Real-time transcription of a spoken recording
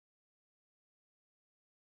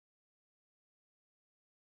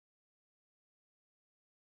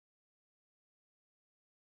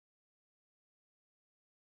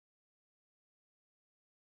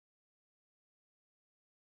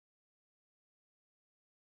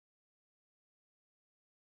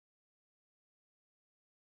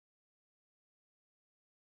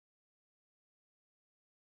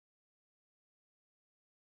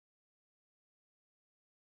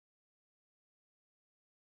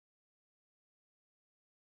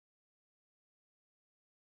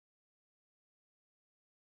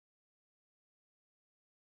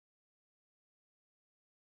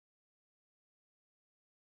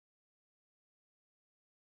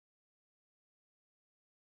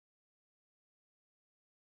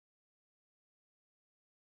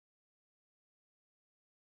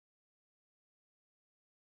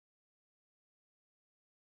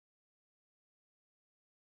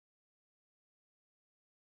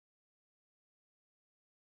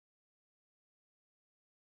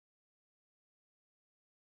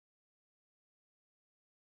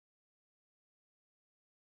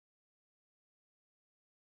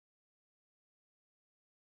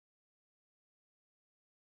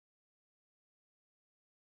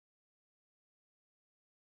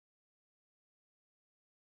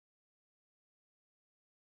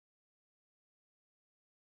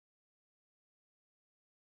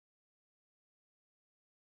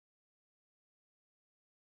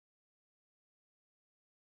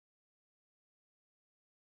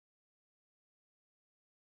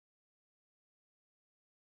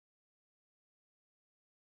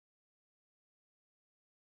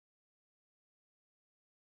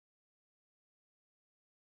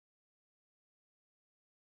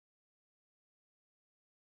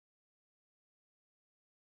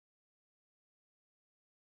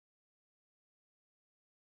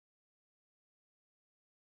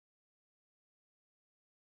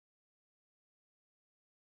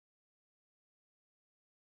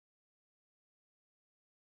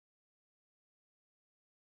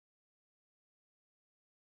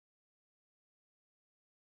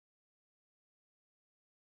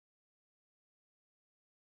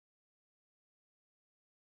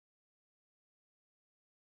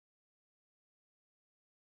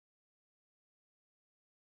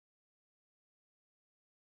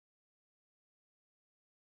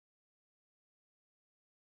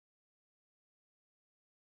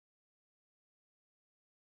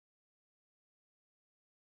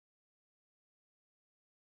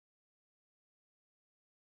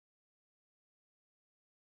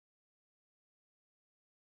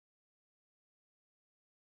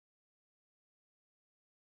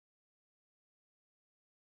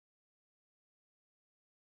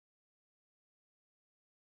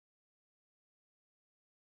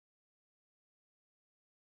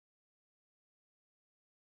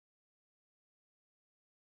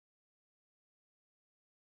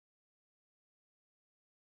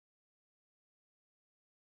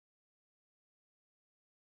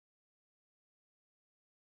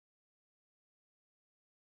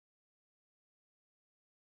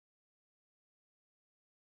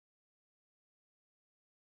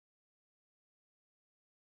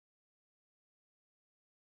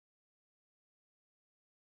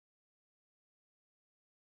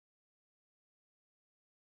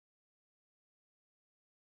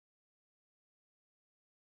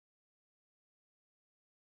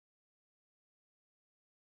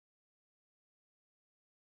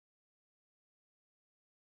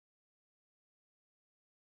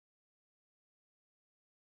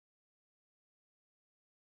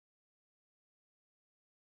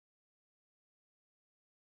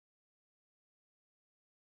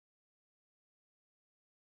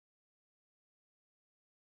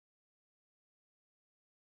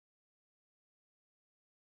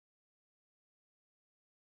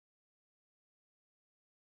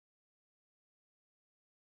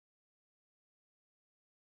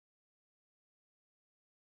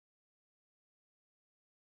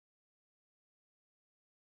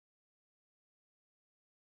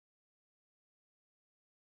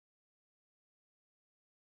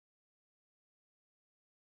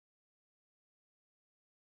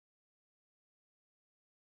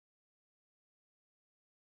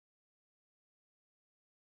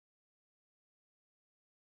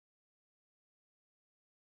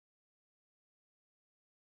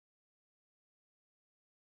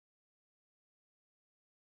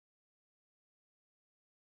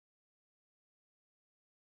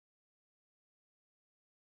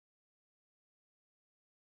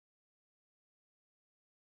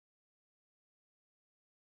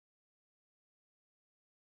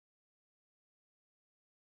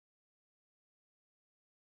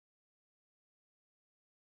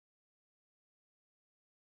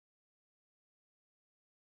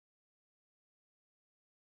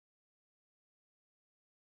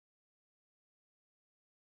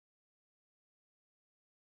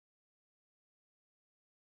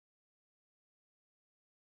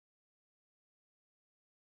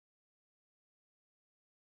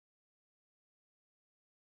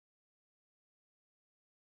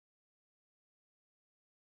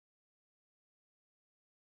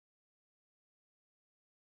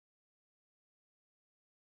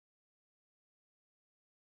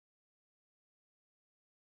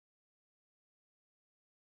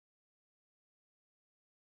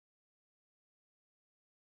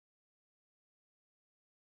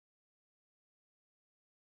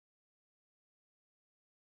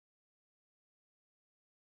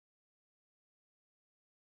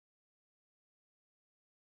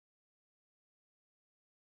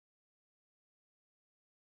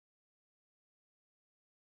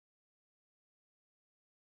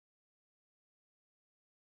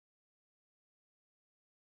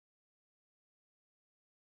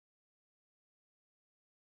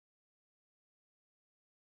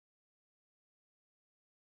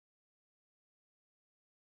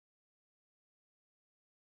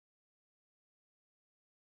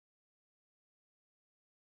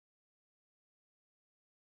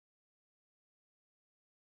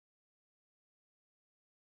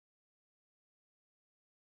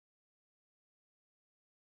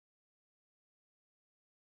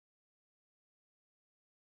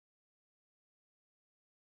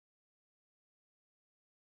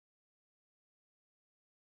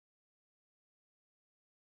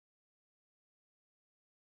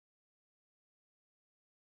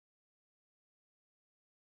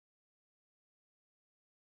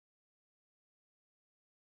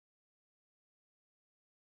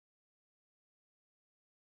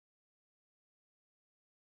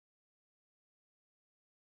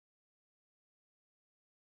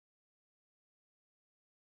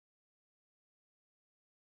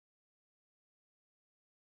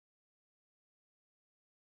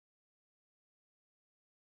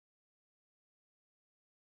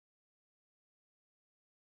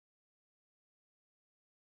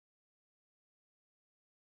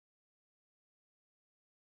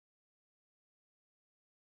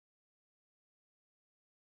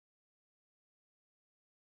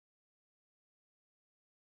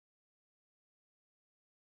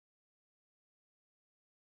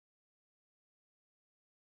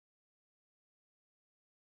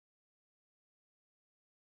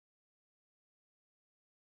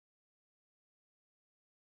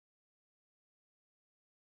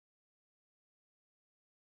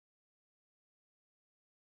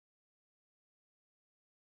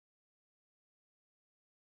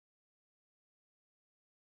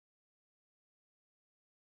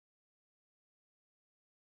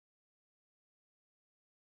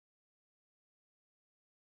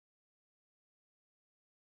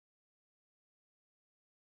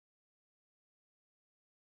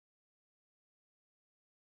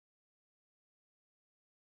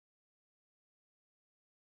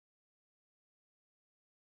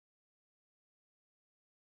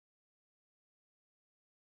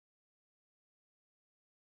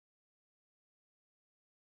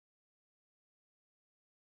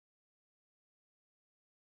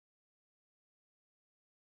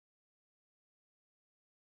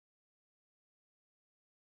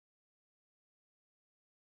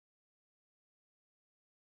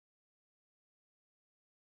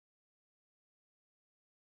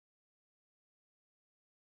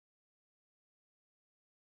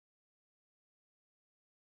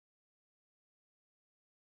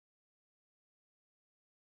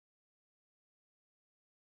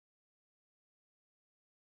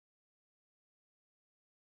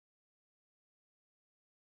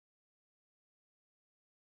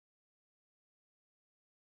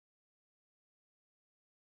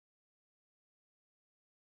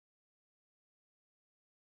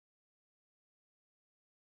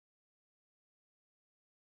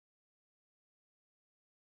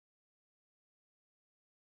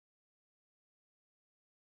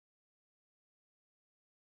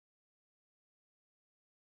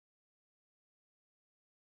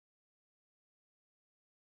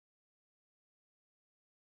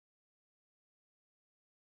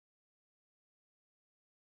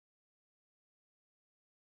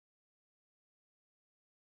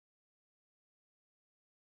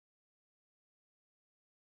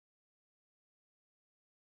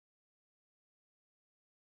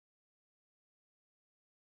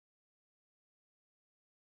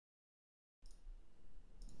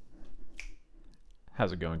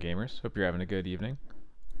How's it going, gamers? Hope you're having a good evening,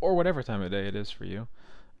 or whatever time of day it is for you.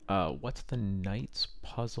 What's the Knight's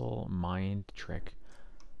Puzzle Mind Trick?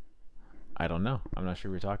 I don't know. I'm not sure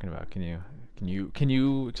what you're talking about. Can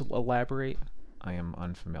you elaborate? I am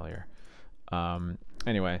unfamiliar.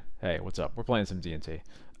 Anyway, hey, what's up? We're playing some D&T.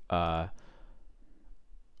 Uh,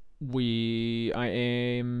 I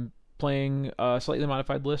am playing a slightly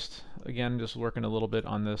modified list. Again, just working a little bit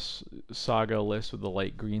on this Saga list with the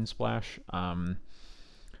light green splash.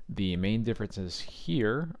 The main differences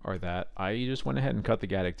here are that I just went ahead and cut the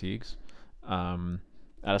Gaddock Teegs. I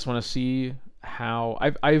just want to see how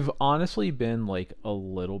I've honestly been like a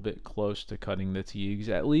little bit close to cutting the Teegs,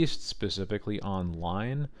 at least specifically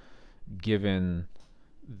online, given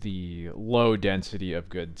the low density of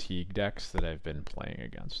good Teeg decks that I've been playing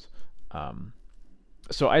against. Um,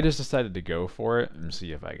 so I just decided to go for it and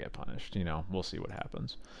see if I get punished. We'll see what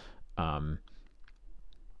happens. Um,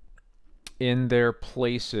 in their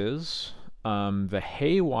places, the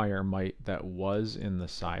Haywire Might that was in the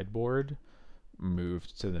sideboard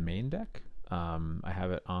moved to the main deck. I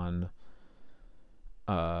have it on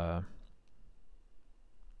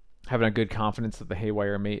having a good confidence that the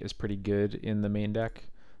Haywire Mate is pretty good in the main deck.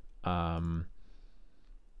 Um,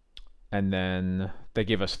 and then they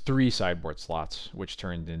gave us 3 sideboard slots, which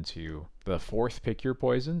turned into the 4th Pick Your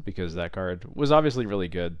Poison, because that card was obviously really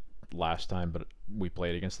good last time, but we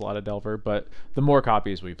played against a lot of Delver. But the more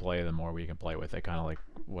copies we play, the more we can play with it, kind of like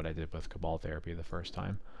what I did with Cabal Therapy the first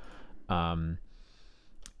time.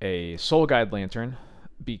 A Soul Guide Lantern,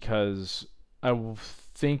 because I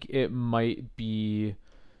think it might be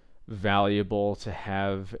valuable to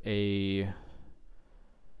have a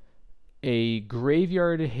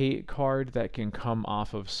graveyard hate card that can come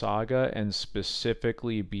off of Saga and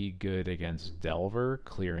specifically be good against Delver,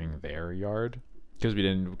 clearing their yard. Because we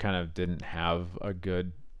didn't have a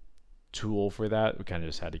good tool for that. We kind of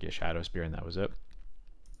just had to get Shadow Spear, and that was it.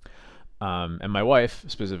 And my wife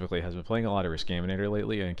specifically has been playing a lot of Riskaminator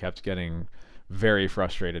lately and kept getting very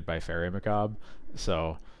frustrated by Fairy Macabre.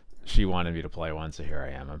 So she wanted me to play one, so here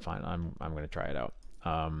I am. I'm fine. I'm going to try it out.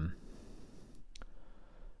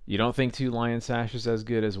 You don't think 2 Lion Sash is as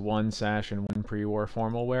good as 1 Sash and 1 pre-war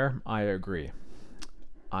formal wear? I agree.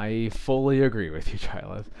 I fully agree with you,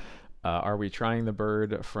 Chileth. Are we trying the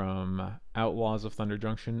bird from Outlaws of Thunder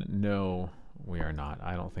Junction? No, we are not.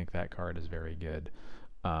 I don't think that card is very good.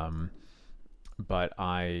 But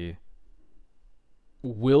I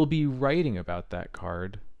will be writing about that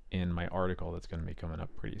card in my article that's going to be coming up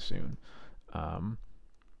pretty soon.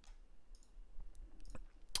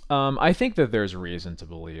 I think that there's reason to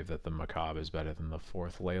believe that the Macabre is better than the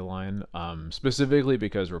 4th Leyline, specifically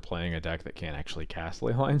because we're playing a deck that can't actually cast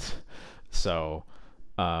Leylines. So,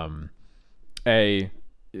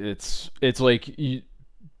 it's like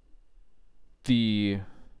the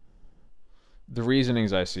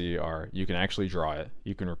reasonings I see are you can actually draw it,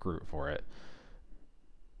 you can recruit for it.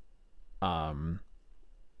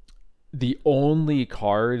 The only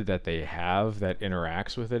card that they have that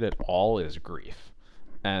interacts with it at all is Grief.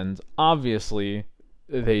 And obviously,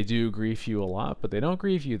 they do grief you a lot, but they don't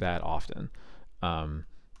grief you that often.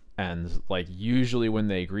 And like usually when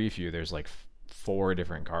they grief you, there's like 4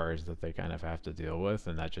 different cards that they kind of have to deal with,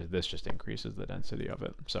 and this just increases the density of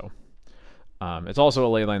it. So it's also a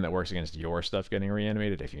leyline that works against your stuff getting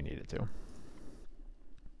reanimated if you need it to.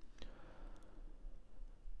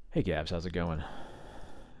 Hey Gabs, how's it going?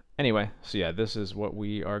 Anyway, so yeah, this is what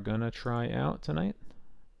we are gonna try out tonight,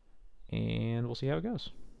 and we'll see how it goes.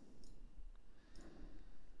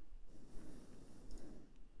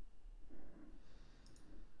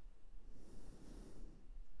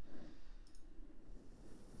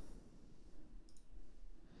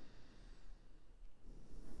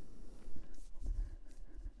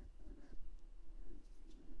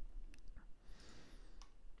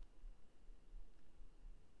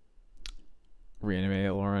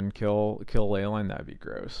 Reanimate Lauren, kill Leyline, that'd be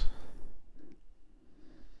gross.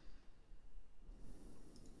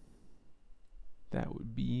 That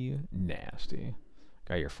would be nasty.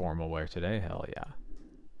 Got your formal wear today? Hell yeah.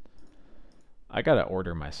 I gotta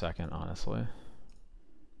order my second, honestly.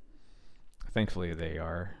 Thankfully, they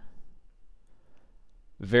are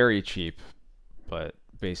very cheap, but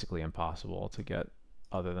basically impossible to get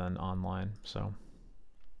other than online. So,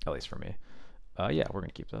 at least for me. Yeah, we're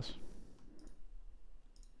gonna keep this.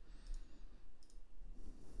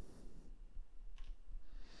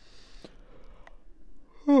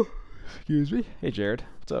 Excuse me. Hey, Jared.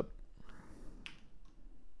 What's up?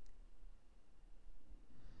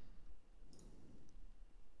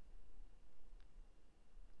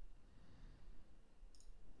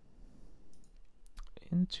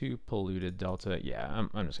 2 polluted delta. Yeah,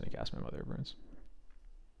 I'm just gonna cast my Mother of Runes.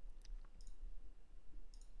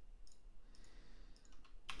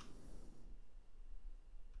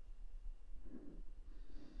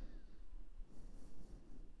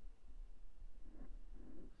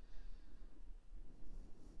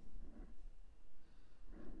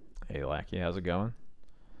 Hey Lackey, how's it going?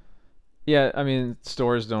 Yeah, I mean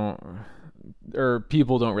stores don't, or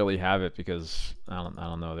people don't really have it because I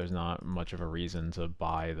don't know. There's not much of a reason to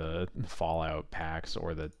buy the Fallout packs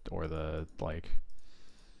or the like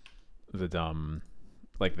the dumb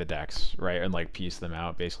like the decks, right? And like piece them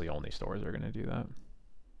out. Basically, only stores are gonna do that.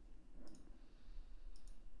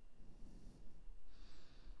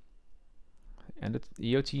 And it's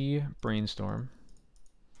EOT Brainstorm,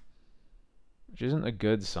 which isn't a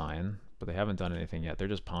good sign, but they haven't done anything yet. They're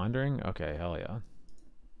just pondering? Okay, hell yeah.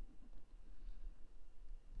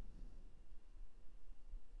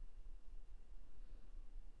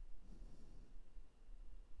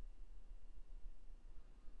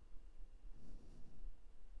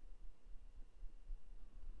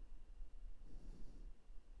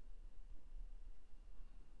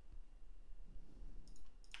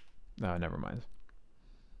 No, never mind.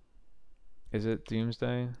 Is it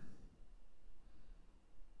Doomsday?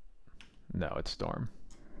 No, it's Storm.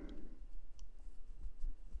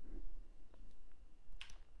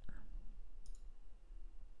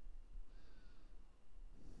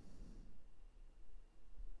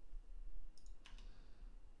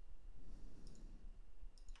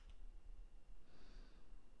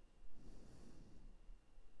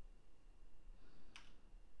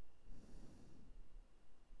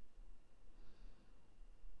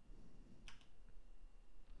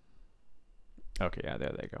 Okay, yeah,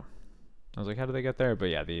 there they go. I was like, how did they get there? But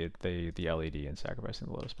yeah, the LED and sacrificing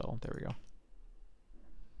the Lotus Petal. There we go.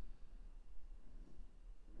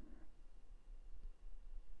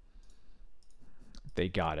 They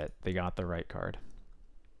got it. They got the right card.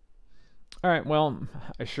 All right, well,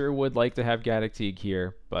 I sure would like to have Gaddock Teeg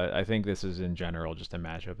here, but I think this is in general just a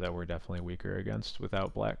matchup that we're definitely weaker against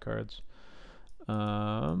without black cards. We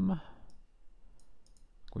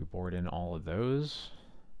board in all of those,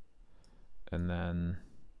 and then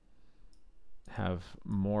have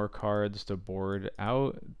more cards to board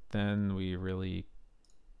out than we really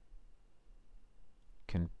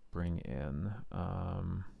can bring in.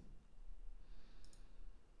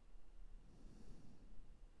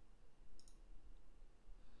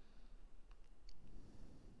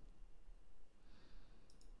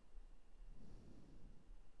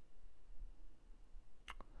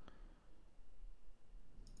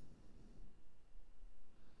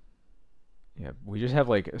 Yeah, we just have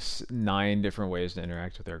like 9 different ways to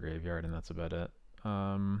interact with our graveyard, and that's about it.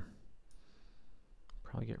 Probably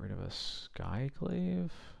get rid of a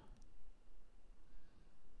Skyclave.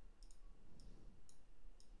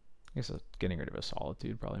 I guess getting rid of a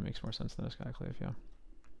Solitude probably makes more sense than a Skyclave,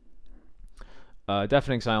 yeah.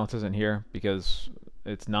 Deafening Silence isn't here because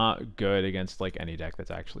it's not good against like any deck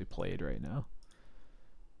that's actually played right now.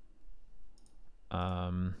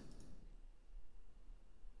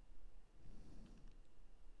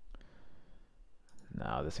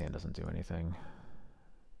 No, this hand doesn't do anything.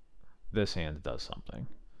 This hand does something.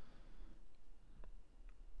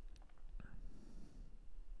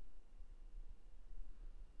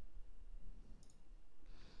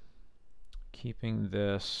 Keeping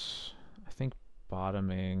this, I think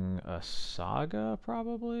bottoming a Saga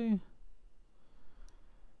probably.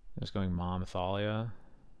 Just going Mom Thalia.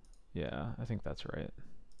 Yeah, I think that's right.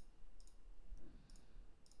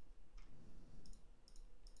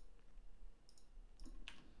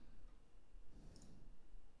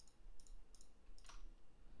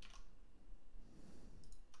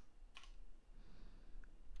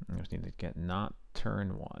 I just need to get not turn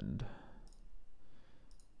 1.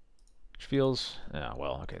 Which feels, yeah,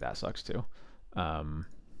 well, okay, that sucks too. Thoughtseize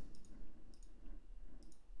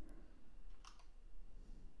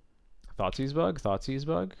Bug? Thoughtseize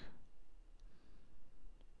Bug?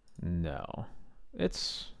 No.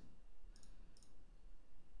 It's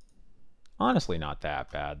honestly not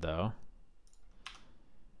that bad, though.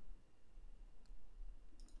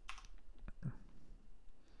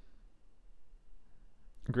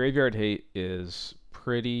 Graveyard Hate is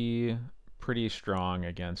pretty strong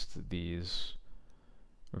against these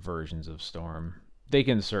versions of Storm. They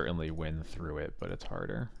can certainly win through it, but it's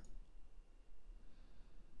harder.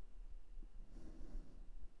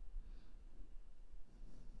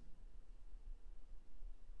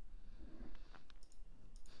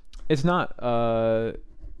 It's not, I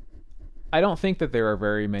don't think that there are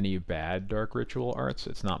very many bad Dark Ritual arts.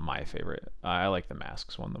 It's not my favorite. I like the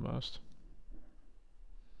Masks one the most.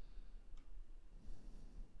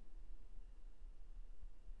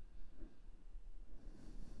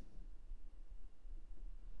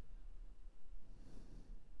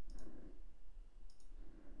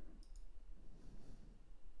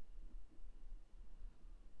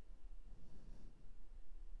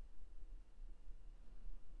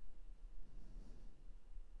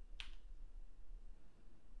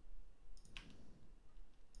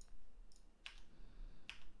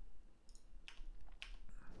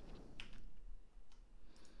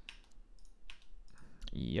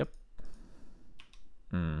 Yep.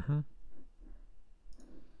 Mm-hmm.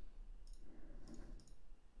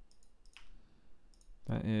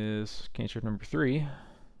 That is cantrip number 3. I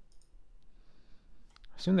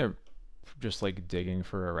assume they're just like digging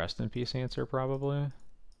for a rest in peace answer, probably.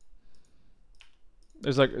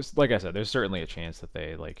 There's like I said, there's certainly a chance that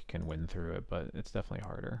they like can win through it, but it's definitely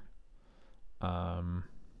harder.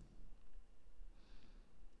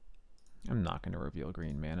 I'm not going to reveal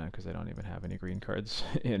green mana because I don't even have any green cards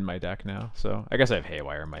in my deck now. So I guess I have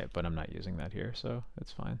Haywire Might, but I'm not using that here, so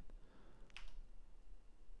it's fine.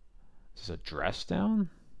 Is this a dress down?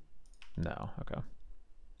 No. Okay.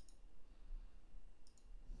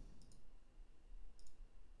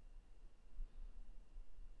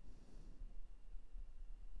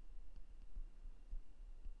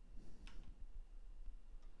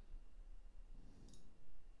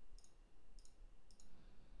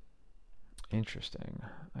 Interesting.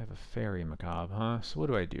 I have a Fairy Macabre, huh? So what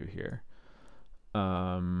do I do here?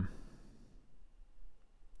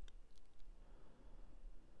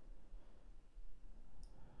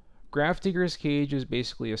 Grafdigger's Cage is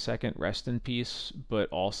basically a second Rest in Peace, but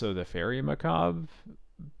also the Fairy Macabre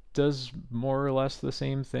does more or less the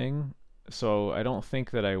same thing. So I don't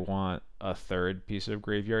think that I want a third piece of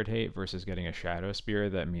Graveyard Hate versus getting a Shadow Spear.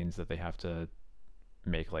 That means that they have to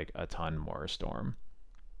make like a ton more Storm.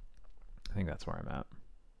 I think that's where I'm at.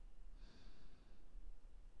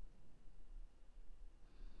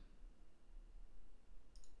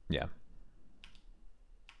 Yeah.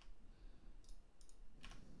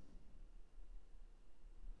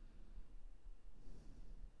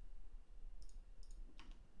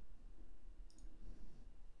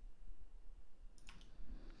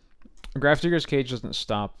 Grafdigger's Cage doesn't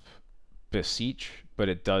stop Beseech, but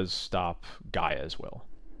it does stop Gaia's Will.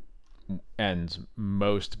 And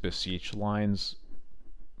most Beseech lines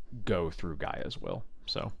go through Gaia's Will.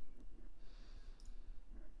 So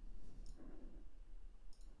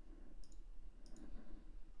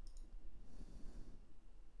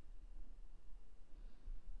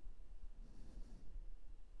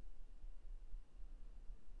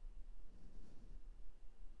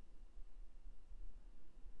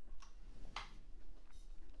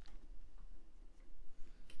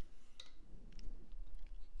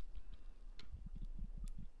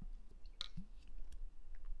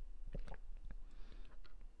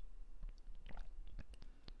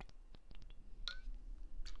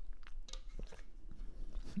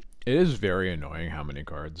it is very annoying how many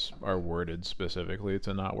cards are worded specifically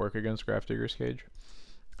to not work against Grafdigger's Cage.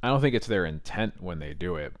 I don't think it's their intent when they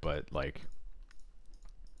do it, but like,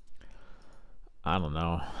 I don't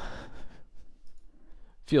know.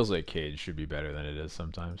 Feels like Cage should be better than it is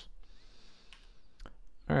sometimes.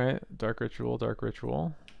 Alright, Dark Ritual, Dark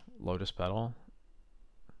Ritual, Lotus Petal,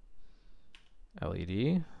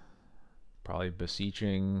 LED, probably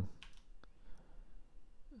Beseeching.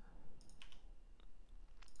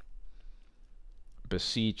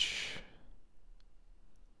 Beseech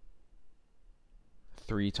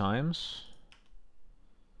 3 times.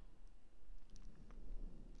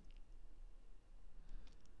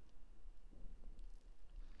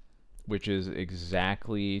 Which is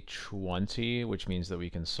exactly 20, which means that we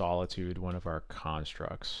can Solitude one of our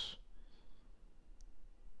constructs.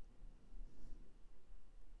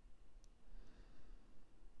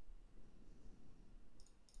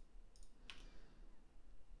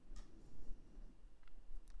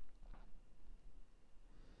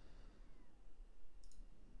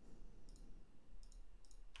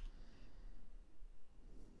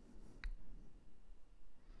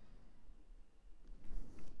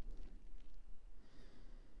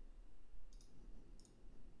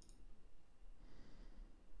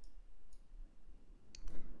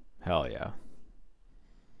 Hell yeah.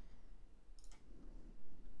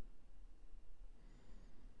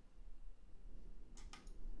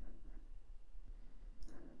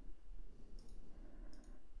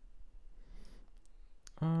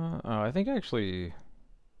 Oh, I think actually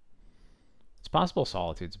it's possible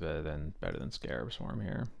Solitude's better than Scarab Swarm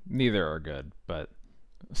here. Neither are good, but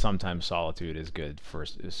sometimes Solitude is good for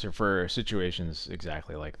situations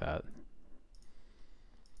exactly like that.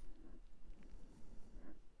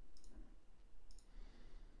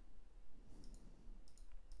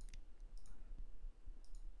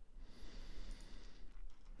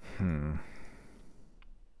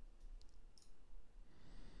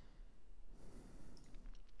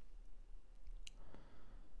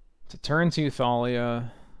 It's a turn 2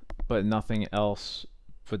 Thalia, but nothing else.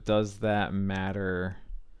 But does that matter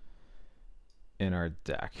in our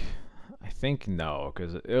deck? I think no,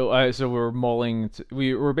 because so we're mulling.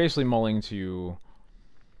 We were basically mulling to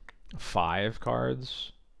 5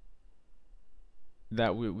 cards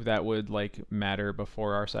that would like matter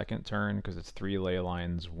before our second turn, because it's 3 ley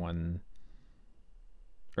lines, 1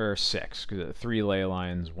 or 6, because 3 ley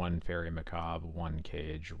lines, 1 fairy macabre, 1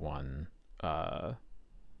 cage, 1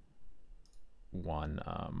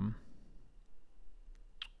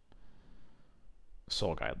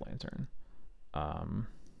 soul guide lantern. And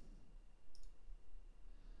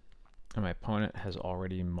my opponent has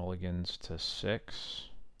already mulligans to 6.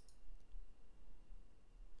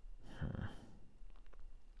 Huh.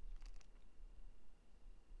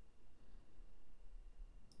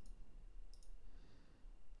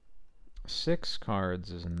 6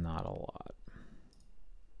 cards is not a lot.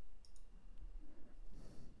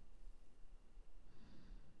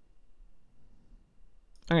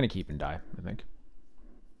 I'm gonna keep and die, I think.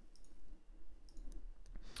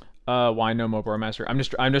 Why no Mo Master? I'm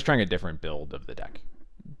just trying a different build of the deck.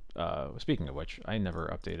 Speaking of which, I never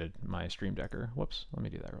updated my Stream Decker. Whoops, let me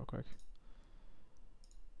do that real quick.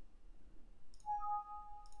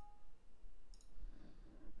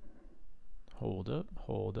 Hold up,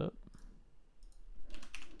 hold up.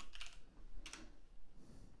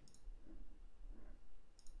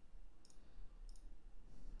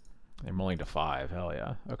 They're mulling to 5, hell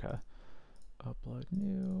yeah, okay. Upload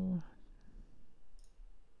new.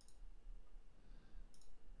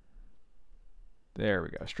 There we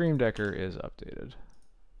go. Stream Decker is updated.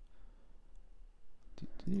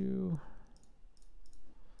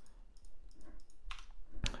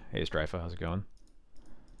 Hey Strifa, how's it going?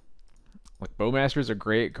 Look, Bowmaster's a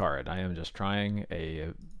great card. I am just trying a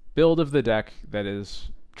build of the deck that is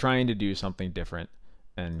trying to do something different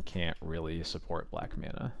and can't really support black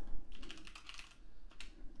mana.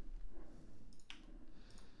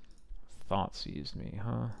 Thought seized me,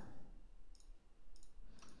 huh?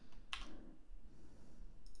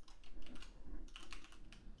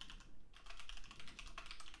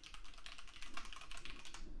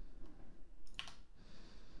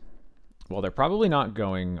 Well, they're probably not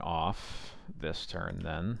going off this turn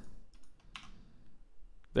then.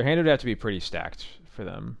 Their hand would have to be pretty stacked for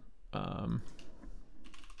them. For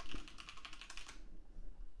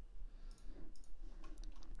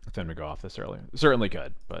them to go off this early. Certainly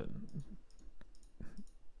could, but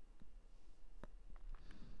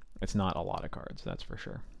it's not a lot of cards, that's for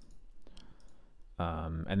sure.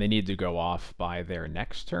 And they need to go off by their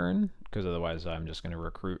next turn, because otherwise I'm just going to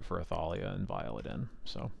recruit for Athalia and Violet in.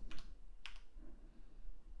 So,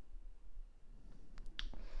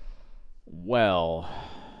 well,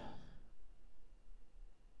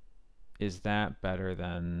 is that better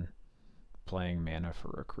than playing mana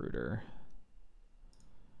for Recruiter?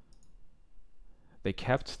 They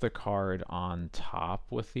kept the card on top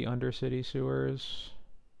with the Undercity Sewers.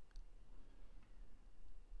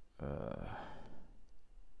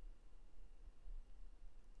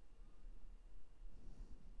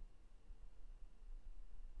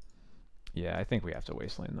 Yeah, I think we have to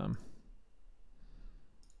wasteland them.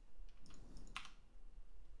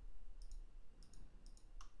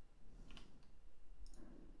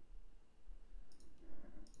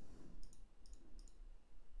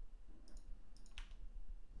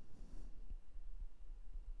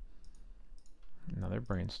 Another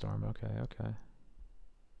brainstorm, okay, okay.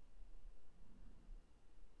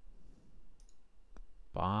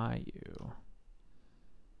 Bayou.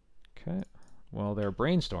 Okay, well, they're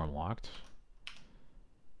brainstorm locked,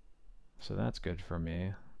 so that's good for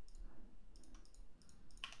me.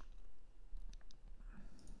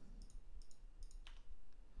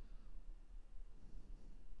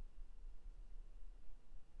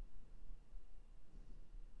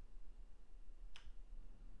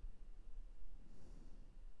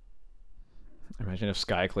 Imagine if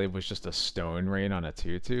Skyclave was just a Stone Rain on a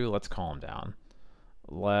 2/2. Let's calm down.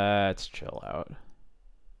 Let's chill out.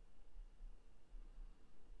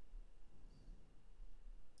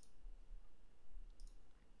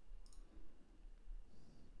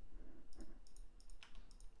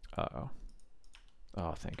 Uh-oh.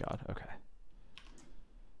 Oh, thank God. Okay.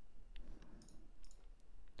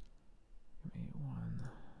 Give me 1.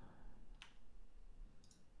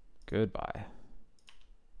 Goodbye.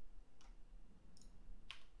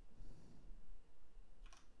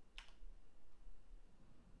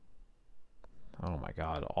 Oh my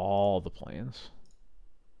God, all the planes.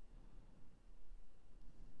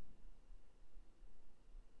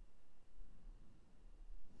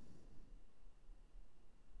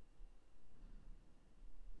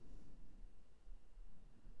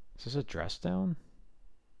 Is this a dress down?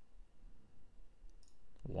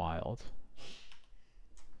 Wild.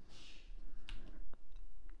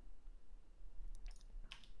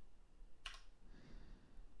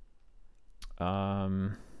 I'll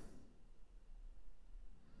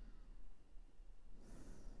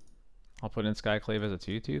put in Skyclave as a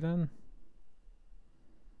 2/2 then.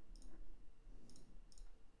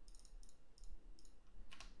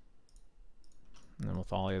 And then we'll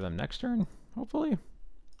volley them next turn, hopefully.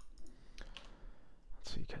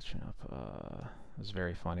 Let's see, catching up. It was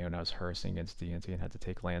very funny when I was hearsing against D&T and had to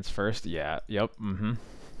take lands first. Yeah, yep,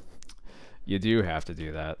 You do have to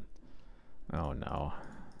do that. Oh no.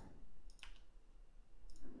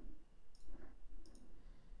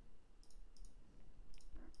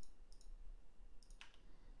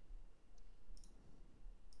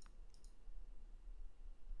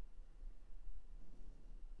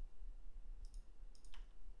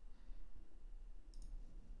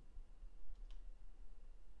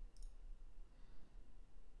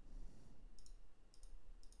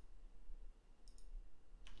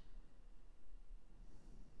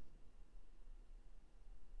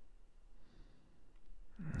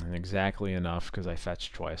 And exactly enough because I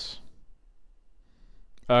fetched twice.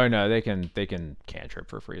 Oh no, they can cantrip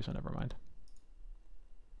for free, so never mind.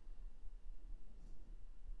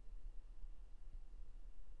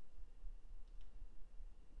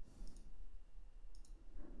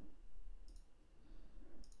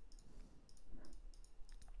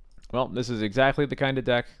 Well, this is exactly the kind of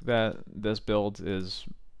deck that this build is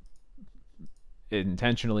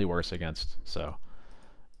intentionally worse against, so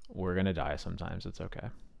we're gonna die sometimes, it's okay.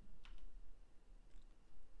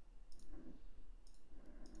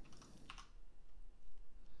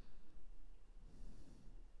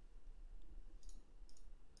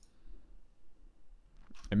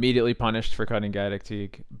 Immediately punished for cutting Gaddock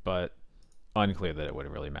Teeg, but unclear that it would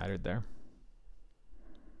have really mattered there.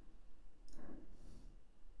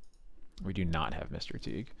 We do not have Mr.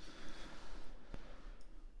 Teeg.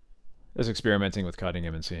 Just experimenting with cutting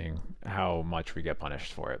him and seeing how much we get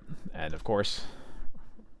punished for it. And of course,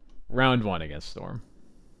 round 1 against Storm.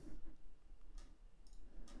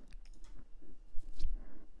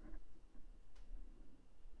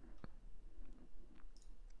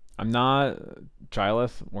 I'm not...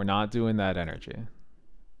 Chylith, we're not doing that energy.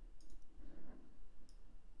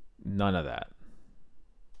 None of that.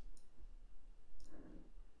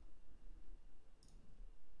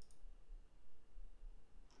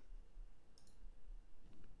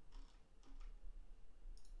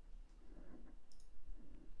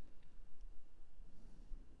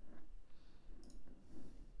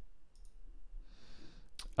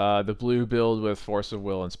 The blue build with Force of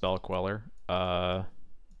Will and Spell Queller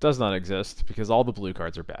does not exist because all the blue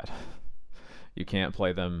cards are bad. You can't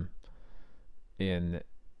play them in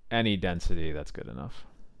any density that's good enough.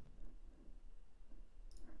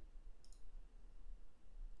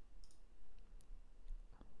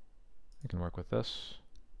 I can work with this.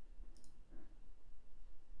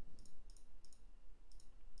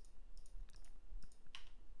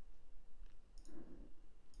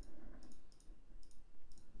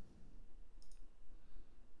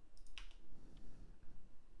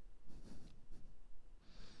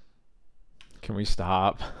 Can we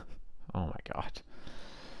stop? Oh my god.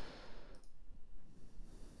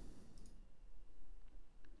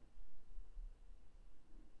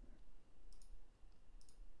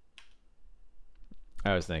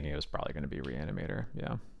 I was thinking it was probably going to be Reanimator,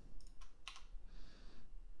 yeah.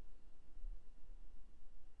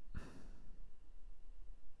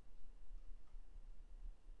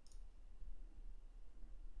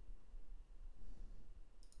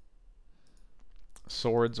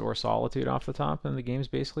 Swords or Solitude off the top and the game's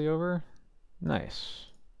basically over? Nice.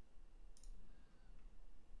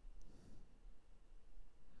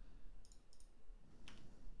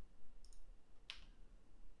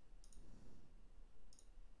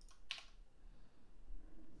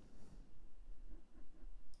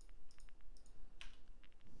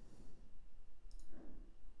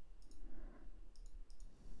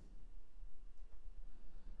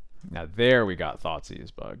 Now there we got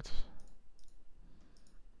Thoughtseize bugged.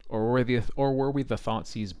 Or were we the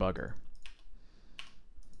Thoughtseize bugger?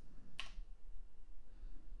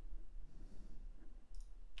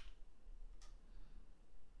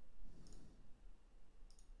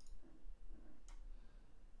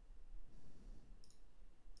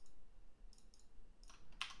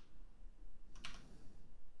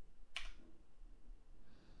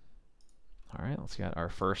 Alright, let's get our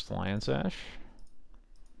first Lion Sash.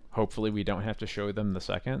 Hopefully we don't have to show them the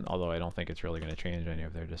second, although I don't think it's really going to change any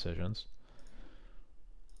of their decisions.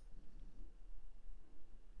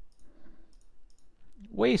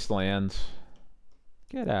 Wasteland.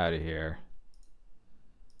 Get out of here.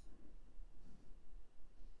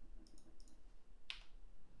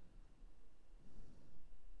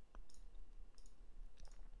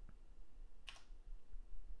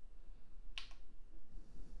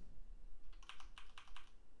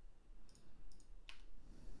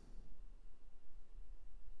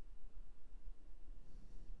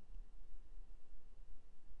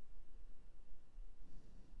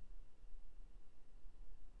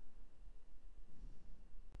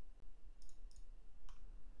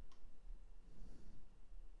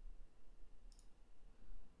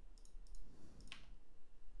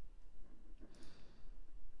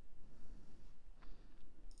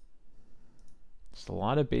 Just a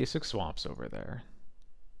lot of basic swamps over there.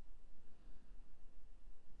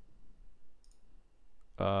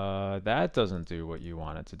 That doesn't do what you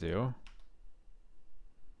want it to do.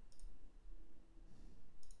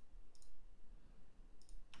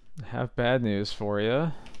 I have bad news for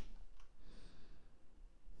you.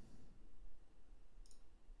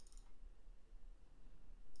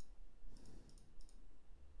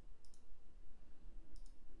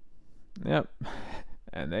 Yep.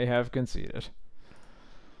 And they have conceded.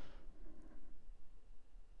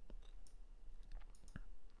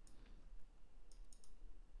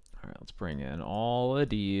 Alright, let's bring in all of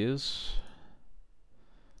these.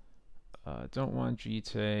 Don't want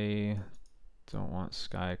GT. Don't want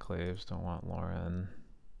Skyclaves. Don't want Lauren.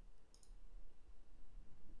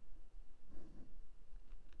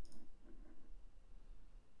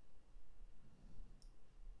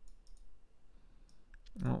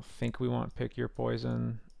 I don't think we want Pick Your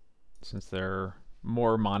Poison, since they're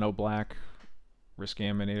more mono black Risk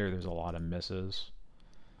Aminator. There's a lot of misses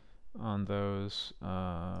on those.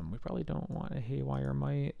 We probably don't want a Haywire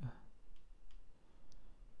Might.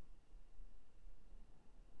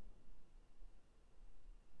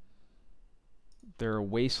 They're a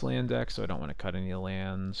Wasteland deck, so I don't want to cut any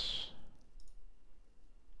lands.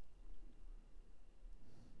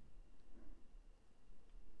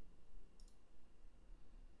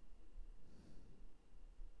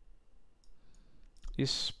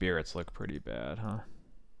 These spirits look pretty bad, huh?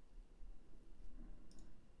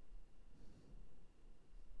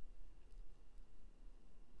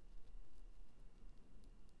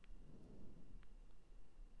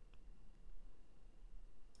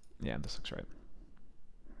 Yeah, this looks right.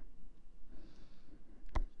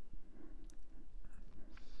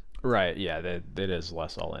 Right, yeah, that is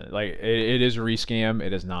less all in. Like, it is rescam,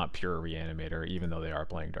 it is not pure reanimator, even though they are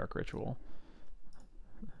playing Dark Ritual.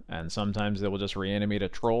 And sometimes they will just reanimate a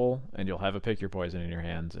troll, and you'll have a Pick Your Poison in your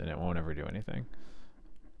hands, and it won't ever do anything.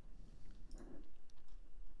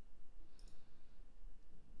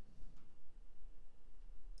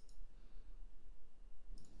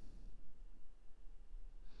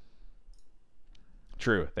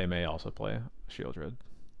 True, they may also play Shieldred.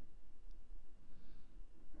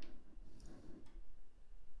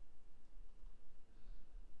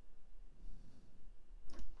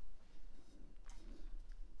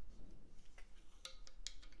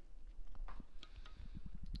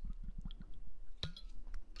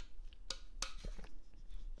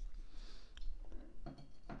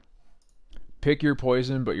 Pick Your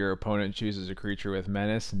Poison, but your opponent chooses a creature with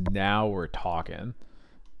menace. Now we're talking.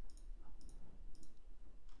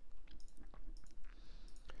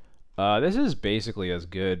 This is basically as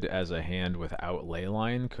good as a hand without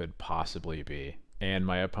Leyline could possibly be. And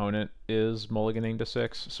my opponent is mulliganing to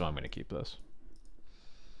 6, so I'm going to keep this.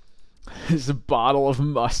 Is a bottle of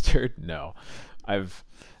mustard? No. It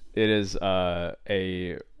is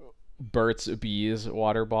a Burt's Bees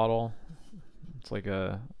water bottle. It's like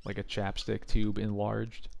a chapstick tube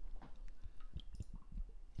enlarged.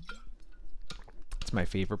 It's my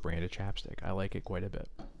favorite brand of chapstick. I like it quite a bit.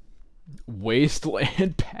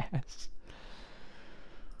 Wasteland Pass.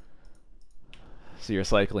 So you're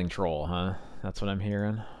cycling Troll, huh? That's what I'm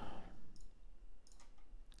hearing.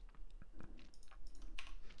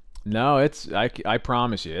 No, it's I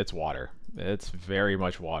promise you, it's water. It's very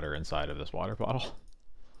much water inside of this water bottle.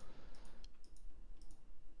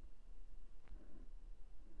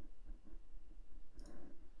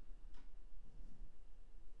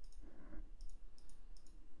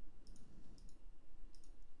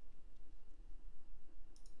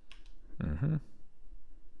 Mm-hmm.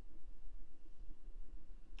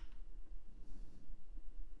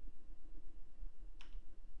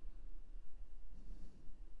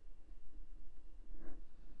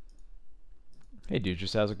 Hey dude,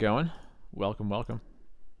 just how's it going? Welcome, welcome.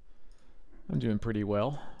 I'm doing pretty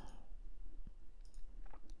well.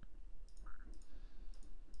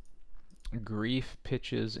 Grief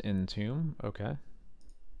pitches Entomb. Okay.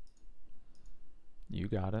 You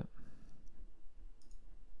got it.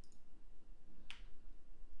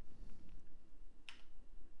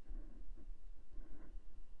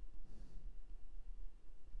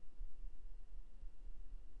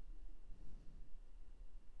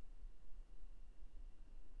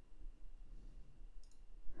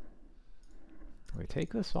 We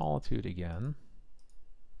take the Solitude again.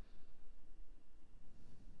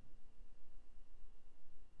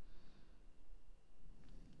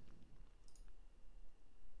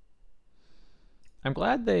 I'm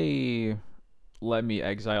glad they let me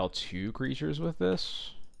exile 2 creatures with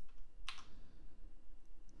this.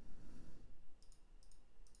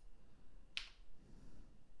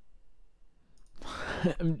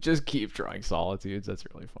 Just keep drawing solitudes. That's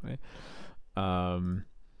really funny. Um,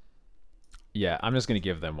 yeah, I'm just gonna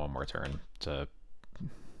give them one more turn to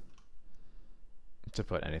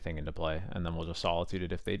put anything into play, and then we'll just solitude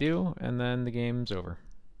it if they do, and then the game's over.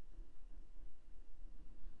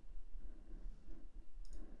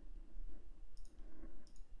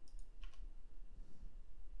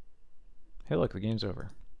 Hey, look, the game's over.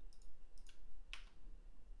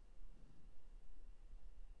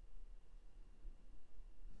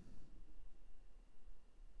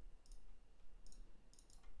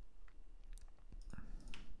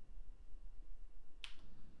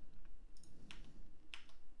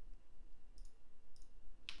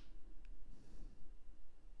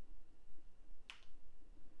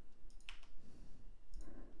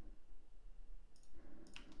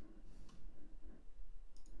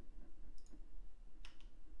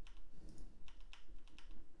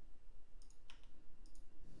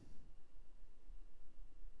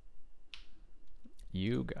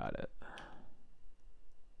 You got it.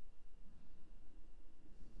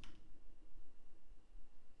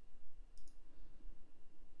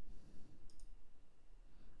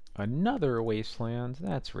 Another wasteland?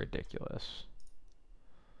 That's ridiculous.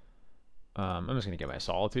 I'm just going to get my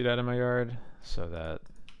solitude out of my yard so that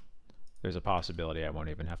there's a possibility I won't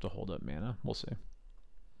even have to hold up mana. We'll see.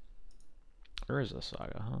 There is a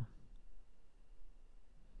Saga, huh?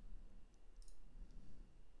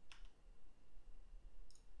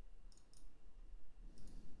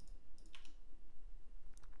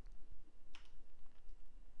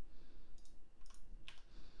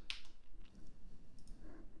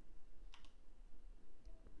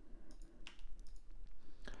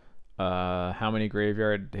 How many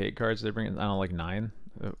graveyard hate cards did they bring in? I don't know, like 9.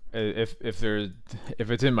 If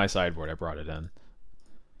it's in my sideboard, I brought it in.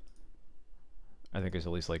 I think there's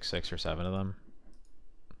at least like 6 or 7 of them.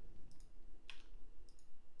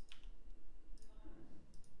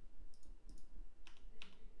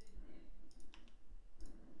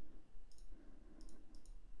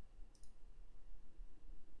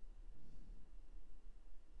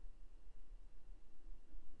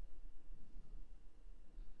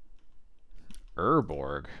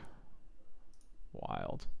 Urborg.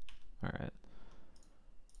 Wild. Alright.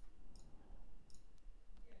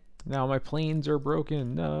 Now my planes are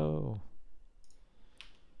broken. No.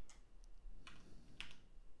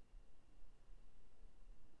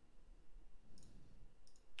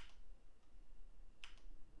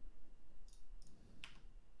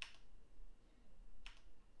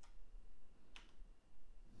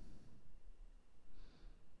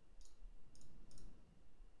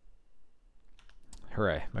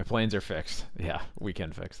 Hooray. My planes are fixed. Yeah, we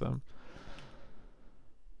can fix them.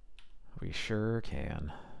 We sure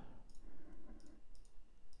can.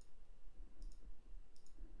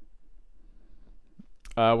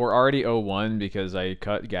 We're already 0-1 because I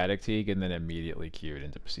cut Gaddock Teeg and then immediately queued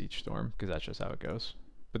into Besiege Storm, because that's just how it goes.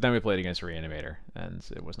 But then we played against Reanimator, and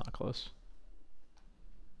it was not close.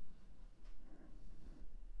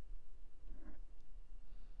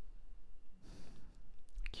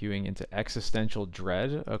 Queuing into Existential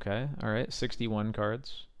Dread. Okay, alright. 61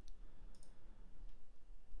 cards.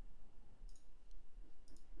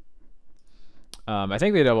 I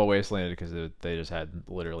think they double wastelanded because they just had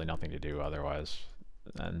literally nothing to do otherwise.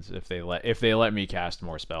 And if they let me cast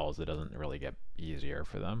more spells, it doesn't really get easier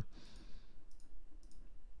for them.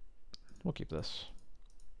 We'll keep this.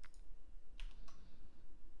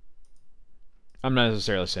 I'm not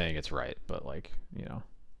necessarily saying it's right, but like, you know,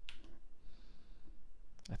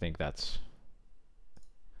 I think that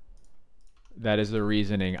is the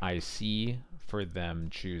reasoning I see for them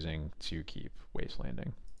choosing to keep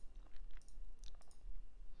wastelanding.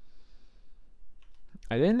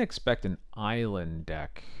 I didn't expect an island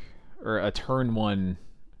deck, or a turn 1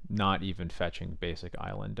 not even fetching basic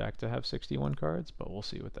island deck to have 61 cards, but we'll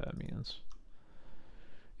see what that means.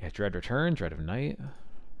 Yeah, Dread Return, Dread of Night.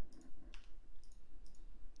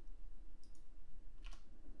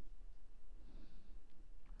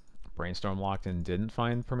 Brainstorm locked in, didn't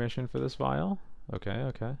find permission for this vial. Okay,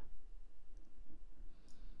 okay.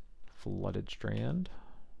 Flooded Strand.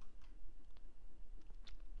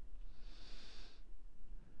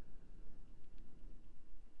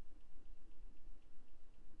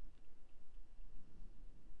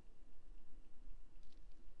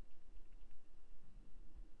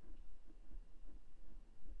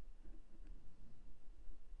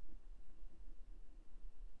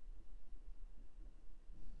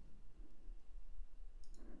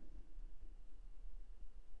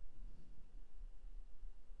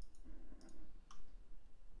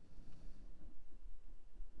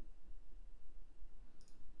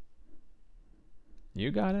 You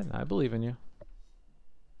got it. I believe in you.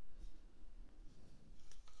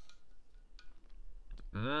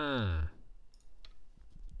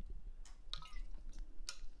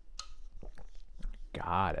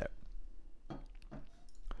 Got it.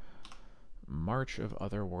 March of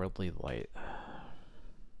Otherworldly Light.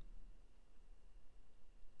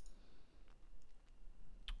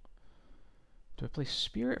 Do I play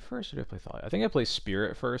Spirit first or do I play Thalia? I think I play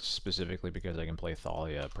Spirit first, specifically because I can play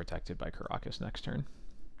Thalia protected by Karakas next turn.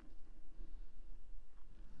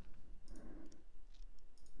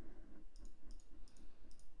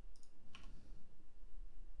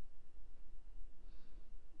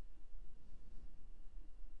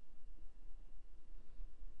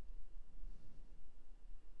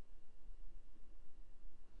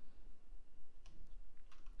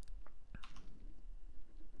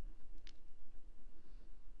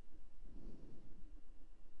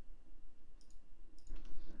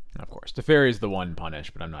 Of course, Teferi is the one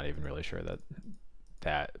punish, but I'm not even really sure that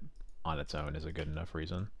that on its own is a good enough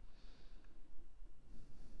reason.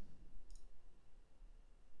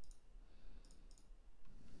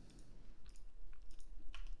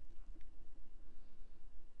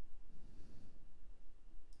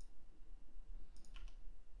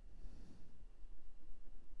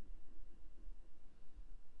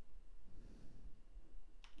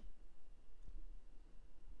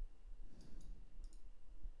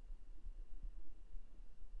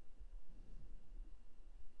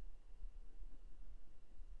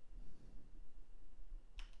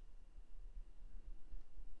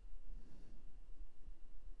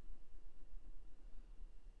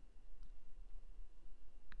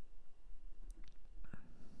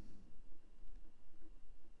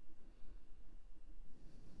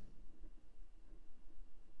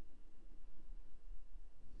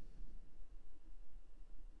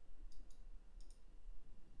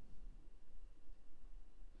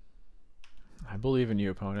 I believe in you,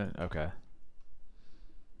 opponent. Okay.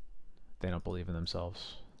 They don't believe in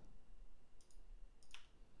themselves.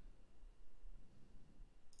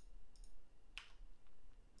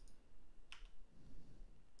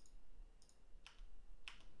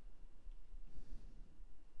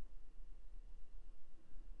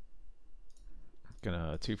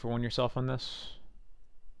 Gonna 2-for-1 yourself on this?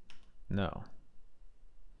 No.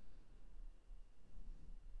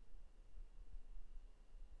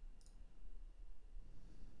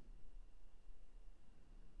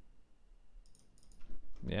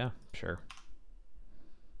 Yeah, sure.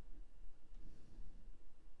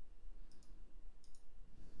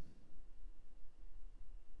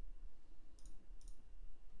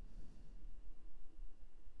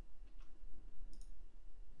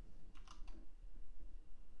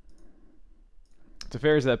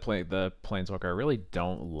 Teferi is that the Planeswalker. I really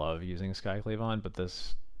don't love using Skyclave on, but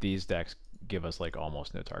these decks give us like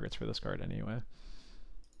almost no targets for this card anyway.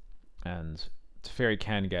 And Teferi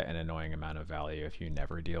can get an annoying amount of value if you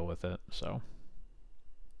never deal with it, so.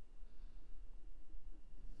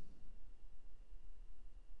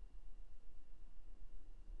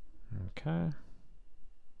 Okay.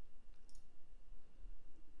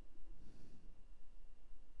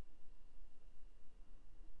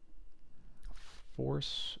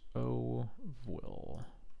 Force O Will.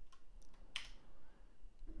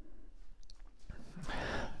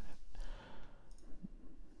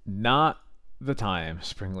 Not the time,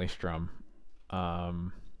 Springleaf Drum.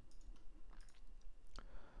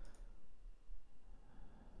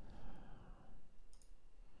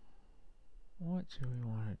 What do we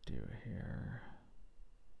want to do here?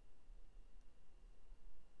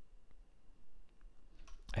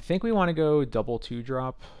 I think we want to go double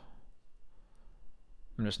 2-drop.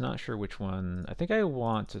 I'm just not sure which one. I think I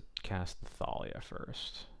want to cast the Thalia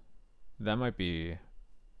first. That might be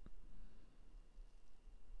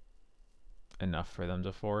enough for them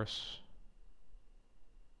to force.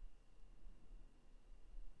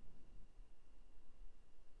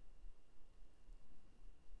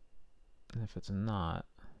 And if it's not,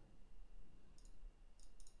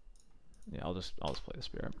 yeah, I'll just play the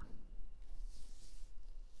Spirit.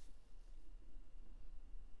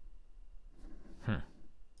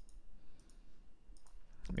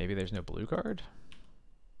 Maybe there's no blue card?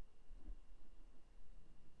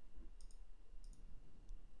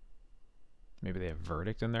 Maybe they have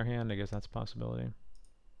Verdict in their hand. I guess that's a possibility.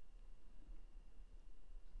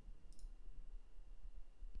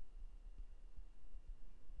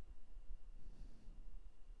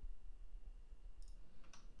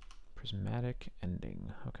 Prismatic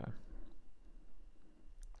Ending. Okay.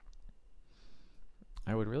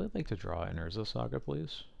 I would really like to draw an Urza Saga,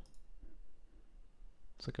 please.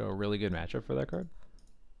 It's like a really good matchup for that card.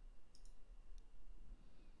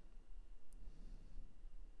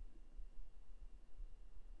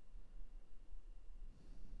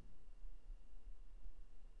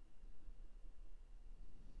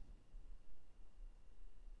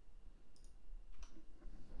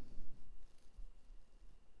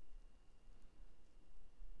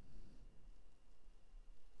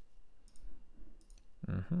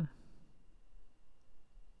 Mm-hmm.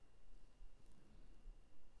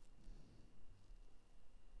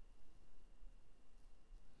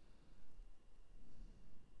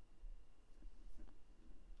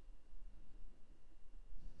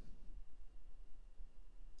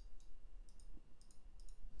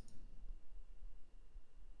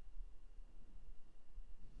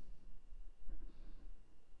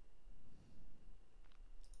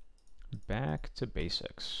 Back to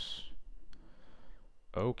basics.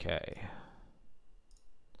 Okay.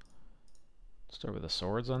 Start with the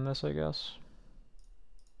swords on this, I guess.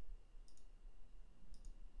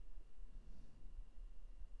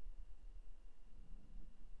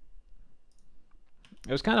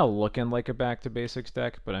 It was kind of looking like a back to basics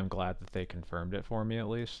deck, but I'm glad that they confirmed it for me at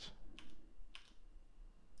least.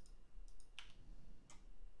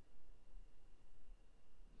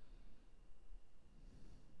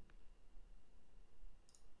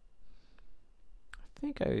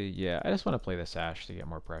 I just want to play the Sash to get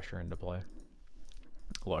more pressure into play.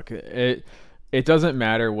 Look, it doesn't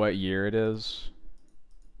matter what year it is.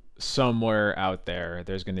 Somewhere out there,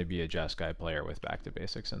 there's going to be a Jeskai player with back to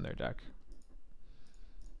basics in their deck.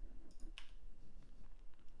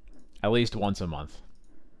 At least once a month.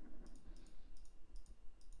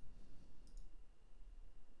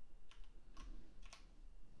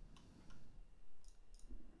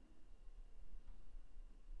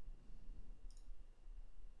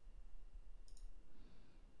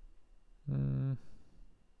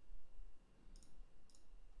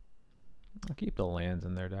 I'll keep the lands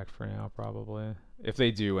in their deck for now, probably. If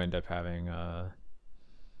they do end up having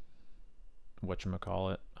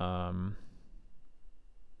whatchamacallit,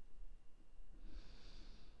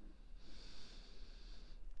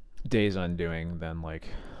 Days Undoing, then like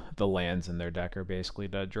the lands in their deck are basically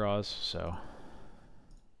dead draws, so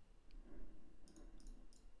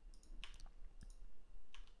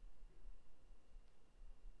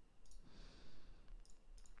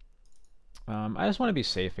I just want to be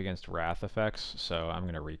safe against wrath effects, so I'm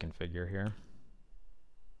going to reconfigure here.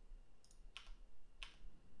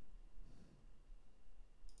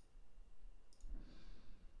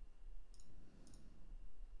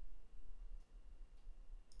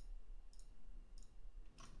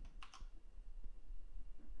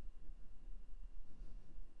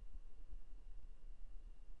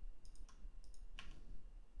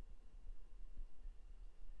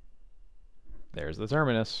 There's the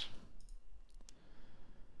terminus.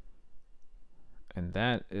 And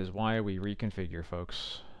that is why we reconfigure,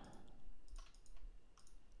 folks.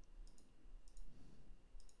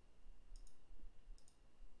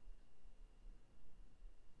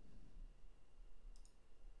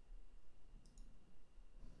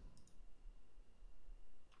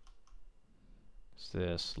 Is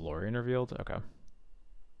this Lorien revealed? Okay.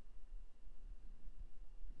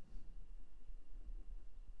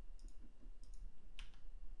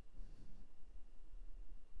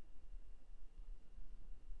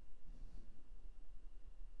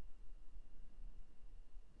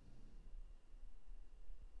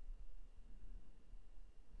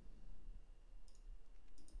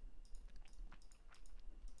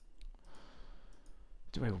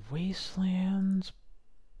 Do I wastelands?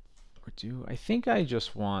 Or do I think I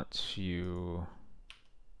just want to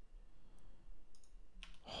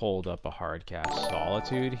hold up a hard cast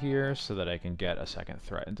Solitude here so that I can get a second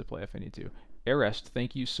threat into play if I need to. Arrest,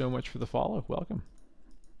 thank you so much for the follow. Welcome.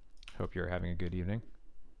 Hope you're having a good evening.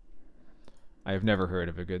 I have never heard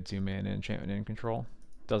of a good 2-mana enchantment in control.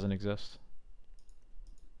 Doesn't exist.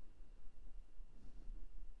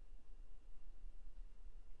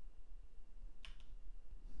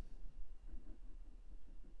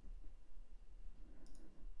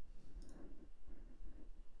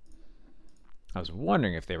 I was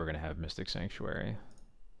wondering if they were going to have Mystic Sanctuary.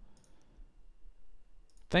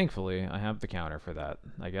 Thankfully, I have the counter for that.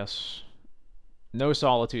 I guess no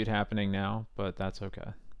Solitude happening now, but that's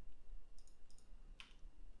okay.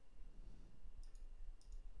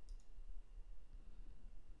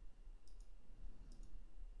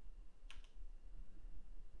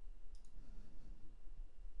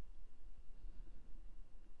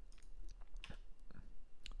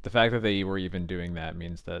 The fact that they were even doing that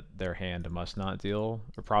means that their hand must not deal,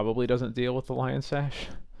 or probably doesn't deal with the Lion Sash.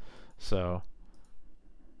 So,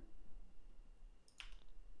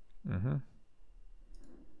 mm-hmm.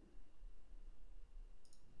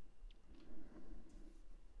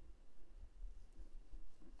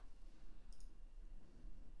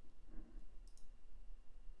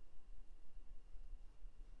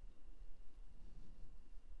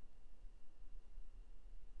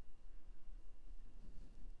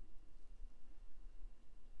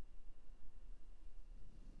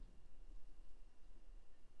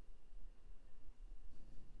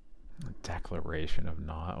 Declaration of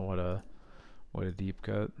Not. What a deep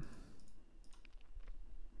cut.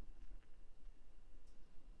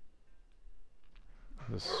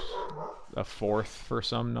 This a fourth for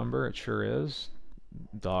some number. It sure is.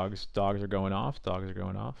 Dogs are going off. Dogs are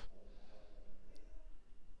going off.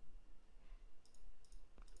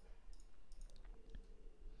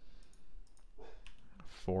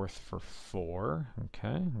 Fourth for 4.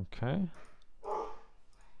 Okay, okay.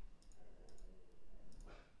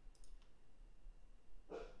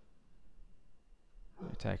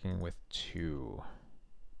 Attacking with 2.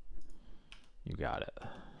 You got it.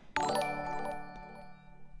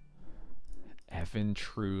 Evan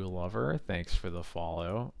True Lover, thanks for the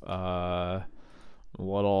follow.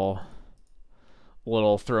 Little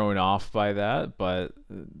thrown off by that, but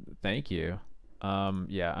thank you.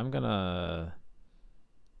 Yeah, I'm gonna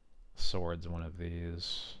swords one of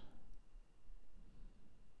these.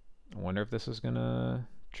 I wonder if this is gonna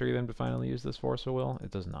trigger them to finally use this Force of Will. It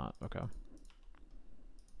does not. Okay.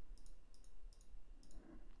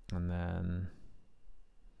 And then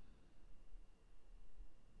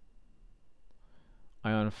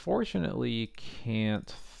I unfortunately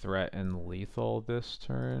can't threaten lethal this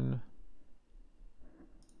turn.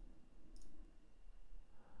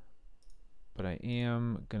 But I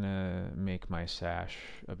am gonna make my sash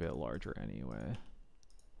a bit larger anyway.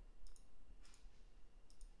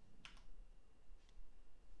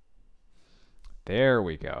 There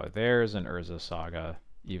we go. There's an Urza Saga,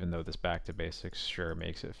 even though this back to basics sure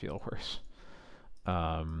makes it feel worse.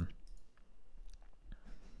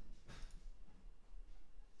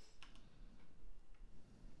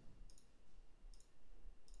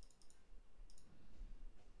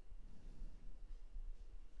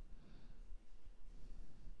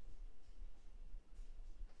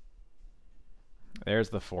 There's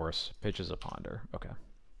the Force. Pitches a Ponder. Okay.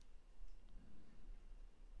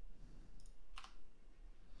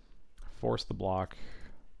 Force the block.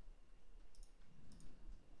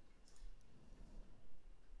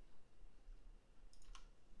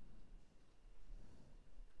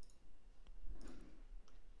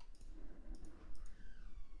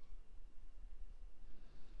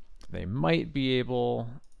 They might be able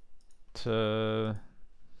to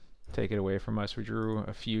take it away from us. We drew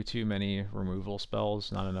a few too many removal spells,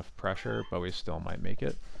 not enough pressure, but we still might make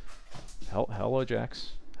it. Hello,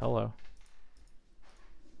 Jax. Hello.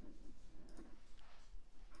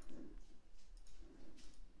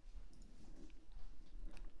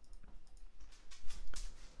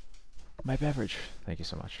 My beverage. Thank you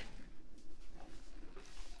so much.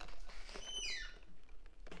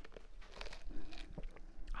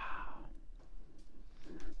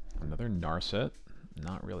 Another Narset.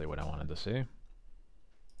 Not really what I wanted to see.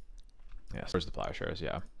 Yes, there's the Plowshares,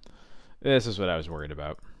 yeah. This is what I was worried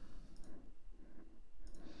about.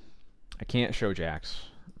 I can't show Jax.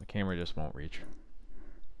 The camera just won't reach.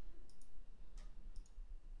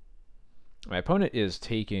 My opponent is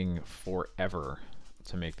taking forever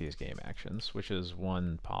to make these game actions, which is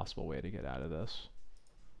one possible way to get out of this.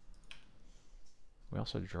 We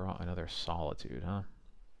also draw another Solitude, huh?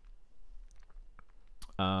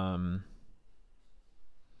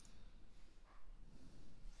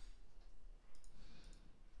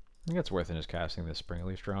 I think it's worth it just casting this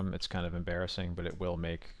Springleaf Drum. It's kind of embarrassing, but it will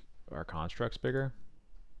make our constructs bigger.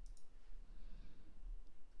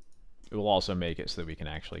 It will also make it so that we can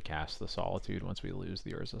actually cast the Solitude once we lose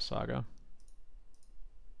the Urza Saga.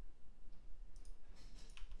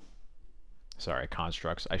 Sorry,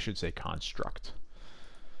 constructs. I should say construct.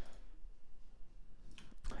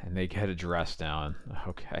 And they get a dress down.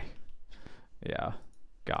 Okay. Yeah,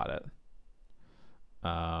 got it.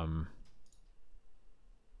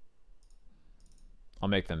 I'll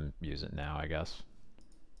make them use it now, I guess.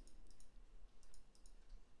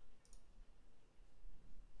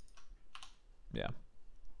 Yeah.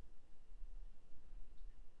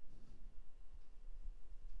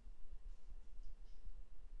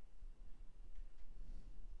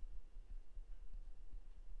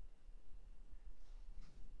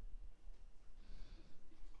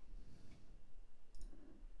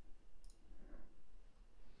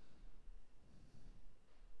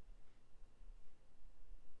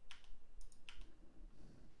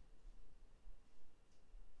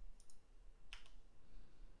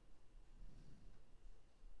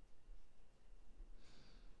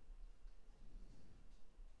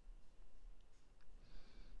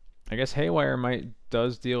 I guess Haywire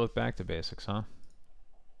does deal with back to basics, huh?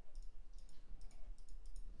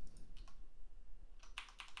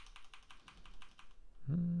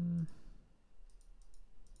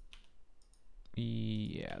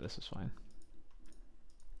 Yeah, this is fine.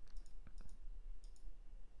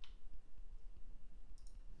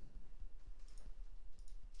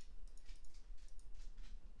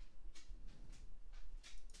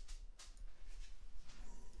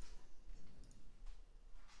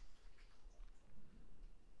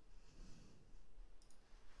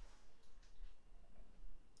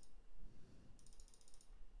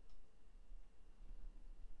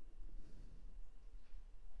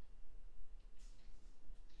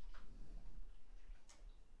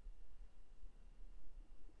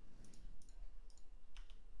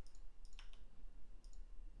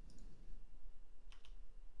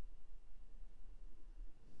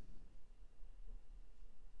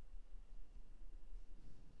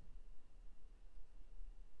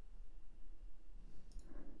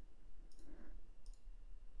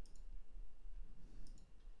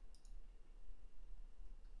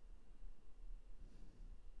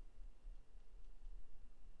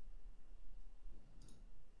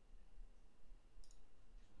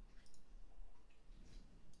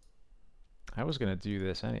 I was going to do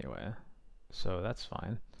this anyway, so that's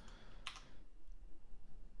fine.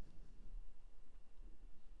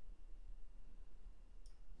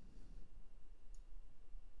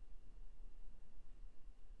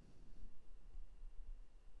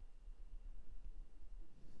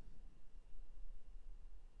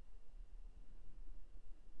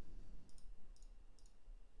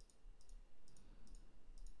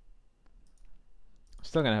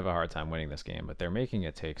 Still gonna have a hard time winning this game, but they're making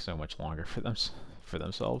it take so much longer for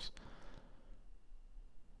themselves.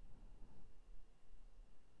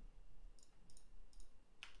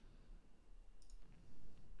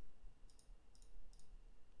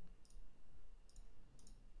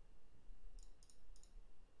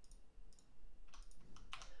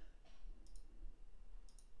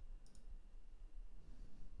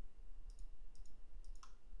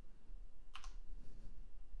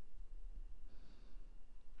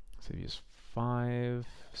 So you use 5,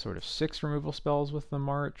 sort of 6 removal spells with the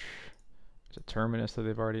March. There's a Terminus that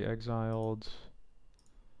they've already exiled.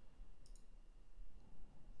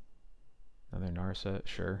 Another Narset,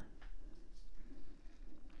 sure.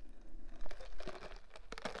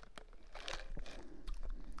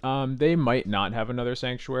 They might not have another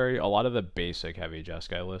Sanctuary. A lot of the basic heavy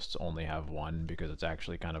Jeskai lists only have one because it's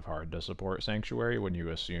actually kind of hard to support Sanctuary when you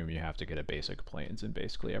assume you have to get a basic Plains in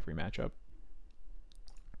basically every matchup.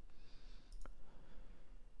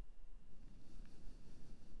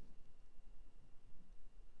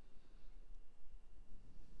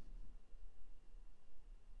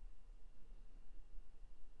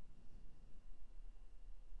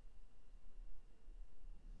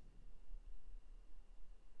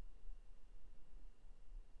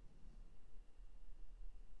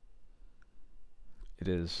 It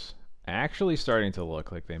is actually starting to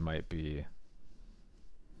look like they might be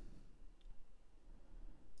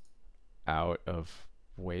out of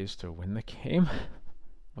ways to win the game.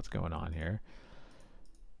 What's going on here?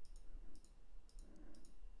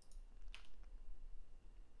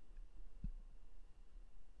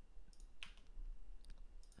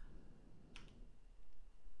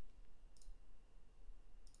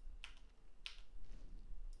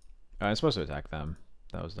 I'm supposed to attack them.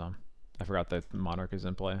 That was dumb. I forgot that Monarch is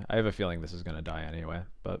in play. I have a feeling this is going to die anyway,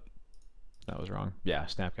 but that was wrong. Yeah,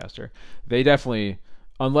 Snapcaster. They definitely,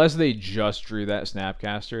 unless they just drew that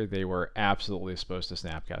Snapcaster, they were absolutely supposed to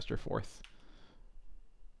Snapcaster 4th.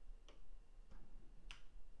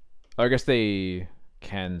 I guess they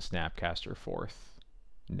can Snapcaster 4th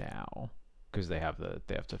now because they have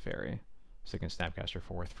Teferi, so they can Snapcaster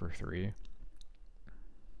 4th for 3.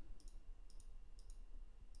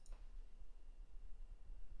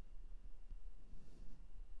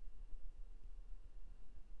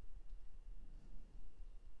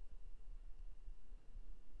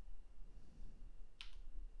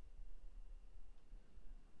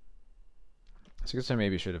 So I guess I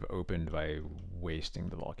maybe should have opened by wasting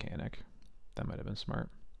the Volcanic. That might have been smart.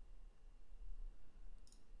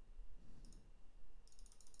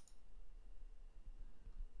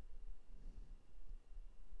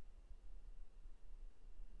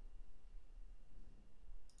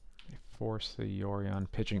 Force the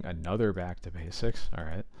Yorion, pitching another back to basics. All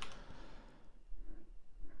right.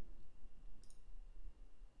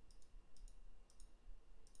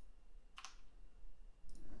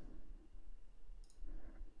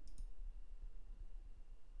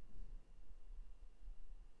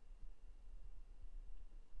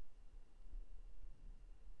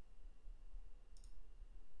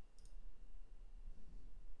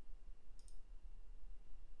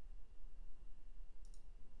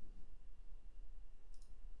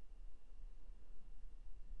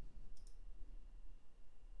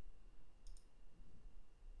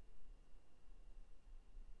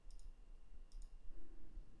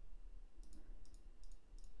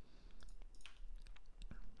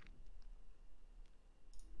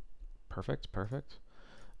 Perfect, perfect.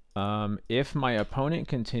 If my opponent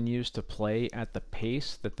continues to play at the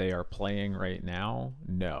pace that they are playing right now,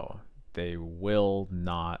 no, they will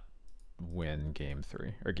not win game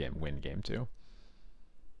 3 or win game 2.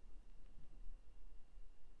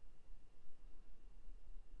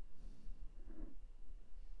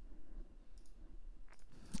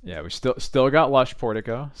 Yeah, we still got Lush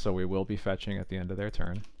Portico, so we will be fetching at the end of their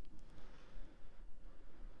turn.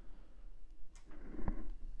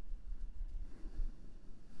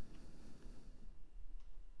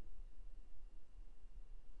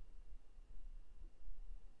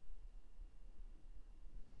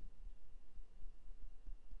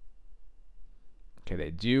 Okay,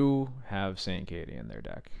 they do have St. Katie in their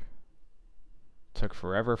deck. Took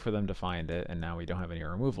forever for them to find it, and now we don't have any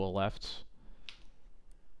removal left.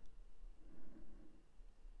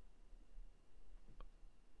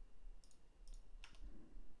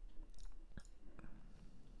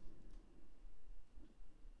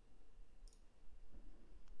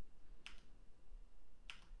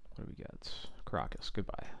 Caracas,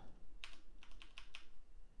 goodbye.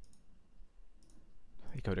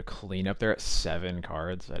 They go to clean up. They're at 7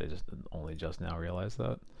 cards. I just only just now realized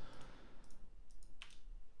that.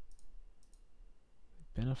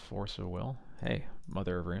 Been a force of will. Hey,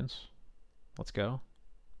 Mother of Runes. Let's go.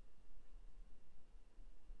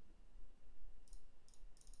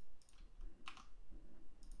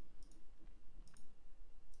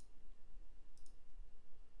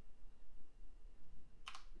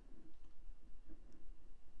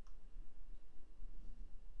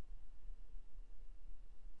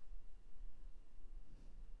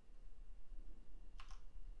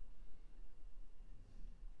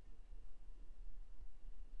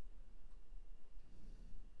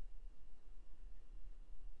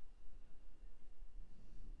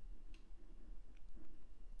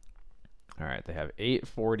 All right, they have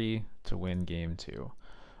 840 to win game 2.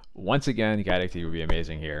 Once again, Gaddock would be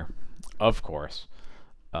amazing here, of course.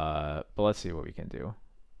 But let's see what we can do.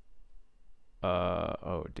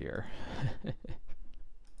 Oh dear.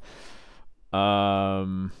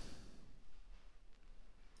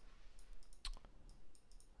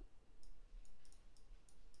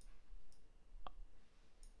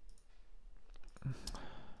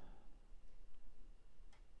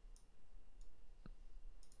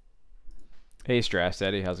 Hey Strass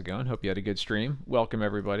Daddy, how's it going? Hope you had a good stream. Welcome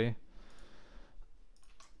everybody.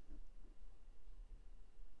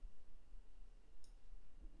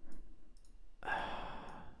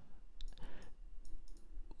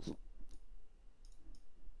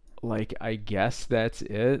 Like, I guess that's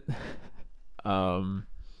it.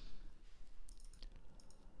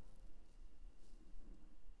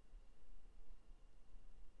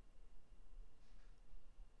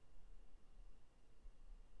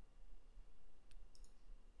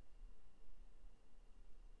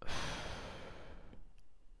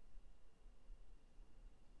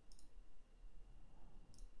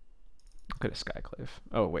 Could have Skyclave.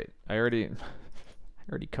 Oh wait, I already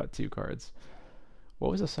cut 2 cards. What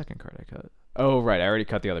was the second card I cut? Oh right, I already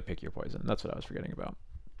cut the other Pick Your Poison. That's what I was forgetting about.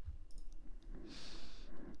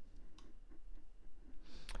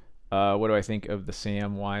 What do I think of the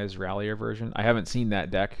Samwise Rallier version? I haven't seen that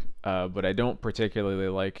deck, but I don't particularly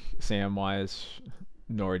like Samwise,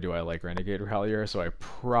 nor do I like Renegade Rallier, so I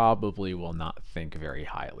probably will not think very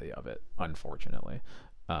highly of it, unfortunately.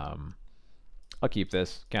 I'll keep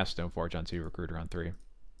this. Cast Stoneforge on 2, Recruiter on 3.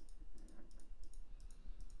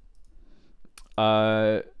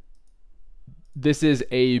 This is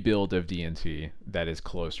a build of D&T that is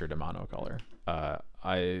closer to monocolor.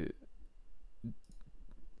 I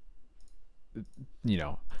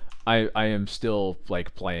am still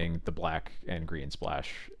like playing the black and green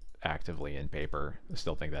splash actively in paper. I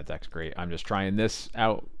still think that deck's great. I'm just trying this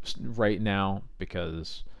out right now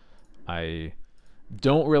because I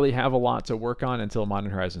don't really have a lot to work on until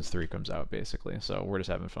Modern Horizons 3 comes out, basically. So we're just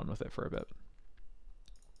having fun with it for a bit.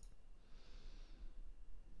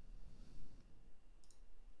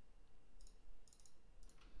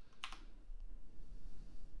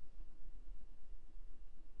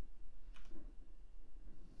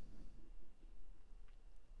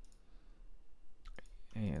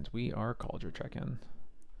 And we are Cauldron Check-In.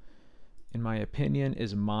 In my opinion,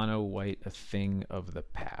 is mono white a thing of the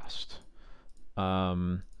past?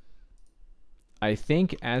 I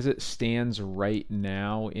think as it stands right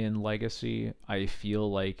now in Legacy, I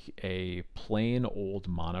feel like a plain old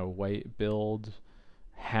mono white build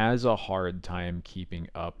has a hard time keeping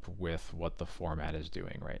up with what the format is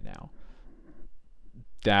doing right now.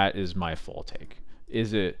 That is my full take.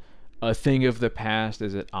 Is it a thing of the past?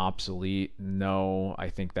 Is it obsolete? No, I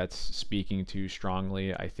think that's speaking too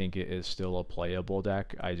strongly. I think it is still a playable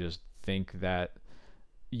deck. I just think that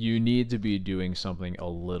you need to be doing something a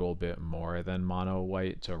little bit more than mono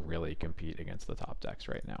white to really compete against the top decks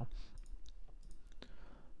right now.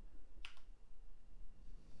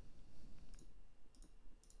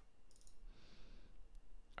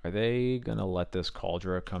 Are they gonna let this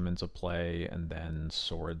Cauldron come into play and then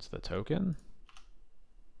Swords the token?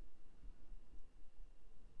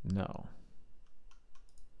 No.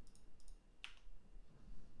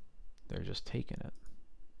 They're just taking it.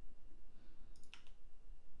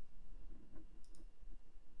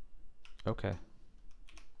 Okay.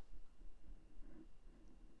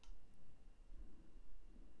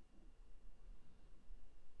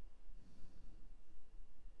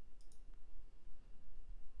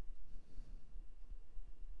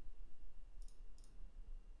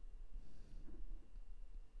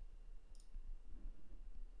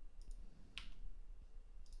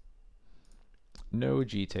 No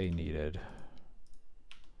GT needed.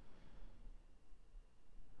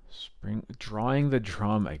 Drawing the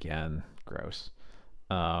drum again. Gross.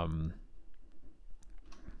 Um,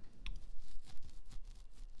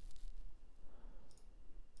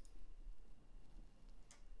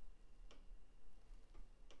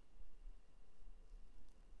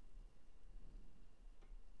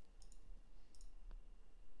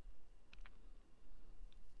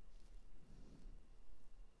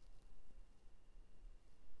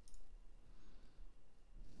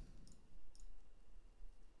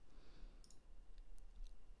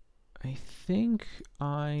 I think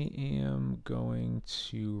I am going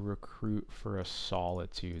to recruit for a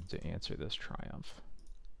Solitude to answer this Triumph.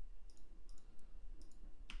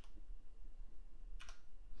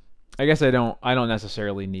 I guess I don't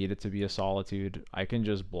necessarily need it to be a Solitude. I can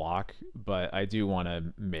just block, but I do want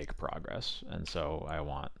to make progress, and so I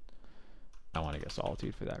want to get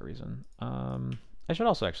Solitude for that reason. I should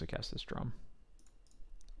also actually cast this Drum.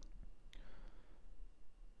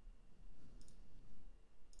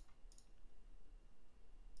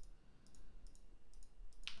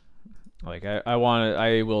 Like I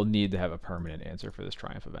will need to have a permanent answer for this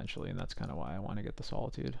Triumph eventually, and that's kind of why I want to get the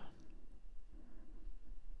Solitude.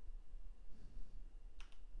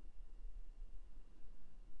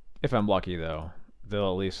 If I'm lucky, though,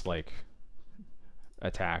 they'll at least like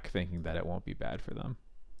attack thinking that it won't be bad for them.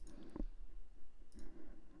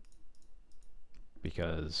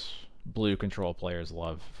 Because blue control players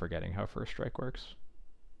love forgetting how first strike works.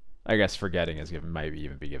 I guess forgetting is might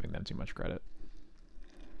even be giving them too much credit.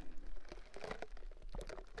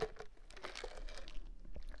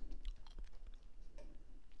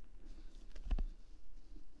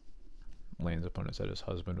 Lane's opponent said his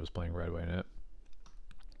husband was playing red white net.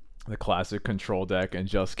 The classic control deck and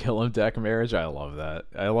just kill him deck marriage. I love that.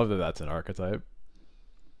 I love that that's an archetype.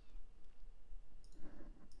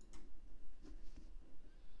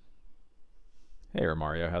 Hey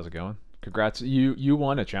Romario, how's it going? Congrats. You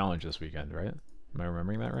won a challenge this weekend, right? Am I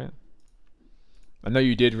remembering that right? I know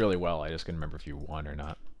you did really well. I just couldn't remember if you won or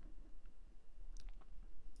not.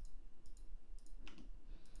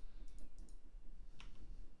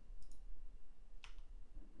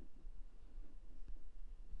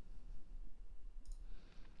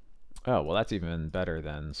 Oh, well, that's even better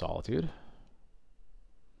than Solitude.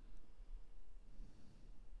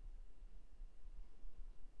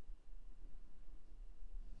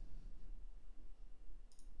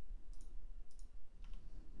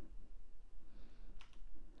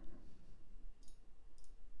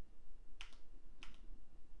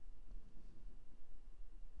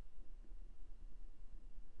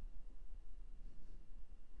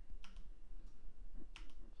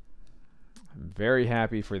 I'm very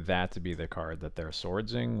happy for that to be the card that they're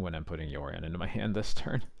swordsing when I'm putting Yorion into my hand this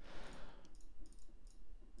turn.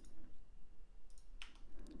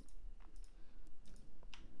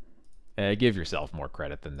 Give yourself more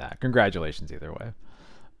credit than that. Congratulations either way.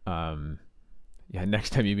 Yeah,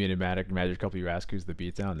 next time you meet a Magic couple, you ask who's the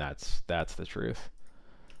beatdown. That's the truth.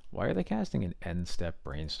 Why are they casting an end step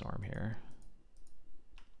brainstorm here?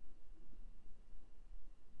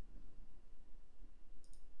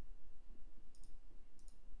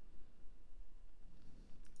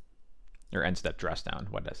 Or end step dress down.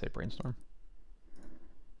 What did I say? Brainstorm.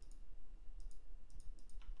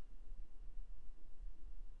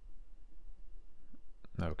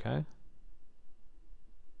 Okay.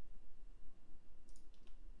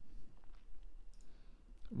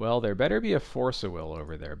 Well, there better be a Force of Will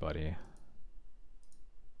over there, buddy.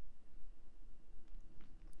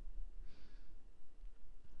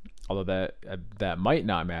 Although that might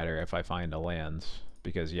not matter if I find a lands,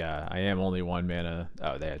 because yeah, I am only 1 mana.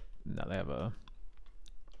 Oh, they have a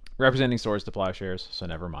representing Swords to Plowshares, so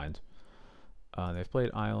never mind. They've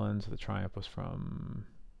played Islands. The Triumph was from...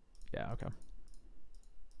 Yeah, okay.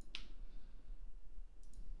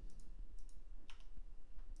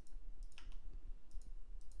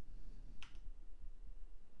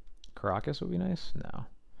 Caracas would be nice? No.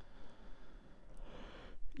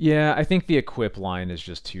 Yeah, I think the equip line is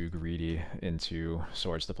just too greedy into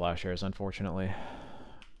Swords to Plowshares, unfortunately.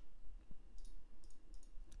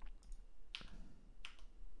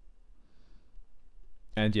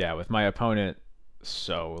 And yeah, with my opponent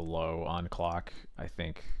so low on clock, I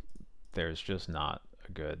think there's just not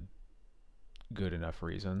a good enough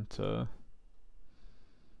reason to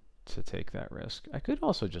take that risk. I could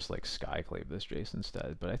also just like Skyclave this Jace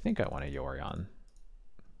instead, but I think I want a Yorion.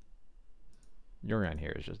 Yorion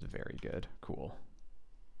here is just very good. Cool.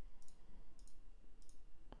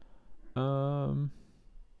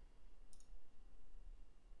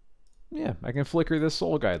 Yeah, I can flicker this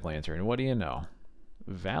Soul Guide Lantern. What do you know?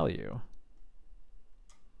 Value.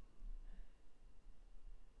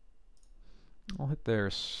 I'll hit their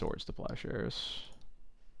Swords to Plowshares.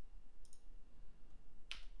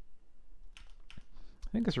 I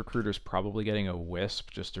think this recruiter's probably getting a Wisp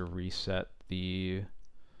just to reset the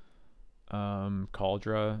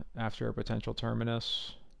Cauldra after a potential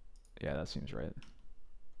Terminus. Yeah, that seems right.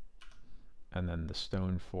 And then the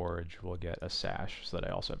Stone Forge will get a Sash, so that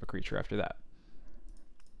I also have a creature after that.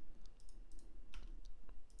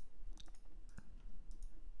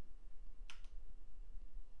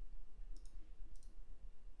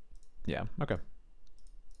 Yeah, okay.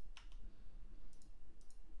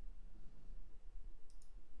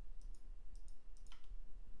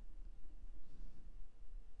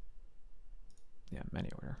 Yeah, many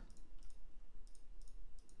order.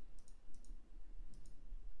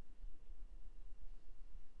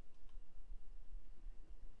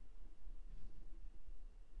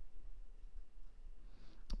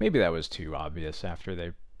 Maybe that was too obvious after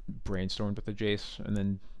they brainstormed with the Jace, and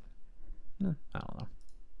then I don't know.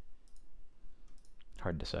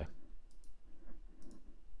 Hard to say.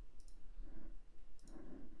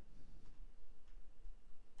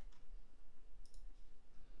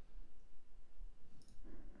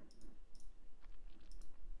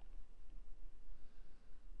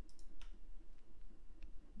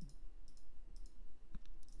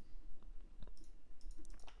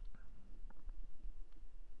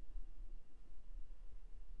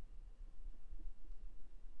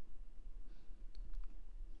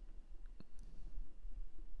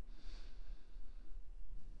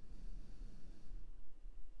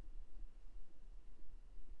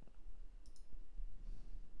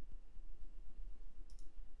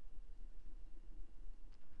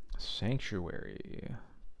 Sanctuary,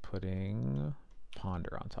 putting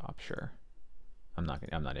Ponder on top. Sure. I'm not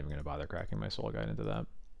even gonna bother cracking my Soul Guide into that.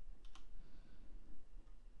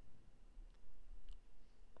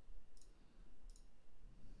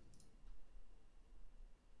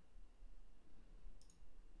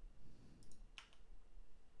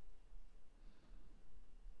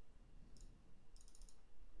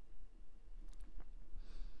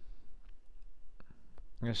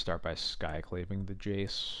 I'm gonna start by Skyclaving the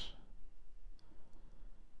Jace.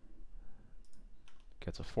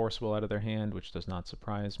 Gets a Force Will out of their hand, which does not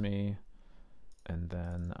surprise me. And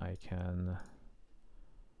then I can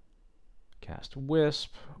cast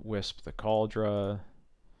Wisp, Wisp the Cauldra,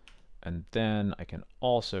 and then I can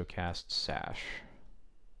also cast Sash.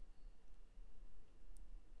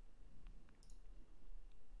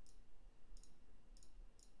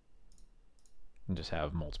 And just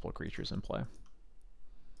have multiple creatures in play.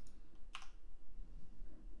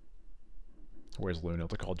 Where's Luna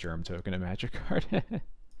to call Germ Token a magic card?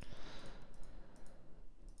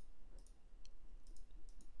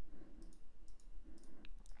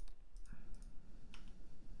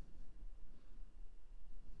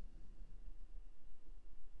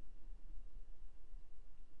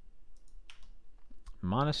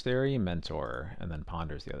 Monastery, Mentor, and then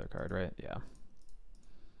Ponder's the other card, right? Yeah.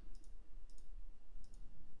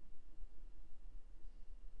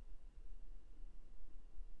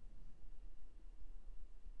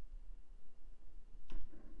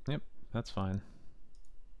 Yep, that's fine.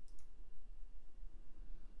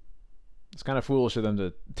 It's kind of foolish of them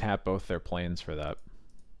to tap both their planes for that.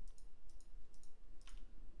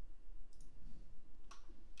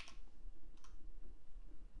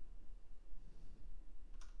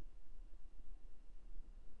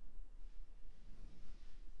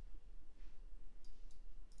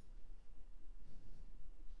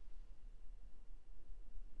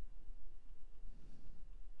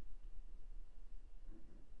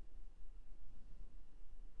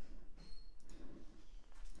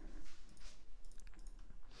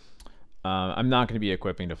 I'm not going to be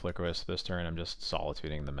equipping to Flickerous this turn. I'm just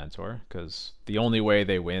solituding the Mentor, because the only way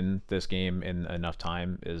they win this game in enough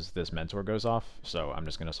time is this Mentor goes off, so I'm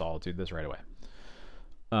just going to solitude this right away.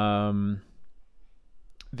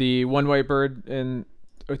 The one white bird in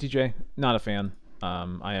OTJ, not a fan.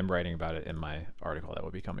 I am writing about it in my article that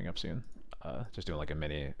will be coming up soon. Just doing like a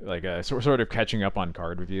mini, like a sort of catching up on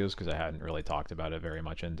card reviews, because I hadn't really talked about it very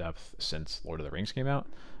much in depth since Lord of the Rings came out.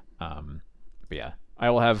 But yeah, I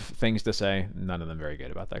will have things to say, none of them very good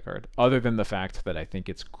about that card, other than the fact that I think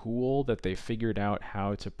it's cool that they figured out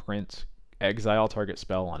how to print exile target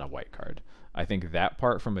spell on a white card. I think that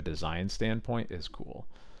part from a design standpoint is cool.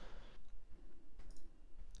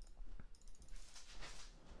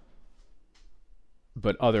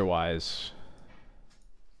 But otherwise,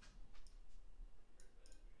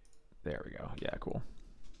 there we go. Yeah, cool.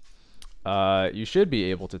 You should be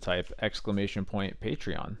able to type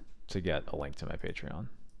 !Patreon to get a link to my Patreon.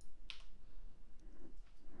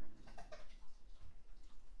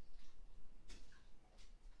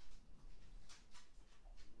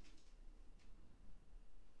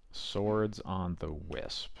 Swords on the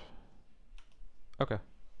Wisp. Okay.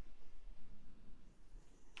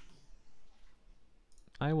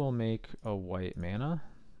 I will make a white mana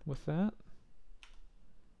with that.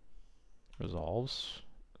 Resolves.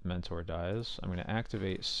 Mentor dies. I'm going to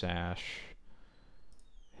activate Sash,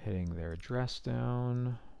 hitting their dress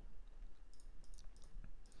down.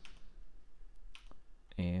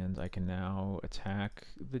 And I can now attack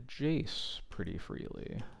the Jace pretty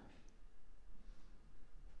freely.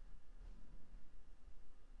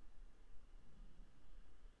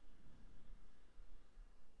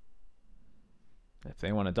 If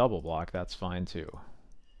they want to double block, that's fine too.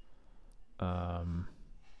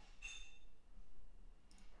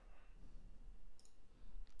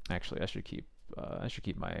 Actually, I should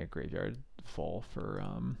keep my graveyard full for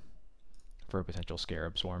a potential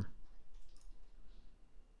Scarab Swarm.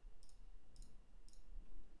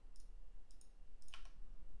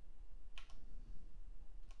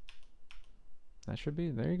 That should be,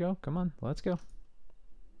 there you go. Come on, let's go.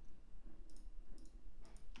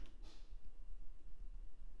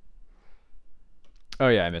 Oh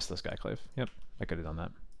yeah, I missed this guy, Clave. Yep, I could have done that.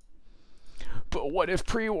 But what if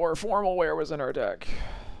pre-war formal wear was in our deck?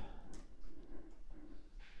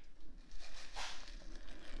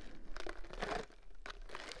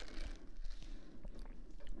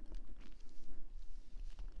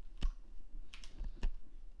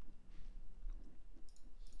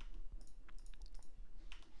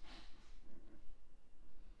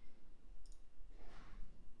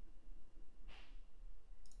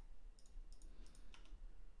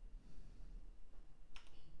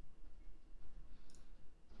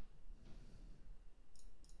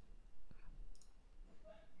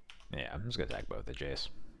 Yeah, I'm just gonna attack both the Jace.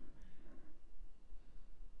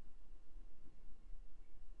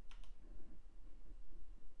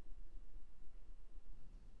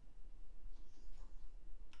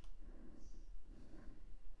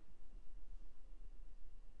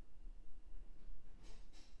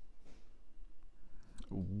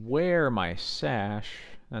 Where my Sash?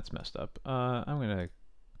 That's messed up. I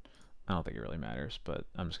don't think it really matters, but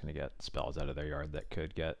I'm just gonna get spells out of their yard that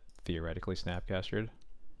could get theoretically Snapcastered.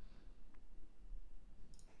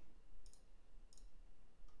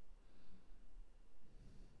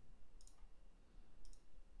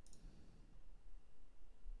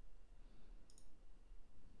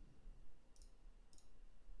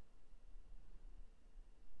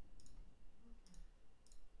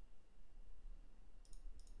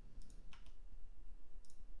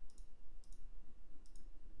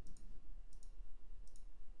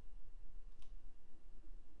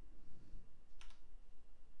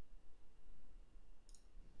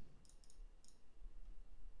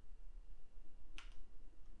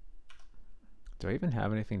 Do I even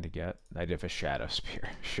have anything to get? I do have a Shadow Spear.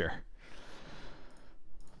 Sure.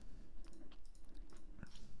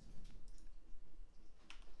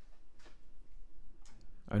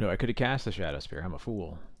 Oh no, I could have cast the Shadow Spear. I'm a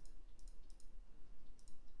fool.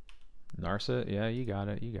 Narset? Yeah, you got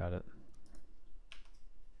it. You got it.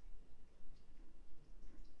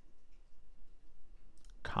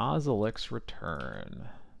 Kozilek's Return.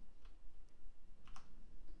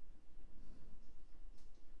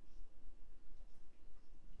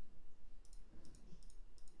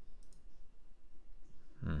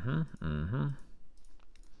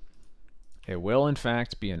 It will, in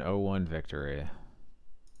fact, be an 0-1 victory.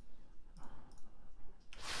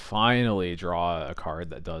 Finally draw a card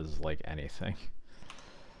that does, like, anything.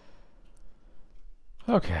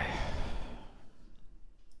 Okay.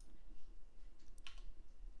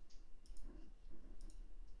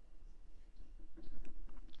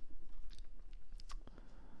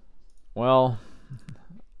 Well,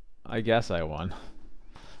 I guess I won.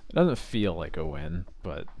 It doesn't feel like a win,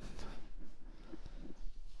 but...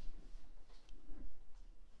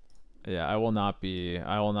 Yeah, I will not be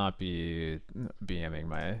BMing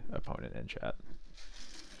my opponent in chat.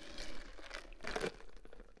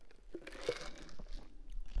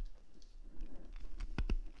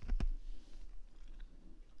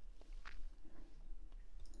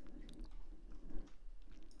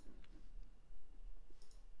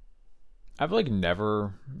 I've like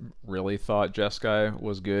never really thought Jeskai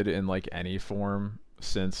was good in like any form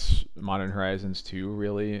since Modern Horizons 2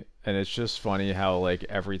 really, and it's just funny how like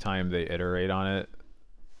every time they iterate on it,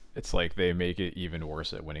 it's like they make it even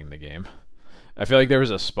worse at winning the game. I feel like there was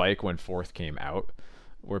a spike when fourth came out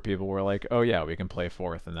where people were like, "Oh yeah, we can play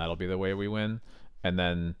fourth and that'll be the way we win." And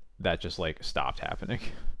then that just like stopped happening.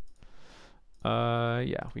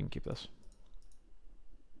 Yeah, we can keep this.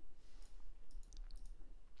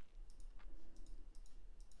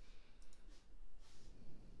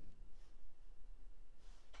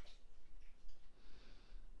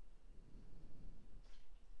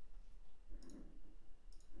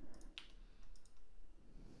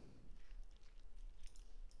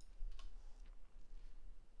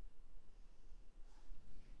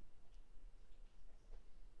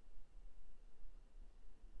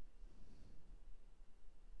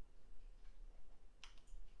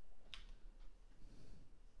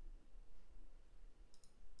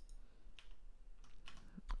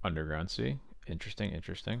 Underground Sea. Interesting,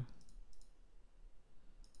 interesting.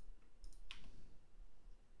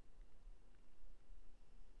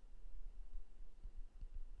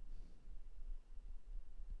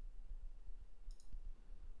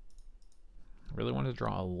 Really wanted to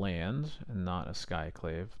draw a land and not a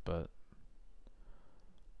Skyclave, but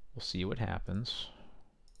we'll see what happens.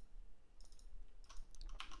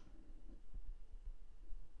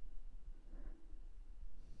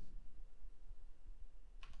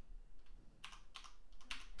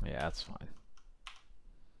 Yeah, that's fine.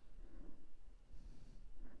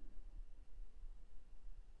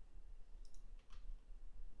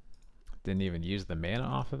 Didn't even use the mana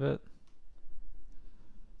off of it.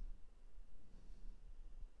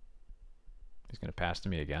 He's going to pass to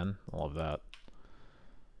me again. I love that.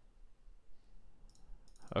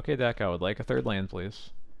 Okay, deck, I would like a third land,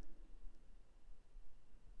 please.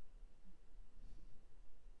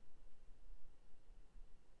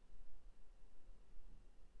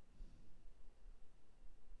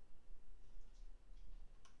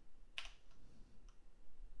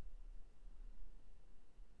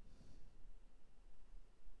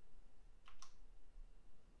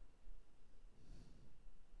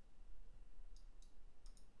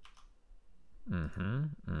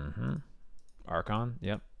 Archon,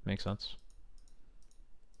 yep, makes sense.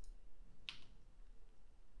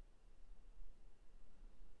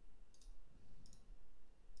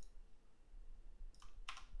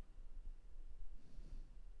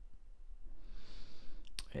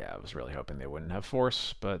 Yeah, I was really hoping they wouldn't have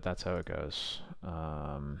force, but that's how it goes.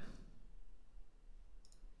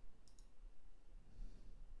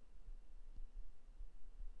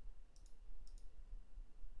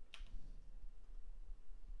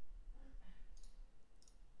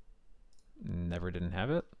 Never didn't have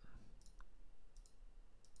it.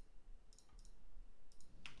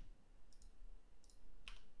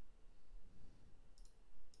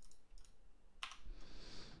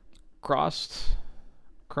 Crossed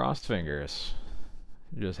fingers.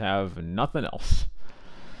 Just have nothing else.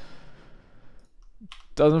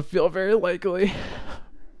 Doesn't feel very likely,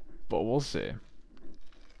 but we'll see.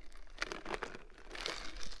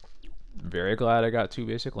 I'm very glad I got 2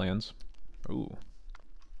 basic lands. Ooh.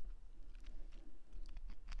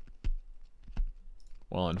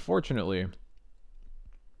 Well, unfortunately,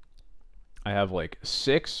 I have like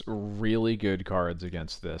 6 really good cards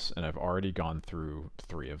against this, and I've already gone through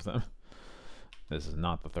 3 of them. This is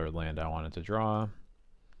not the third land I wanted to draw.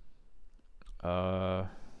 Do I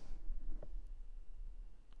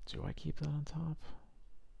keep that on top?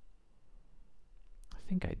 I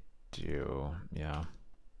think I do, yeah.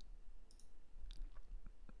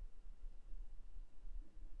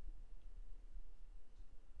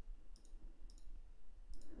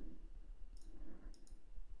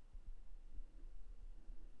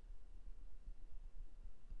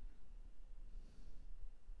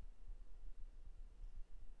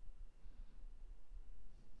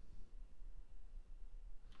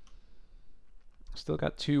 Still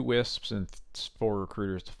got 2 wisps and 4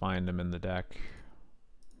 recruiters to find them in the deck.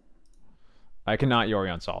 I cannot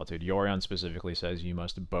Yorion Solitude. Yorion specifically says you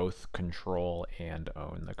must both control and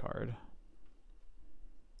own the card.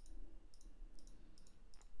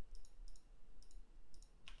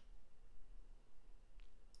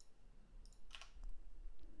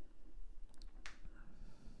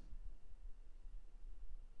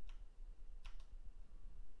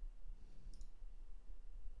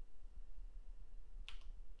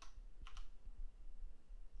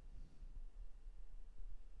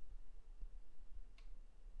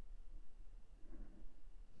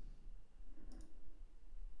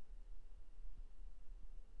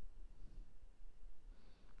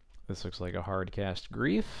 This looks like a hard cast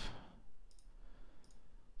Grief.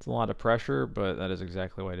 It's a lot of pressure, but that is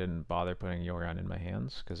exactly why I didn't bother putting Yorion in my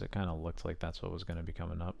hands, because it kind of looked like that's what was going to be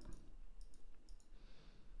coming up.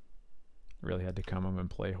 Really had to come home and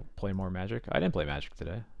play more Magic. I didn't play Magic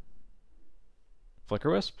today. Flicker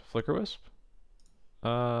Wisp? Flicker Wisp?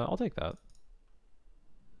 I'll take that.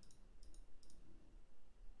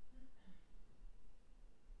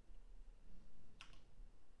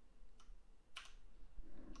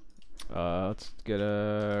 Let's get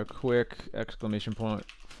a quick exclamation point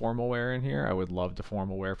formal wear in here. I would love to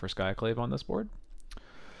formal wear for Skyclave on this board.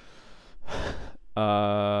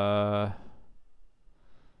 I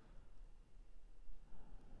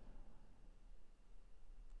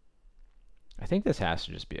think this has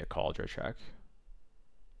to just be a Cauldron check.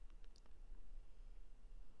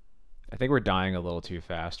 I think we're dying a little too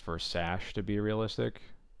fast for Sash to be realistic.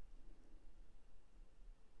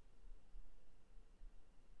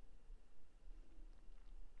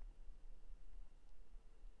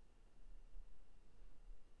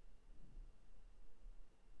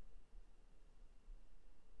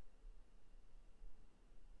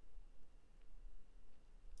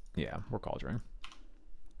 Yeah, we're cauldron.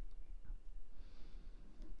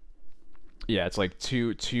 Yeah, it's like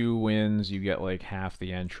two wins, you get like half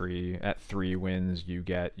the entry. At 3 wins, you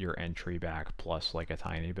get your entry back plus like a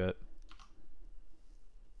tiny bit.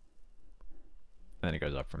 Then it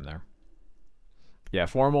goes up from there. Yeah,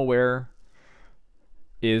 formal wear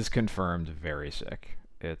is confirmed very sick.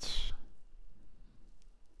 It's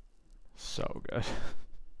so good.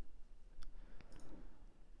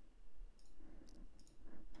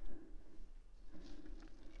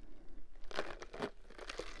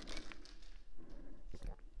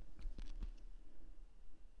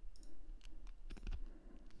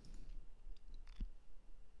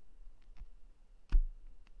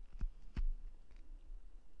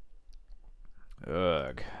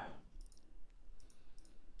 Ugh.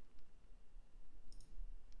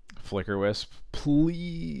 Flicker Wisp,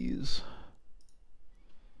 please.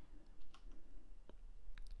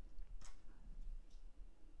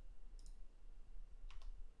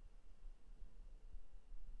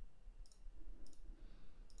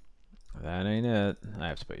 That ain't it. I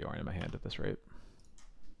have to put Yorn in my hand at this rate.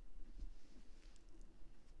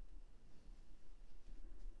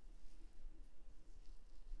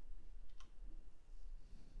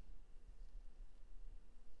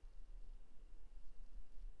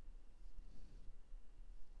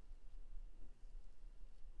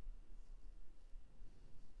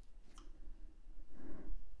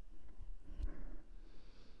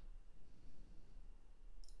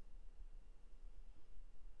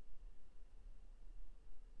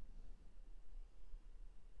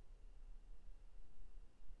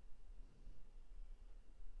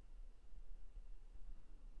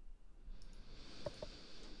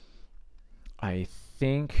 I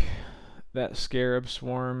think that Scarab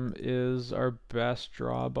Swarm is our best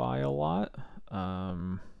draw by a lot. I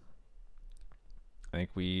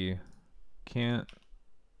think we can't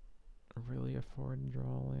really afford to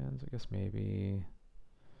draw lands. I guess maybe.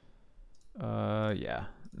 Yeah.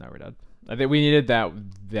 No, we're dead. I think we needed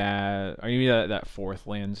that I need that fourth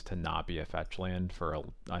land to not be a fetch land for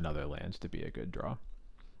another land to be a good draw,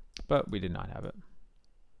 but we did not have it.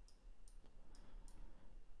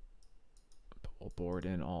 But we'll board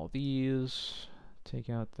in all these. Take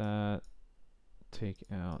out that. Take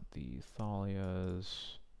out the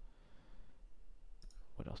Thalias.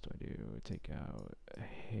 What else do I do? Take out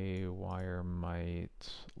Haywire Might,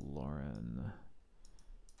 Lauren,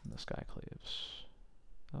 and the Skyclaves.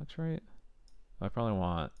 That looks right. I probably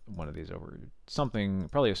want one of these over something,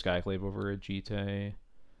 probably a Skyclave over a Jite. I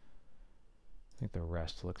think the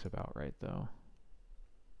rest looks about right though.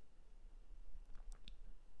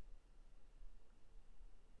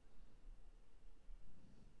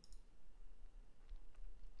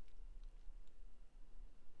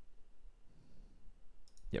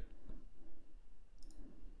 Yep.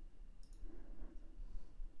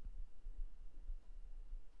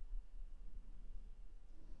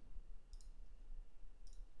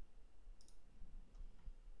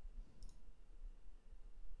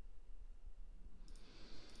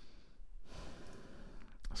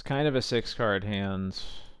 It's kind of a 6-card hand.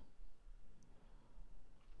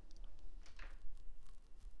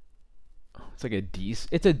 It's like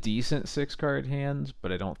it's a decent 6-card hand,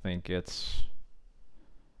 but I don't think it's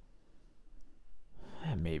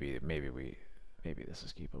maybe this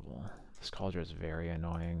is keepable. This Cauldron is very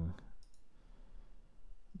annoying.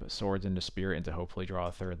 But Swords into Spirit and to hopefully draw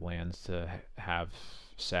a third lands to have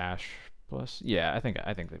Sash plus. Yeah, I think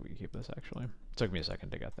that we can keep this actually. It took me a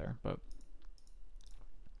second to get there, but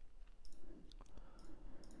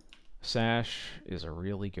Sash is a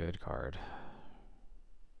really good card.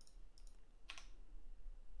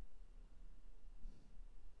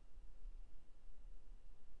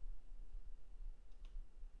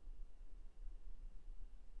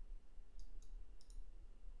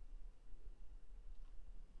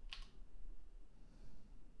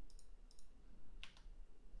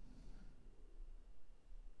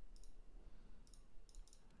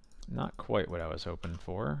 Not quite what I was hoping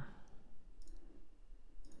for.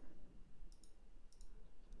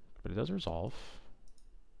 But it does resolve.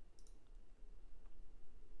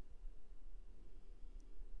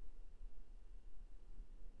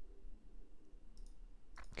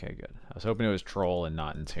 Okay, good. I was hoping it was Troll and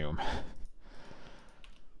not Entomb.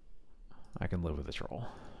 I can live with a Troll.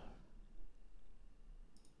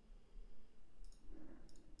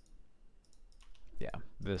 Yeah,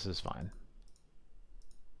 this is fine.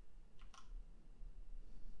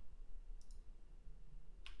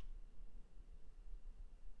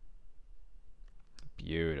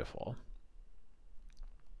 Beautiful.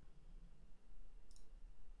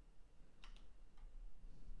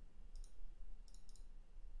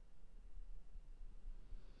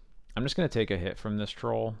 I'm just going to take a hit from this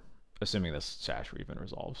troll, assuming this Sash even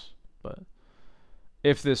resolves. But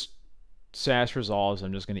if this Sash resolves,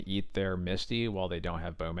 I'm just going to eat their Misty while they don't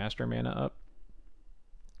have Bowmaster mana up.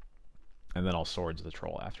 And then I'll Swords the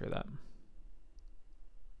troll after that.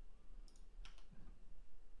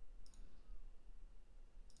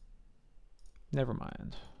 Never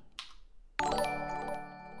mind.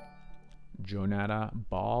 Jonata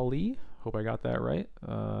Bali. Hope I got that right.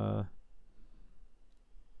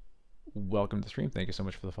 Welcome to the stream. Thank you so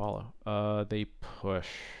much for the follow. They push.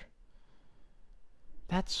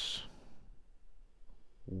 That's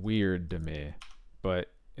weird to me,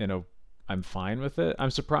 but I'm fine with it.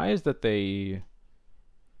 I'm surprised that they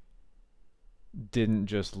didn't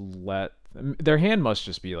just let their hand must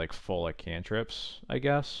just be like full of cantrips, I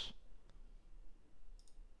guess.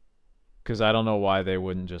 Because I don't know why they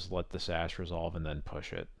wouldn't just let the Sash resolve and then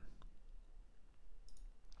push it.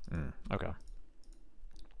 Okay.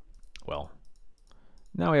 Well,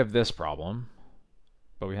 now we have this problem,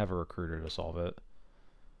 but we have a recruiter to solve it.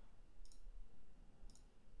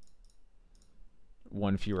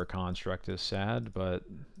 One fewer construct is sad, but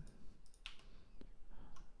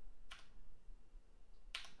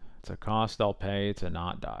it's a cost I'll pay to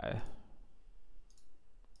not die.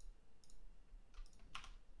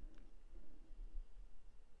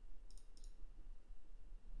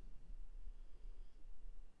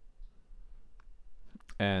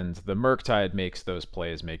 And the Murktide makes those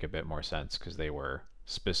plays make a bit more sense because they were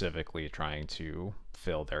specifically trying to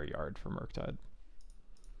fill their yard for Murktide.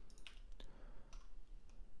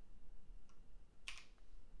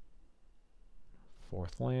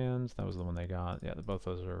 Fourth lands, that was the one they got. Yeah, both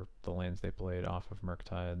those are the lands they played off of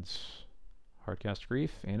Murktide's Hardcast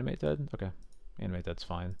Grief. Animate Dead? Okay. Animate Dead's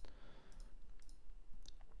fine.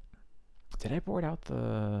 Did I board out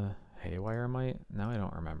the Haywire Might? Now I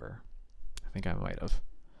don't remember. I think I might have.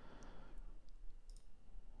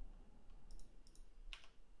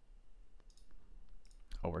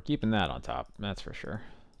 Oh, we're keeping that on top, that's for sure.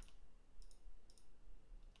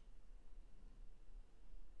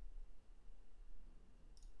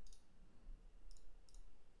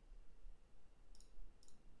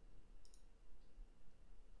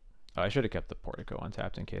 Oh, I should have kept the Portico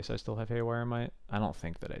untapped in case I still have Haywire Might. I don't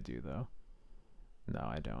think that I do, though. No,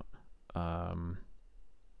 I don't.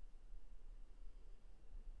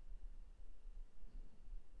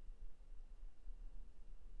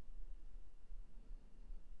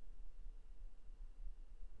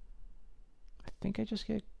 I think I just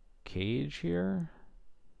get Cage here.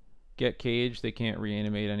 Get Cage, they can't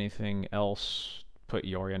reanimate anything else. Put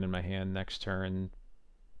Yorion in my hand next turn.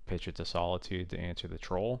 Pitch it to Solitude to answer the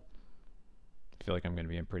troll. I feel like I'm going to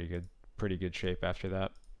be in pretty good shape after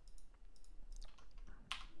that.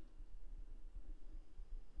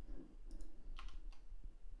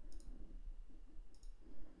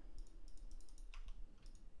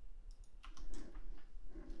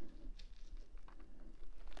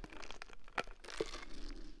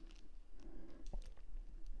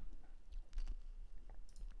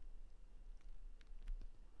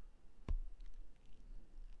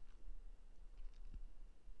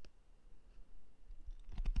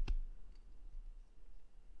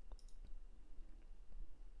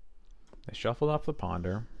 They shuffled off the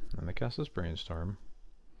Ponder, and they cast this Brainstorm.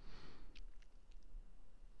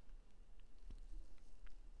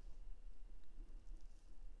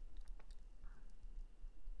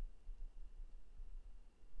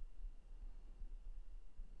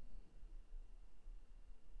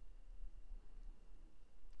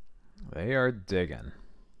 They are digging.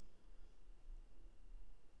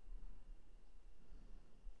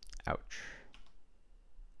 Ouch.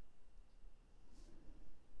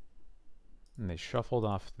 And they shuffled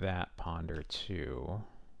off that Ponder too.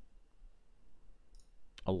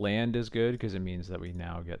 A land is good because it means that we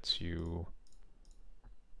now get to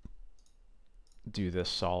do this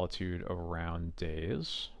Solitude around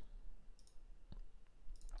days.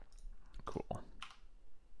 Cool.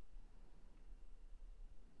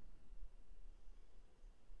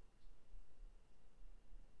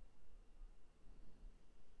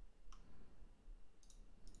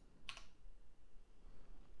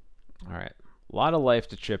 Alright. A lot of life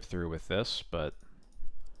to chip through with this, but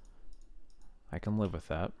I can live with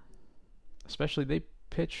that. Especially they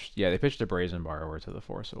pitched a Brazen Borrower to the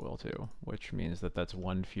Force of Will too, which means that that's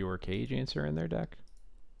one fewer Cage answer in their deck.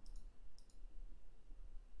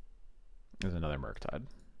 There's another Murktide.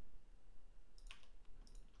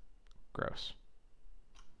 Gross.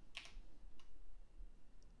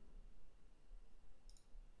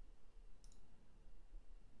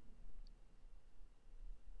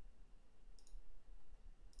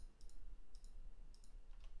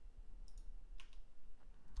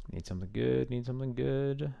 Need something good, need something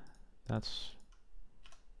good. That's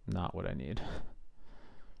not what I need.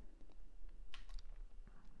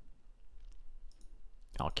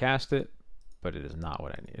 I'll cast it, but it is not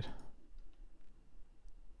what I need.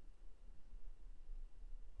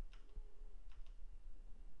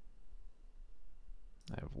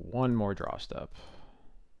 I have one more draw step.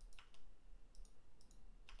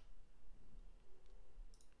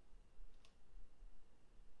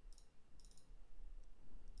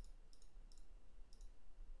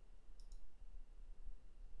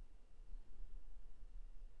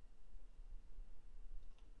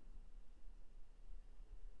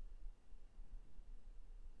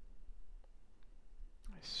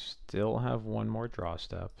 I still have one more draw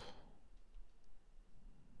step.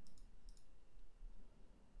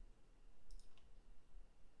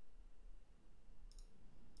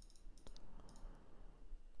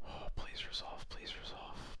 Please resolve, please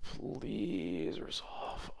resolve, please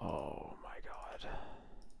resolve. Oh my god.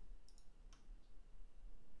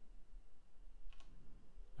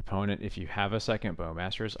 Opponent, if you have a second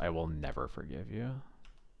Bowmasters, I will never forgive you.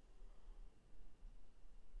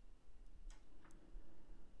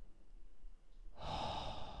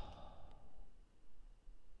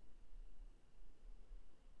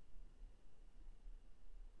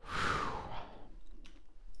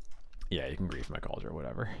 Yeah, you can grief my calls or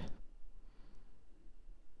whatever.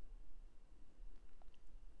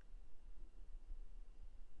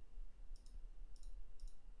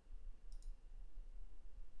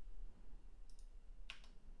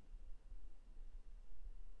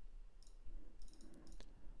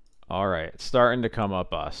 All right, it's starting to come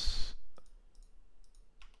up us.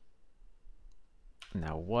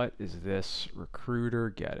 Now, what is this recruiter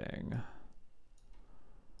getting?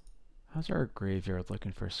 How's our graveyard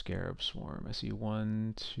looking for Scarab Swarm? I see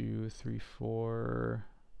 1, 2, 3, 4.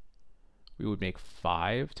 We would make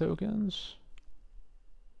 5 tokens.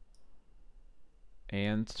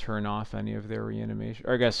 And turn off any of their reanimation.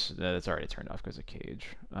 Or I guess that's already turned off because of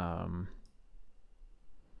Cage.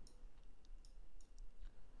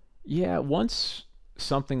 Yeah, once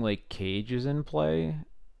something like Cage is in play,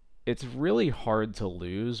 it's really hard to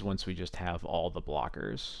lose once we just have all the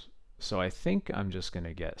blockers. So I think I'm just going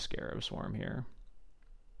to get Scarab Swarm here.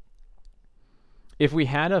 If we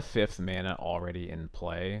had a 5th mana already in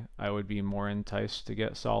play, I would be more enticed to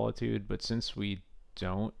get Solitude, but since we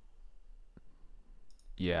don't,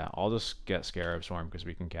 yeah, I'll just get Scarab Swarm because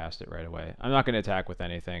we can cast it right away. I'm not going to attack with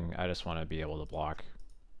anything. I just want to be able to block.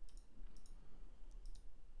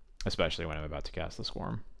 Especially when I'm about to cast the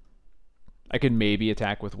Swarm. I could maybe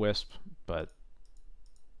attack with Wisp, but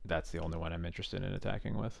that's the only one I'm interested in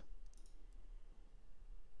attacking with.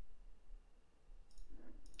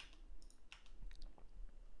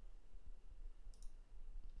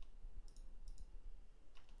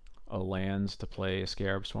 A lands to play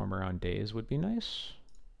Scarab Swarm around Daze would be nice.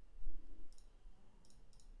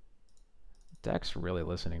 Deck's really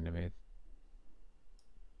listening to me.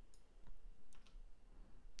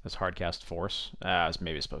 That's Hardcast Force. I was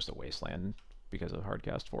maybe supposed to Wasteland because of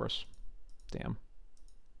Hardcast Force. Damn.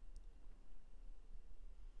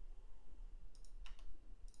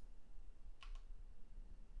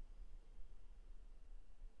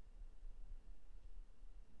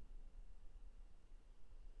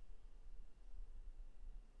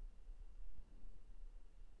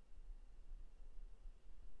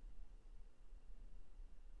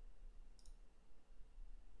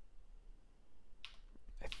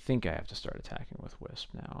 I think I have to start attacking with Wisp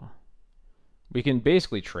now. We can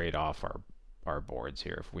basically trade off our boards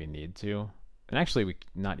here if we need to. And actually, we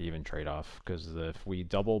not even trade off, because if we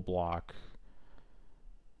double block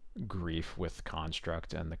Grief with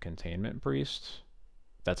Construct and the Containment Priest,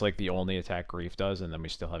 that's like the only attack Grief does, and then we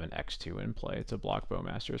still have an X2 in play to block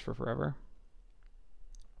Bowmasters for forever.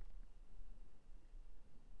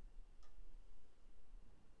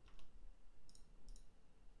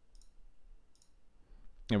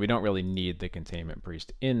 And we don't really need the Containment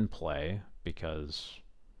Priest in play, because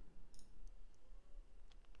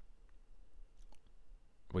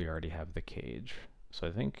we already have the Cage. So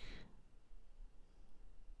I think...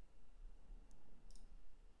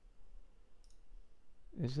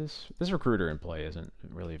 Is this recruiter in play isn't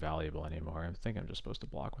really valuable anymore. I think I'm just supposed to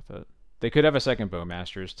block with it. They could have a second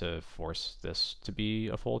Bowmasters to force this to be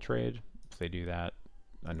a full trade. If they do that,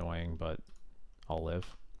 annoying, but I'll live.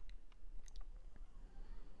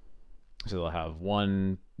 So they'll have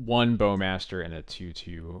one Bowmaster and a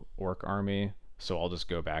 2/2 Orc army. So I'll just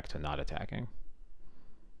go back to not attacking.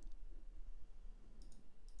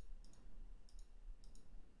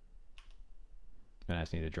 And I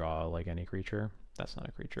just need to draw like any creature. That's not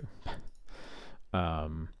a creature.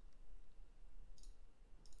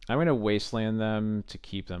 I'm going to wasteland them to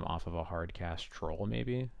keep them off of a hard cast troll,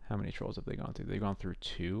 maybe. How many trolls have they gone through? They've gone through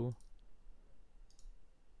 2.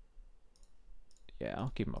 Yeah,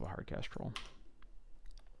 I'll keep them off a hard cast troll.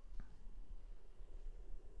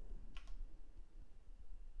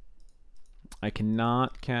 I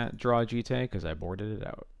cannot draw GT because I boarded it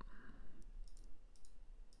out.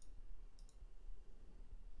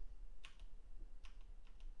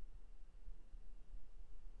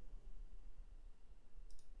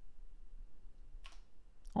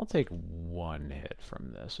 I'll take 1 hit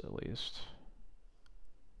from this at least.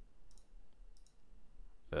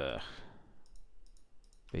 Ugh.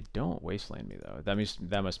 They don't wasteland me though.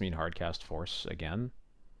 That must mean hardcast force again.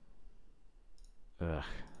 Ugh.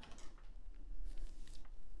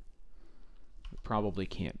 Probably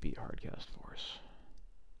can't beat hardcast force.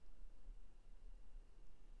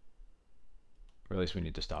 Or at least we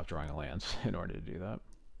need to stop drawing lands in order to do that.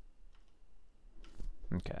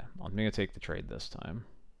 Okay, I'm going to take the trade this time.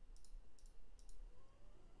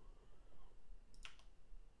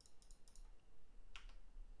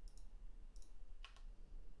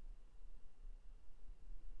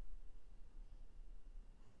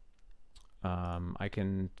 I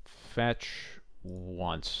can fetch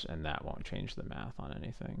once, and that won't change the math on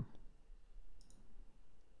anything.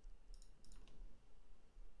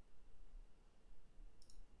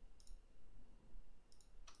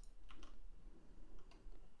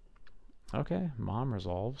 Okay, mom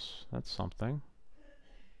resolves. That's something.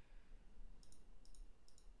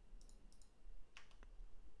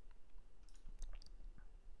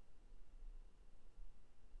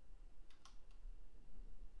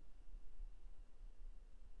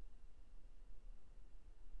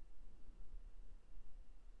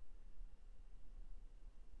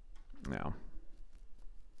 No.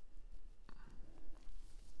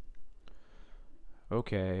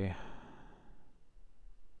 Okay.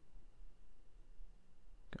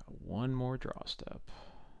 Got 1 more draw step.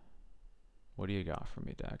 What do you got for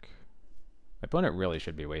me, deck? My opponent really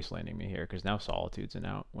should be wastelanding me here, because now Solitude's an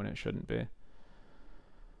out when it shouldn't be.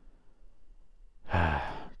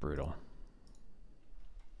 Brutal.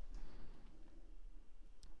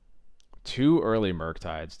 2 early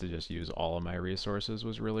Murktides to just use all of my resources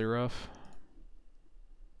was really rough.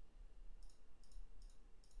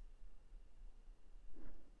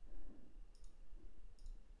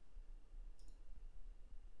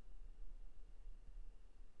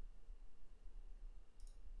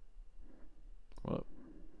 Whoa.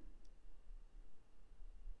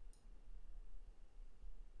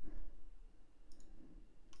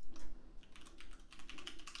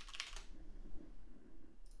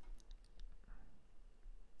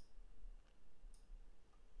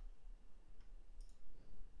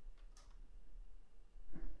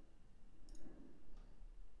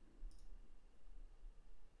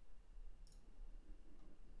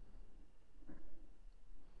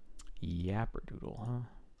 Yapperdoodle, huh?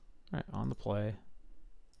 Alright, on the play.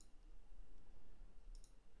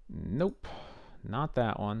 Nope. Not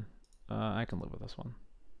that one. I can live with this one.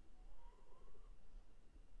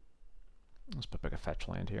 Let's put back a fetch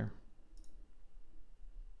land here.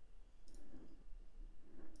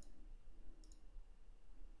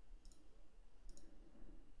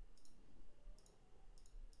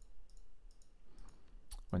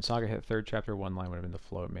 When Saga hit 3rd chapter, 1 line would have been the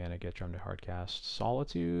float mana, get drum to hardcast.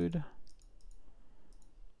 Solitude.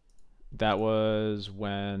 That was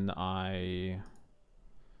when I...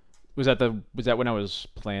 Was that when I was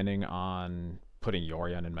planning on putting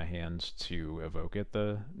Yorion in my hands to evoke it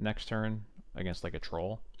the next turn against like a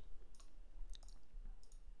troll?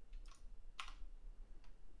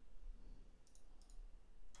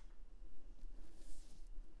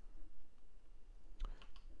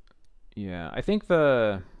 Yeah, I think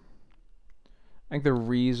the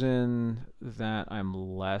reason that I'm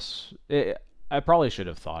less... I probably should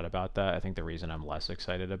have thought about that. I think the reason I'm less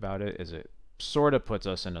excited about it is it sort of puts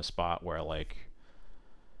us in a spot where, like,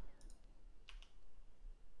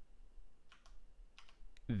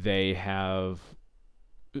 they have...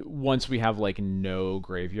 Once we have, like, no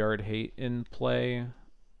graveyard hate in play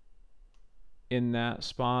in that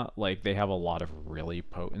spot, like, they have a lot of really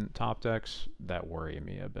potent top decks that worry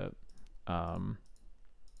me a bit. I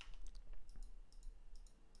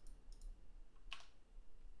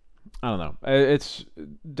don't know. It's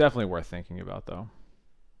definitely worth thinking about, though.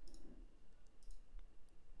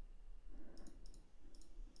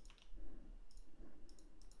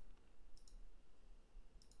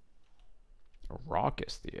 A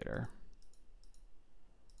Raucous Theater.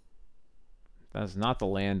 That's not the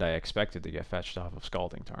land I expected to get fetched off of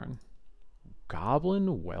Scalding Tarn.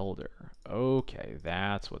 Goblin Welder. Okay,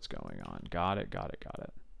 that's what's going on. Got it, got it, got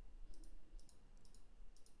it.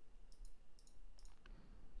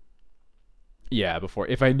 Yeah, before.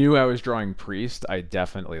 If I knew I was drawing priest, I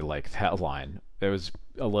definitely liked that line. It was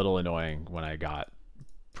a little annoying when I got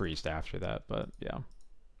priest after that, but yeah.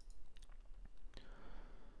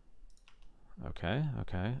 Okay,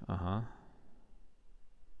 okay, uh-huh.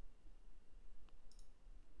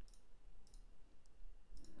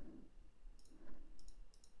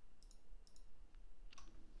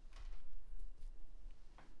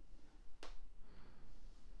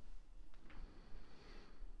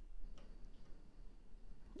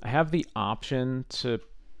 I have the option to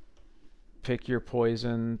pick your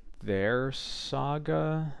poison there,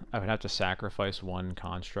 Saga. I would have to sacrifice one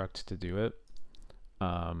construct to do it.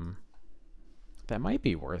 Um, that might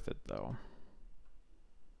be worth it, though.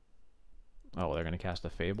 Oh, they're going to cast a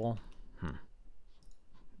Fable? Hmm.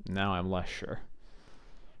 Now I'm less sure.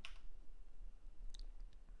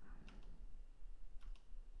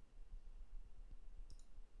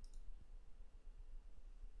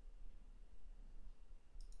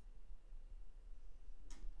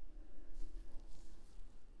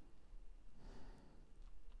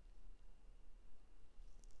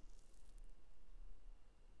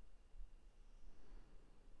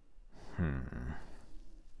 Hmm.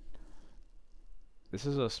 This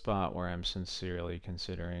is a spot where I'm sincerely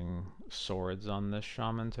considering swords on this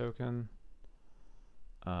shaman token.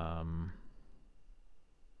 Um,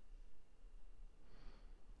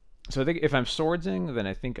 so I think if I'm swordsing, then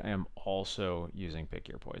I think I am also using pick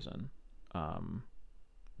your poison. Um,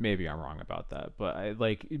 maybe I'm wrong about that, but I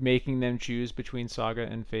like making them choose between Saga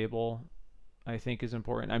and Fable. I think is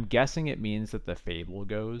important. I'm guessing it means that the Fable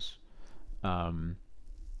goes, um,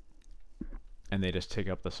 and they just take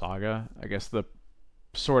up the Saga. I guess the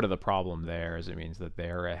sort of the problem there is it means that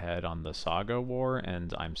they're ahead on the Saga war,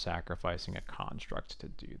 and I'm sacrificing a construct to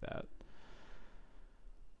do that.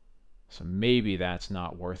 So maybe that's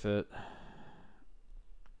not worth it.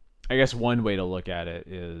 I guess one way to look at it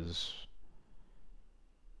is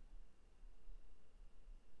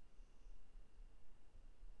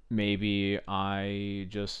maybe I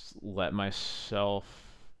just let myself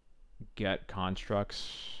get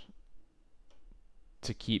constructs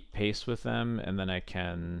to keep pace with them, and then I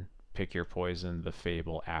can pick your poison, the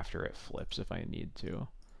Fable, after it flips if I need to.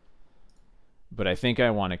 But I think I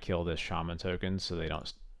want to kill this shaman token so they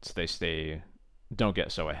don't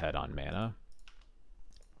get so ahead on mana.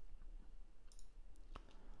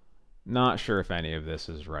 Not sure if any of this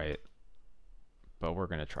is right, but we're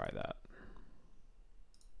gonna try that.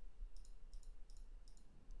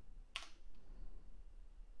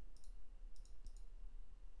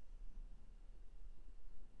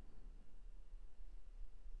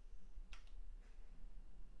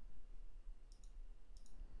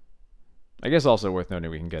 I guess also worth noting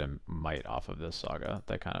we can get a might off of this Saga.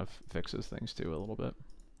 That kind of fixes things too a little bit.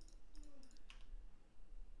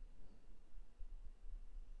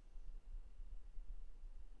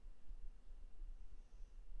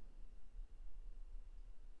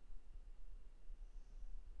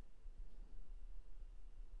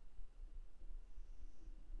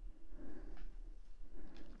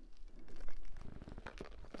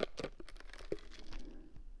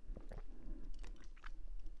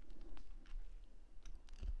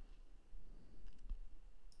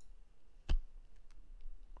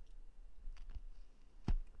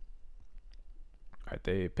 Alright,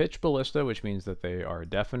 they pitch Ballista, which means that they are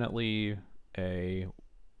definitely a...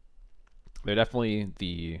 They're definitely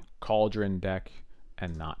the Cauldron deck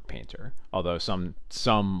and not Painter. Although some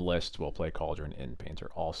lists will play Cauldron in Painter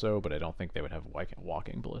also, but I don't think they would have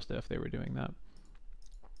Walking Ballista if they were doing that.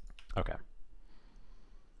 Okay.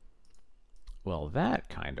 Well, that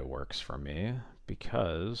kind of works for me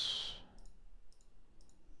because...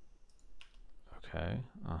 Okay,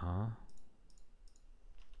 uh-huh.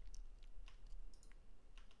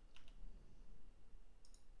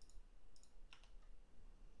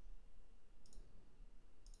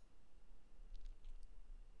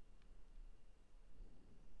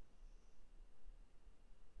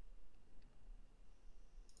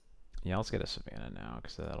 Yeah, let's get a Savannah now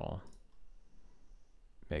because that'll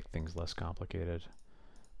make things less complicated.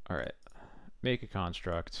 Alright, make a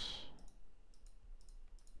construct.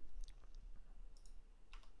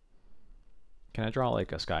 Can I draw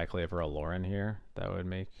like a Skyclave or a Lauren here? That would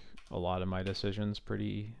make a lot of my decisions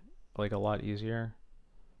a lot easier.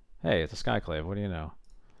 Hey, it's a Skyclave, what do you know?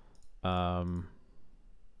 I'm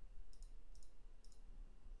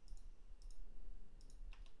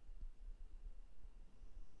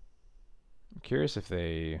curious if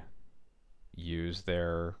they use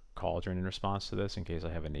their Cauldron in response to this in case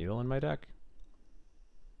I have a Needle in my deck.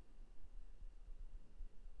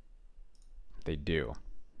 They do.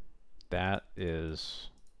 That is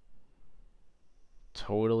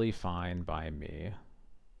totally fine by me.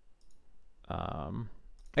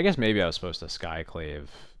 I guess maybe I was supposed to Skyclave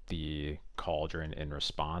the Cauldron in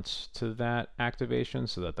response to that activation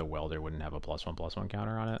so that the Welder wouldn't have a +1/+1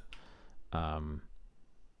 counter on it. I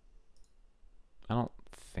don't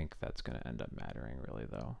think that's going to end up mattering really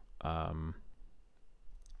though.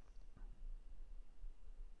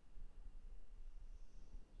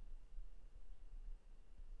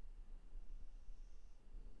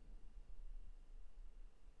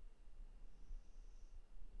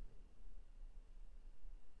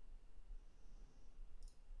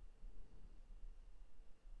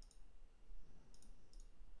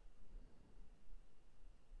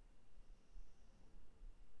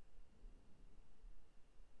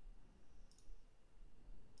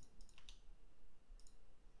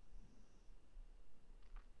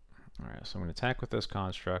 Alright, so I'm going to attack with this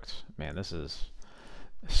construct. Man, this is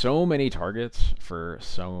so many targets for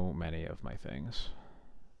so many of my things.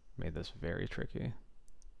 Made this very tricky.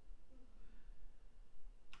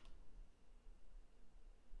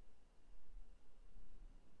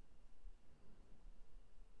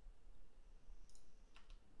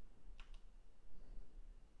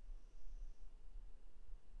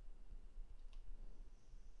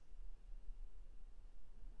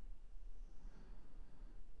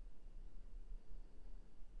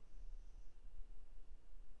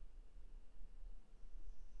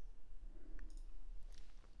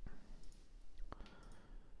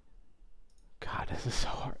 God, this is so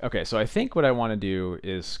hard. Okay, so I think what I want to do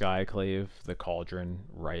is Skyclave the Cauldron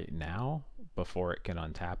right now before it can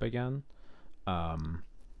untap again. And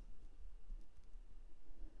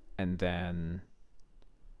then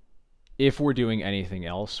if we're doing anything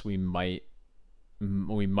else, we might the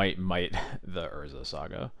Urza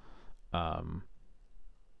Saga.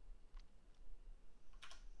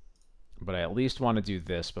 But I at least want to do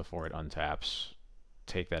this before it untaps.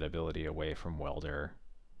 Take that ability away from Welder.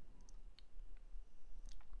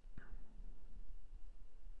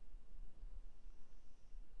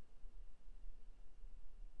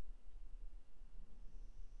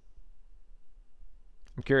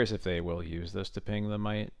 I'm curious if they will use this to ping the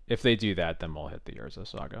Might. If they do that, then we'll hit the Urza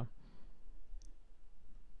Saga.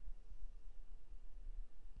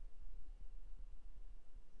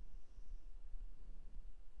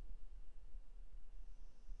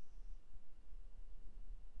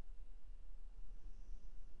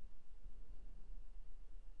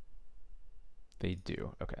 They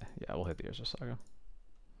do. Okay, yeah, we'll hit the Urza Saga.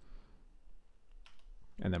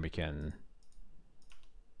 And then we can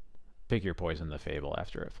pick your poison the Fable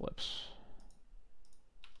after it flips.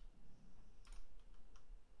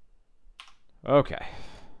 Okay.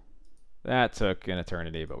 That took an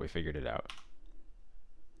eternity, but we figured it out.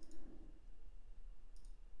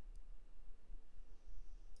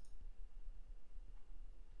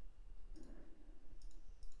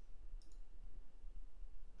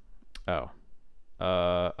 Oh.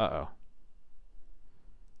 Uh-oh.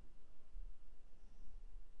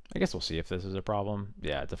 I guess we'll see if this is a problem.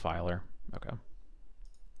 Yeah, Defiler. Okay.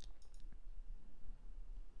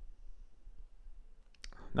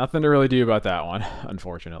 Nothing to really do about that one,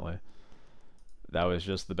 unfortunately. That was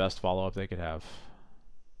just the best follow-up they could have.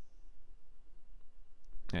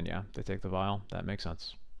 And yeah, they take the vial. That makes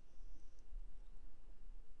sense.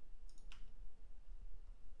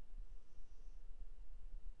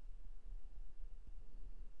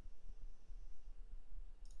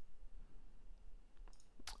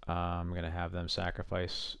 I'm going to have them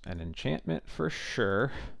sacrifice an enchantment for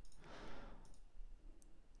sure.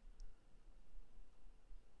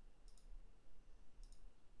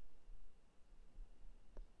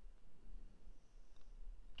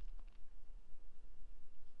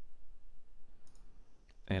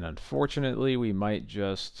 And unfortunately, we might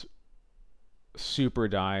just super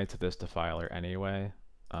die to this Defiler anyway.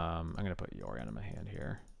 I'm going to put Yorion in my hand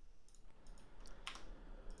here.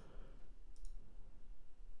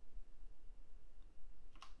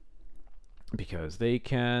 Because they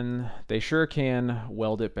sure can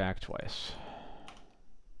weld it back twice.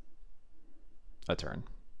 A turn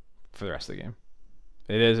for the rest of the game.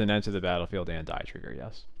 It is an enter the battlefield and die trigger,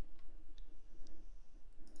 yes.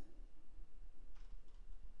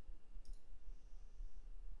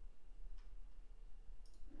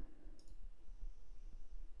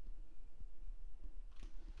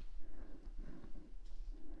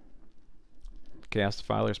 Chaos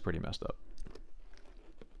Defiler is pretty messed up.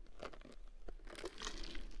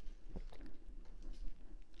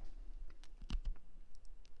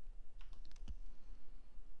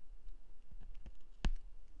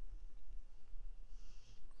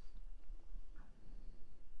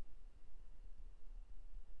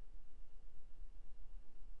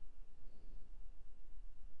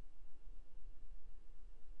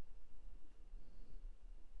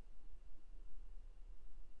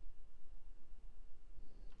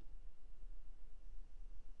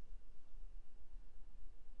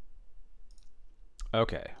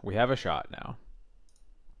 Okay, we have a shot now.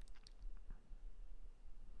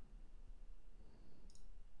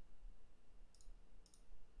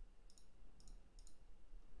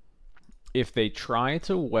 If they try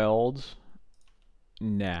to weld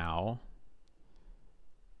now,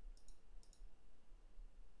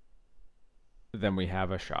 then we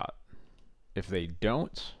have a shot. If they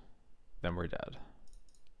don't, then we're dead.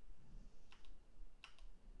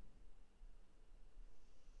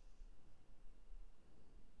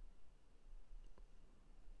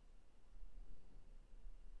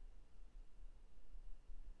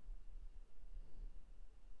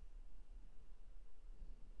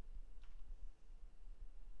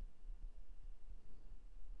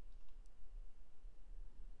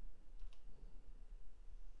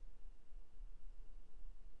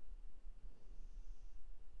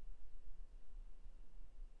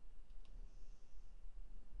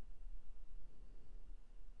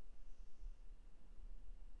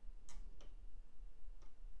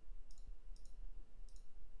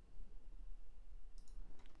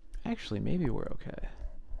 Actually, maybe we're okay.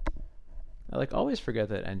 I like always forget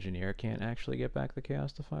that engineer can't actually get back the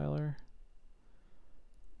chaos defiler.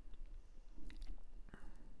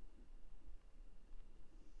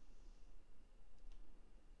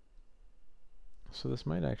 So this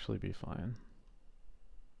might actually be fine.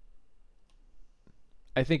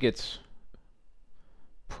 I think it's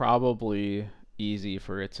probably easy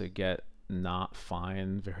for it to get not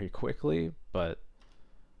fine very quickly, but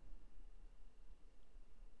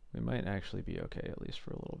we might actually be okay, at least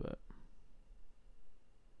for a little bit.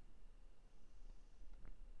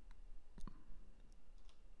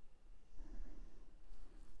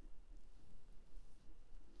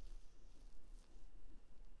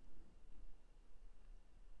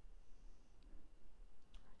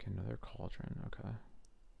 Okay, another cauldron, okay.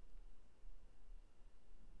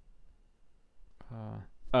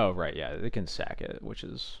 Oh, right, yeah, they can sack it, which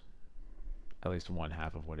is at least one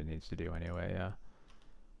half of what it needs to do anyway, yeah.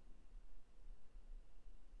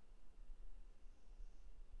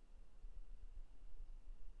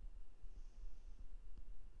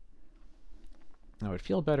 I would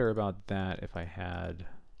feel better about that if I had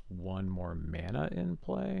one more mana in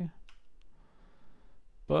play.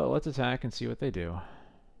 But let's attack and see what they do.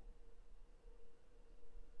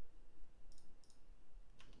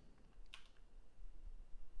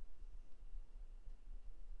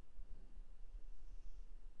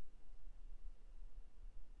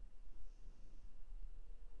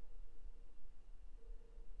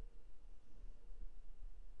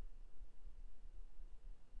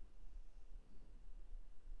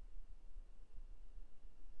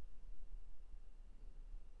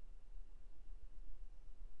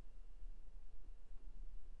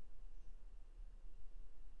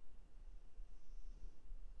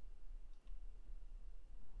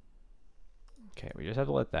 Okay, we just have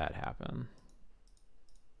to let that happen.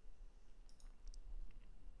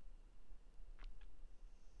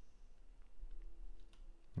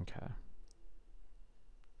 Okay.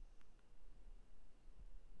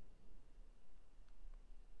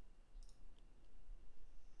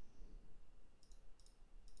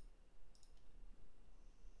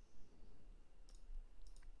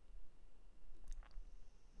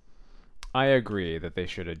 I agree that they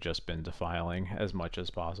should have just been defiling as much as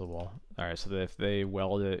possible. Alright, so if they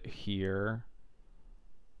weld it here,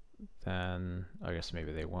 then I guess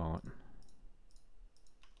maybe they won't.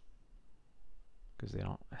 Because they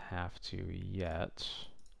don't have to yet.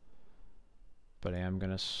 But I am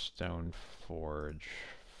going to Stone Forge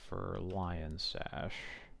for Lion Sash.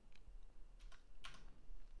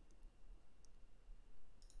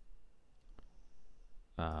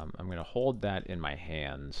 I'm going to hold that in my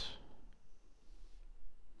hands.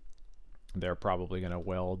 They're probably going to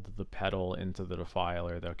weld the petal into the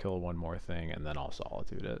defiler. They'll kill one more thing, and then I'll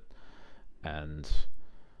solitude it. And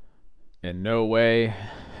in no way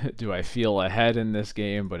do I feel ahead in this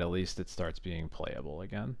game, but at least it starts being playable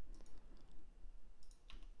again.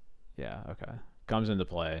 Yeah, okay. Comes into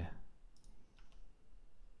play.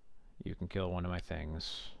 You can kill one of my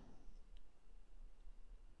things.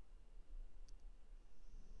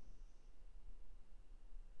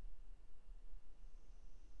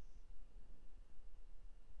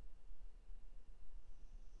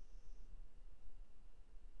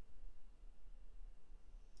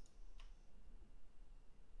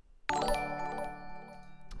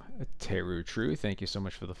 Teru True, thank you so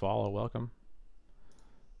much for the follow. Welcome.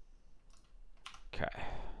 Okay.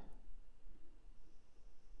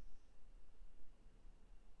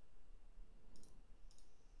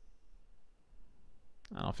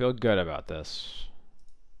 I don't feel good about this,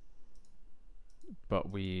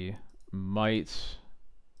 but we might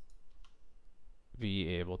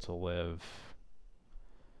be able to live.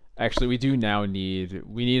 Actually, we do now need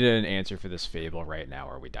an answer for this Fable right now,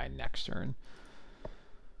 or we die next turn.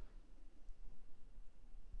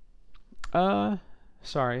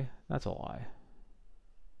 Sorry, that's a lie.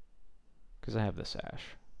 Because I have the Sash.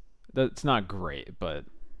 That's not great, but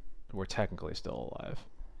we're technically still alive.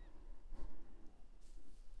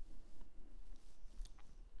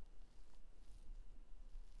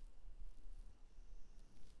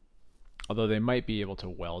 Although they might be able to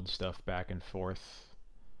weld stuff back and forth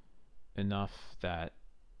enough that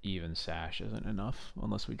even Sash isn't enough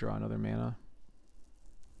unless we draw another mana.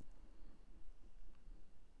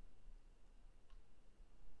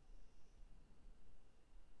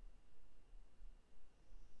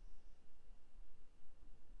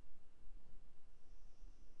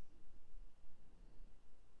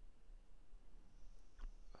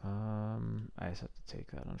 I just have to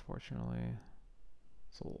take that, unfortunately.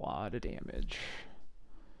 It's a lot of damage.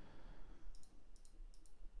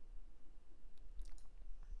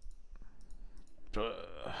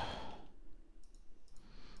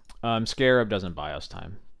 Scarab doesn't buy us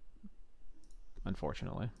time,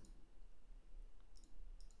 unfortunately.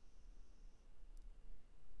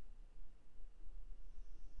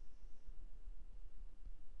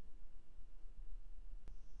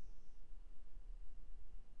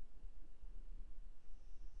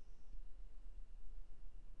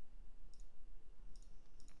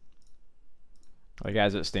 Like,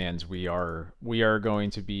 as it stands, we are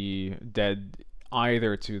going to be dead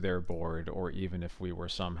either to their board, or even if we were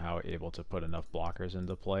somehow able to put enough blockers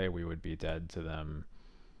into play, we would be dead to them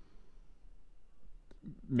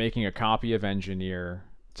making a copy of Engineer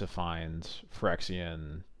to find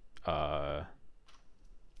Phyrexian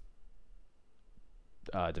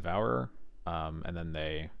Devourer, and then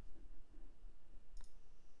they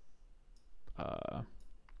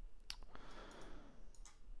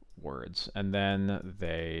words, and then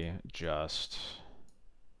they just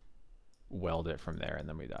weld it from there, and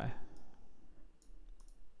then we die.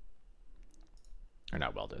 Or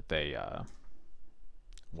not weld it, they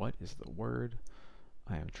what is the word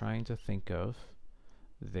I am trying to think of?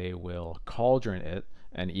 They will cauldron it,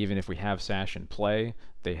 and even if we have Sash in play,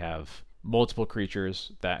 they have multiple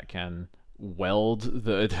creatures that can weld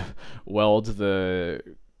the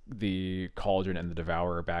the cauldron and the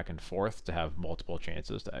devourer back and forth to have multiple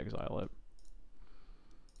chances to exile it.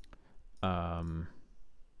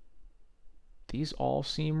 These all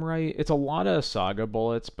seem right. It's a lot of Saga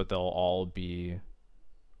bullets, but they'll all be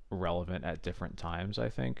relevant at different times, I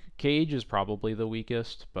think. Cage is probably the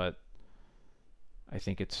weakest, but I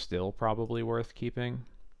think it's still probably worth keeping.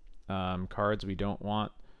 Cards we don't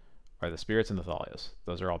want are the Spirits and the Thalias.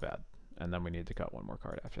 Those are all bad. And then we need to cut one more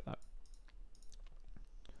card after that.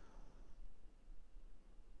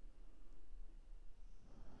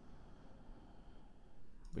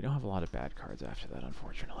 We don't have a lot of bad cards after that,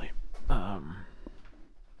 unfortunately. I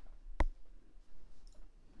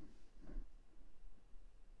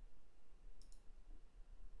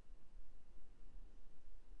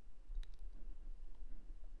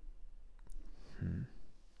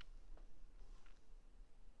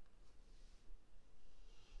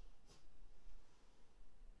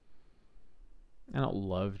don't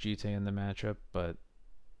love Jite in the matchup, but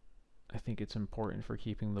I think it's important for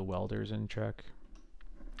keeping the welders in check.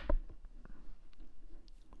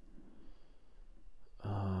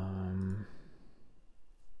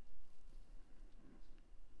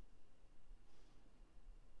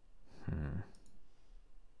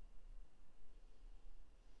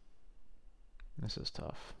 This is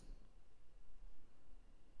tough.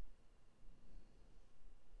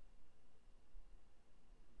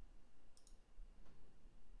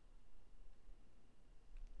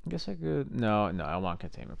 I guess I could... No, I want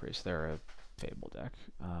Containment Priest. They're a Fable deck.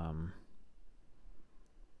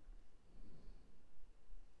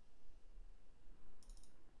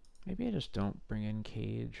 Maybe I just don't bring in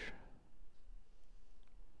Cage.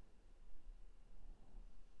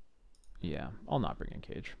 Yeah, I'll not bring in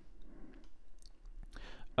Cage.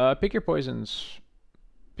 Pick Your Poison's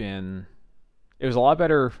been... It was a lot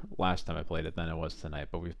better last time I played it than it was tonight,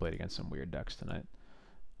 but we've played against some weird decks tonight.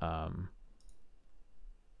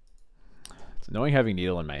 It's annoying having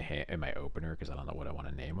Needle in my opener because I don't know what I want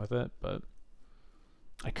to name with it, but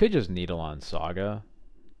I could just Needle on Saga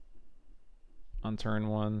on turn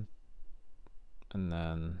 1, and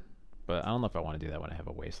then... But I don't know if I want to do that when I have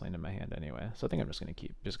a Wasteland in my hand anyway, so I think I'm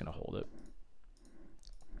just gonna hold it.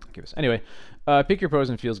 Anyway, Pick Your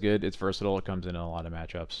Poison feels good. It's versatile. It comes in a lot of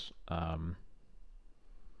matchups. I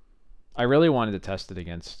really wanted to test it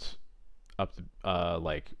against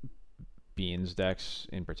like Beans decks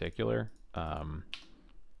in particular,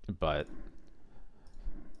 but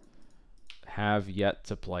have yet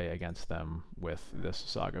to play against them with this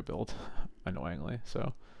Saga build, annoyingly.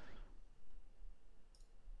 So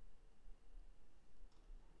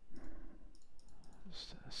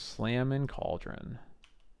Slam and Cauldron.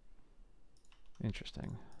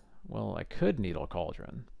 Interesting. Well, I could Needle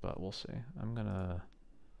Cauldron, but we'll see. I'm gonna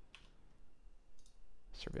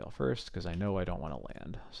Surveil first because I know I don't want to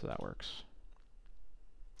land, so that works.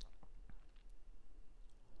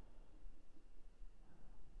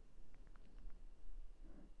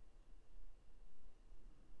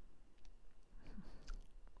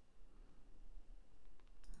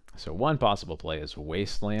 So one possible play is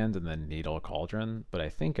Wasteland and then Needle Cauldron, but I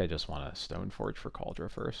think I just want to Stoneforge for Cauldron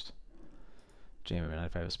first. Jamie,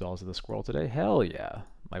 95 spells of the squirrel today? Hell yeah.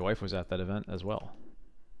 My wife was at that event as well.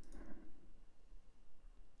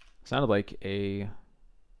 Sounded like a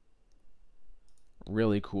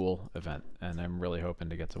really cool event, and I'm really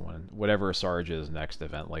hoping to get to one. Whatever Sarge's next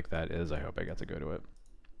event like that is, I hope I get to go to it.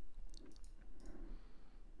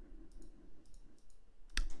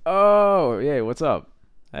 Oh, yay, what's up?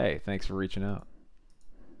 Hey, thanks for reaching out.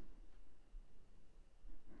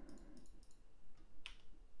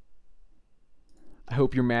 I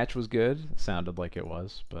hope your match was good. Sounded like it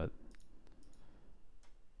was, but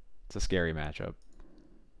it's a scary matchup.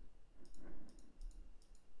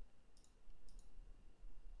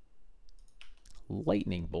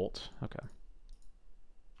 Lightning Bolt. Okay.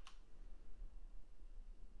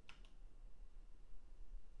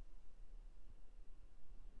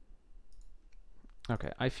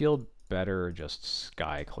 Okay, I feel better just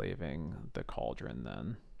skyclaving the Cauldron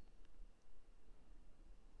then.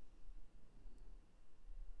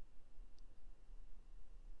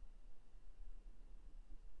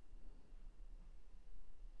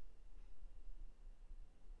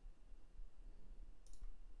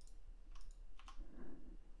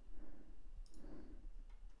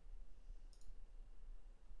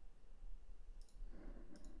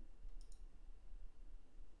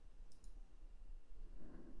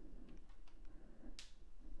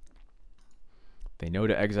 They know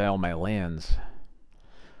to exile my lands.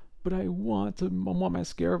 But I want my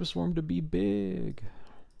Scarab Swarm to be big.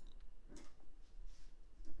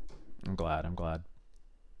 I'm glad.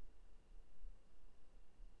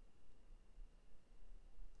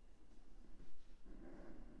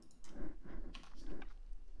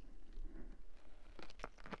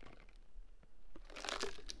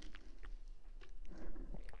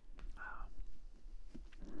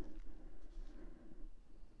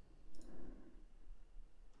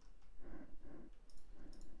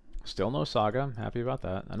 Still no Saga. I'm happy about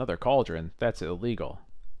that. Another Cauldron. That's illegal.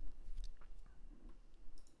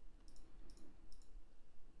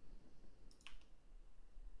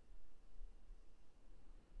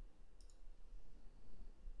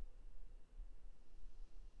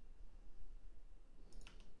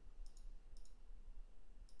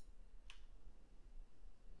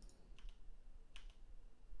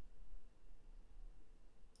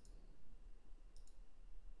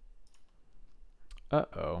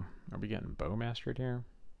 Uh-oh. Are we getting Bowmastered here?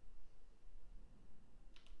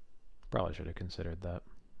 Probably should have considered that.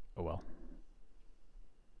 Oh well.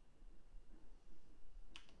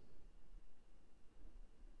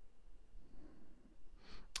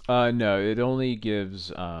 No, it only gives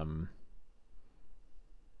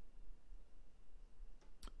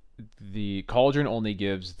the Cauldron only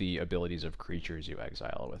gives the abilities of creatures you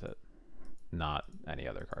exile with it, not any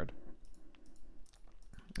other card.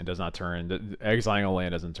 It does not turn exiling a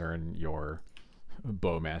land doesn't turn your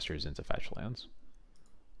Bowmasters into fetch lands.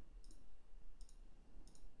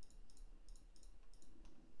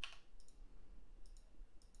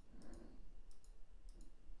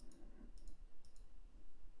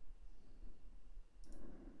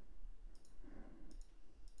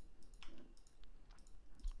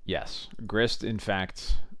 Yes, Grist in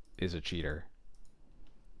fact is a cheater.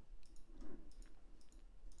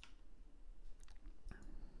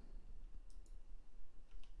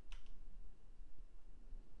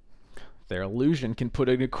 Their illusion can put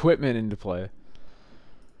an equipment into play.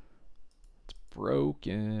 It's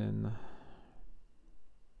broken.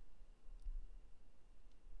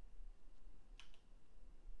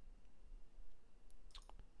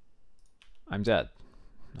 I'm dead.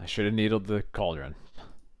 I should have needled the Cauldron.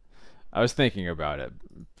 I was thinking about it,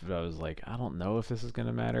 but I was like, I don't know if this is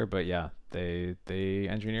gonna matter, but yeah, they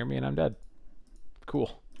engineer me and I'm dead.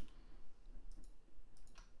 Cool.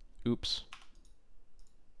 Oops.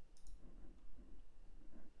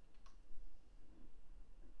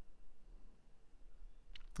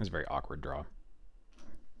 It's a very awkward draw.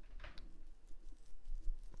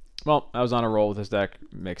 Well, I was on a roll with this deck.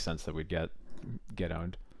 Makes sense that we'd get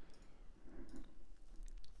owned.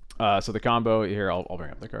 So the combo here, I'll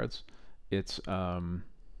bring up the cards. It's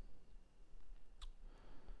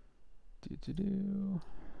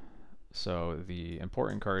so the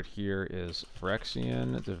important card here is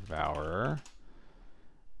Phyrexian Devourer.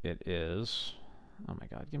 It is, oh my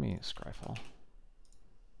god, give me Scryfall.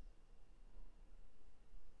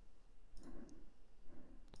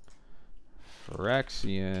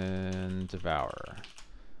 Phyrexian Devourer.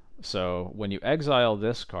 So when you exile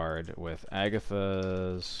this card with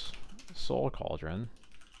Agatha's Soul Cauldron,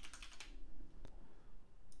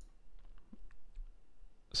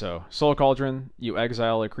 so Soul Cauldron, you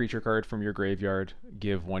exile a creature card from your graveyard,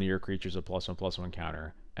 give one of your creatures a +1/+1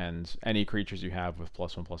 counter, and any creatures you have with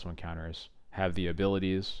 +1/+1 counters have the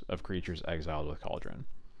abilities of creatures exiled with Cauldron.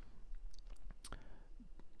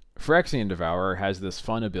 Phyrexian Devourer has this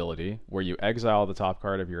fun ability where you exile the top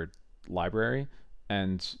card of your library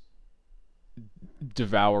and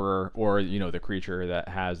Devourer, or the creature that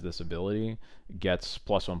has this ability, gets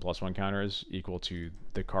 +1/+1 counters equal to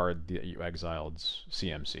the card that you exiled's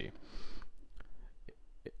CMC.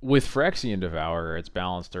 With Phyrexian Devourer, it's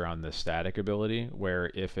balanced around this static ability,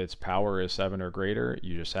 where if its power is 7 or greater,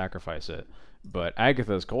 you just sacrifice it. But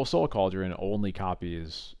Agatha's Soul Cauldron only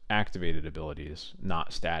copies activated abilities,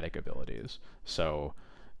 not static abilities. So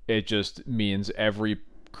it just means every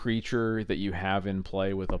creature that you have in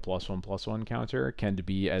play with a +1/+1 counter can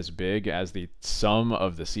be as big as the sum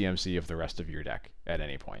of the CMC of the rest of your deck at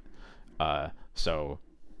any point. So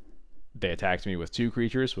they attacked me with 2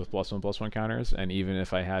 creatures with +1/+1 counters, and even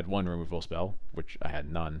if I had 1 removal spell, which I had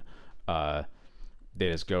none, they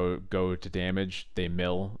just go to damage, they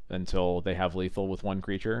mill until they have lethal with 1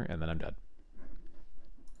 creature, and then I'm dead.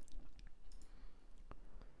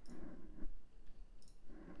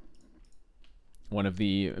 One of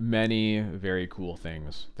the many very cool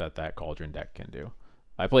things that Cauldron deck can do.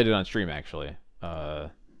 I played it on stream, actually.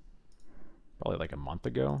 Probably like a month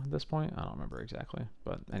ago at this point. I don't remember exactly,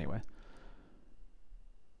 but anyway.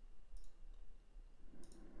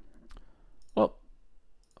 Well,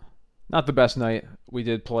 not the best night. We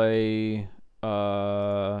did play...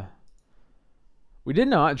 we did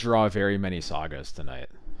not draw very many sagas tonight.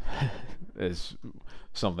 Is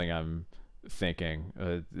something I'm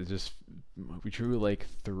thinking. We drew like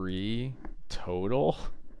 3 total,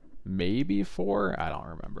 maybe 4. I don't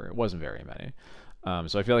remember. It wasn't very many.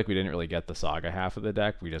 So I feel like we didn't really get the Saga half of the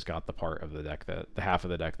deck. We just got the part of the deck the half of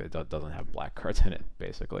the deck that doesn't have black cards in it,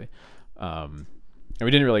 basically. And we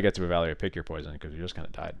didn't really get to evaluate Pick Your Poison because we just kind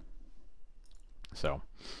of died. So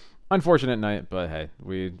unfortunate night, but hey,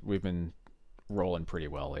 we've been rolling pretty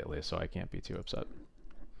well lately, so I can't be too upset.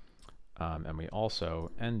 And we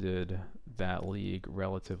also ended that league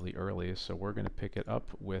relatively early, so we're going to pick it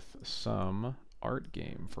up with some art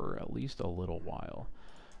game for at least a little while.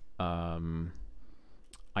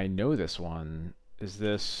 I know this one. Is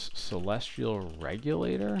this Celestial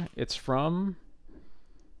Regulator? It's from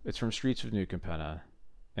Streets of New Capenna,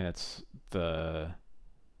 and it's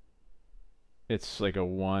like a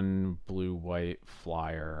 1 blue-white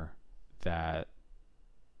flyer that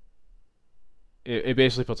it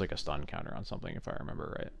basically puts like a stun counter on something, if I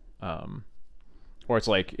remember right. Or it's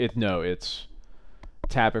like it's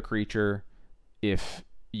tap a creature. If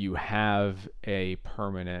you have a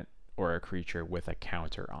permanent or a creature with a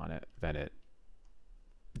counter on it, then it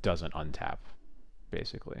doesn't untap,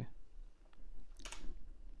 basically.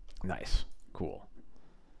 Nice. Cool.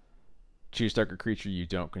 Choose target creature you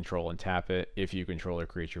don't control and tap it. If you control a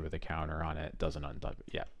creature with a counter on it, doesn't untap it.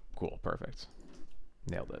 Yeah, cool. Perfect.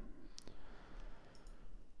 Nailed it.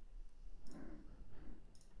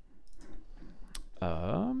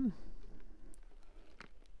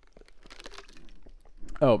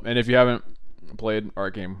 Oh, and if you haven't played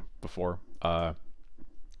art game before,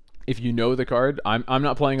 if you know the card, I'm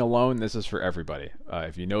not playing alone. This is for everybody.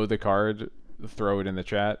 If you know the card, throw it in the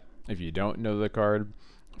chat. If you don't know the card,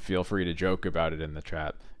 feel free to joke about it in the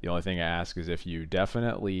chat. The only thing I ask is if you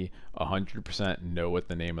definitely 100% know what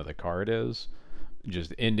the name of the card is,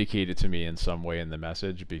 just indicate it to me in some way in the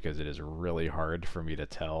message, because it is really hard for me to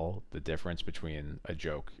tell the difference between a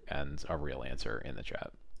joke and a real answer in the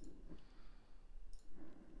chat.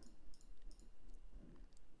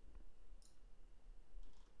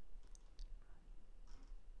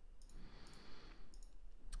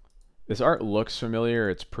 This art looks familiar.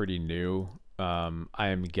 It's pretty new. I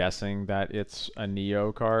am guessing that it's a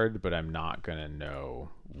Neo card, but I'm not going to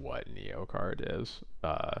know what Neo card is.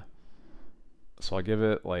 So I'll give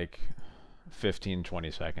it like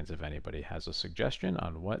 15-20 seconds if anybody has a suggestion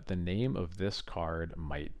on what the name of this card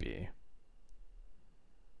might be.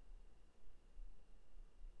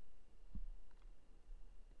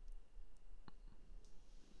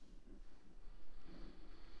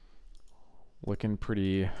 Looking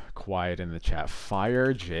pretty quiet in the chat.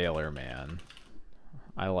 Fire Jailer, man.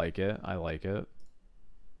 I like it. I like it.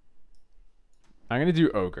 I'm going to do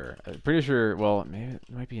Ogre. I'm pretty sure, well, maybe it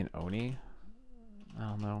might be an Oni. I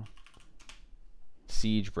don't know.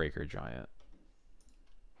 Siege Breaker Giant.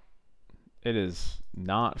 It is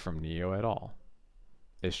not from Neo at all.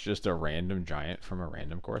 It's just a random giant from a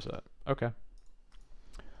random core set. Okay.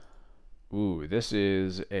 Ooh, this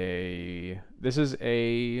is a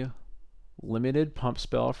limited pump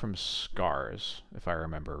spell from Scars, if I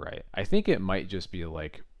remember right. I think it might just be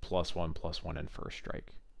like +1/+1 in first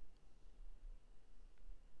strike.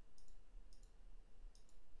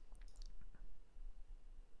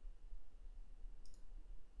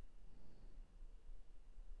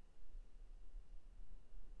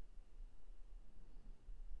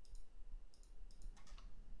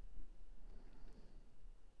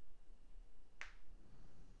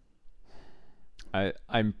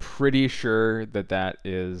 I'm pretty sure that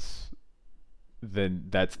is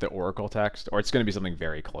that's the Oracle text, or it's going to be something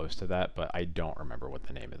very close to that, but I don't remember what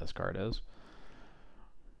the name of this card is.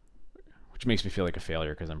 Which makes me feel like a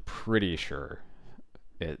failure because I'm pretty sure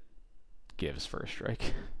it gives first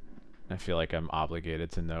strike. I feel like I'm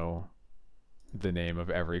obligated to know the name of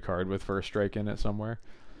every card with first strike in it somewhere.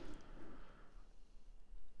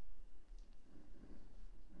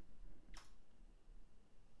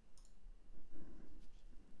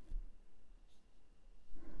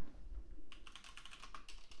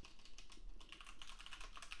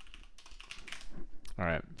 All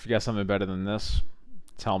right, if you got something better than this,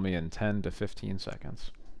 tell me in 10 to 15 seconds.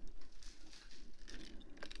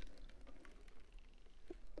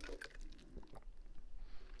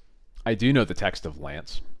 I do know the text of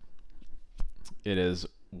Lance. It is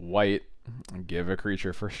white, give a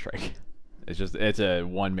creature first strike. It's a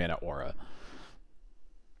 1-mana aura.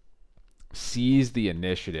 Seize the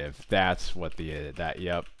initiative. That's what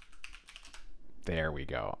yep. There we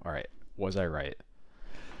go. All right. Was I right?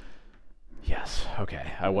 Yes.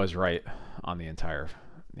 Okay. I was right on the entire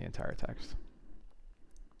text.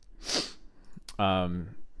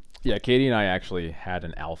 Yeah, Katie and I actually had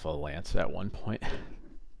an alpha Lance at one point.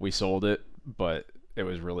 We sold it, but it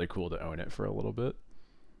was really cool to own it for a little bit.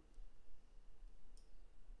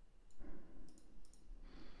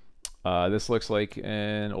 This looks like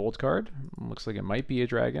an old card. Looks like it might be a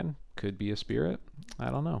dragon. Could be a spirit. I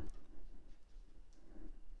don't know.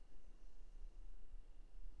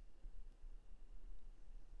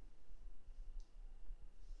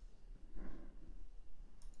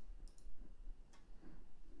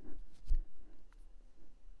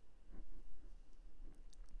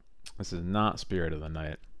 This is not Spirit of the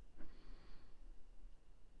Night.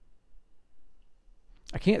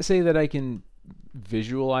 I can't say that I can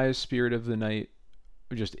visualize Spirit of the Night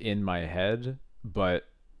just in my head, but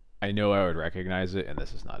I know I would recognize it, and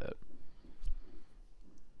this is not it.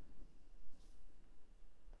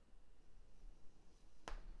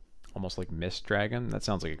 Almost like Mist Dragon. That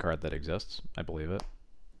sounds like a card that exists. I believe it.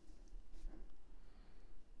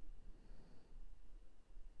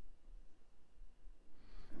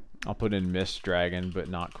 I'll put in Mist Dragon, but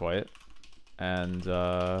not quite. And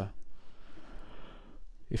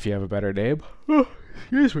if you have a better name, oh,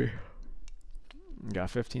 excuse me.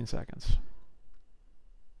 Got 15 seconds.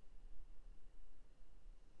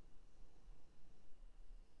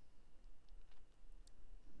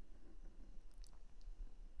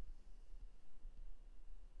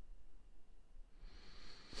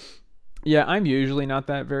 Yeah, I'm usually not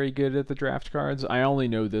that very good at the draft cards. I only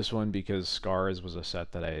know this one because Scars was a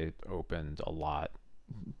set that I opened a lot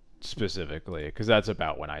specifically, because that's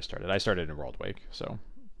about when I started. I started in World Wake, so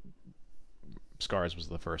Scars was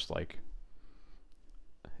the first, like,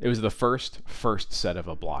 it was the first set of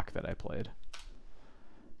a block that I played.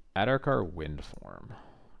 Adarkar Windform.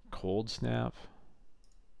 Cold Snap.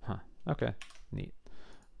 Huh. Okay. Neat.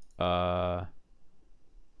 Where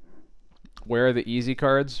are the easy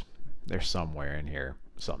cards? They're somewhere in here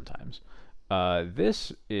sometimes.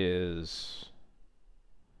 This is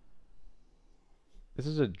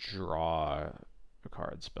a draw a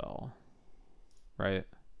card spell, right?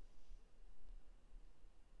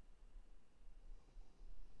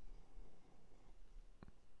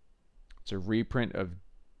 It's a reprint of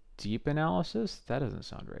Deep Analysis? That doesn't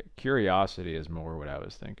sound right. Curiosity is more what I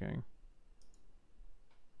was thinking.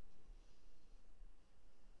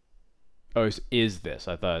 Oh, is this?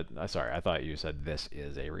 I thought you said this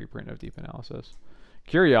is a reprint of Deep Analysis.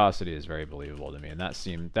 Curiosity is very believable to me, and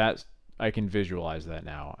that I can visualize that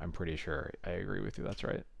now. I'm pretty sure I agree with you. That's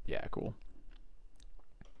right. Yeah, cool.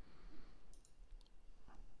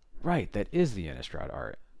 Right, that is the Innistrad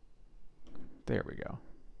art. There we go.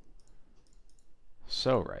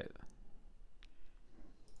 So right.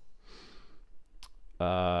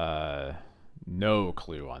 No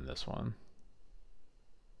clue on this one.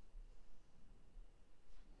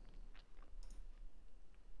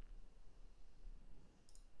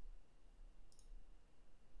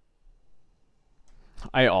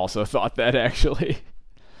 I also thought that actually.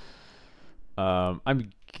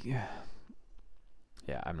 I'm yeah,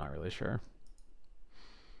 I'm not really sure.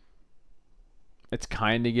 It's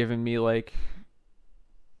kind of giving me like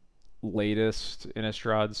latest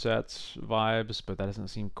Innistrad sets vibes, but that doesn't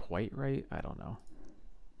seem quite right. I don't know.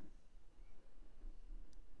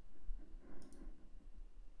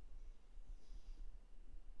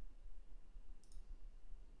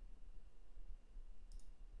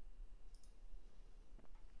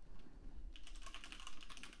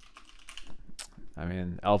 I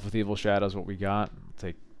mean, Elf with Evil Shadow is what we got.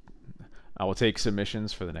 I will take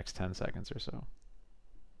submissions for the next 10 seconds or so.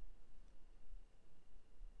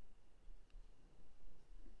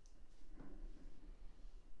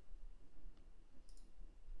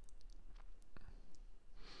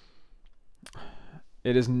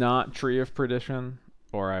 It is not Tree of Perdition,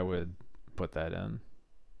 or I would put that in.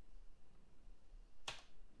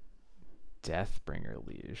 Deathbringer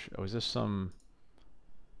Liege. Oh, is this some...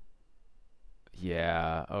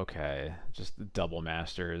 Yeah, okay. Just the Double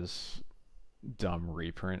Masters dumb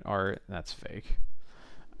reprint art. That's fake.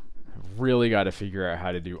 Really got to figure out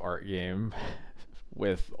how to do art game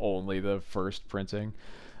with only the first printing.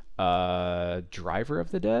 Driver of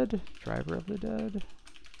the Dead? Driver of the Dead?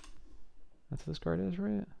 That's what this card is,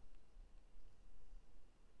 right?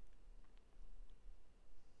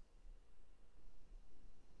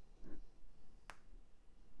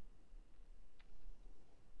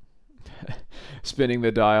 Spinning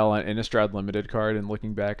the dial on Innistrad Limited card and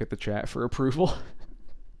looking back at the chat for approval.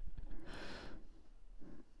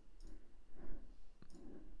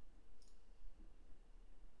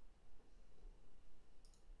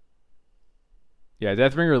 Yeah,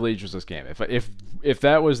 Deathbringer Liege was this game. If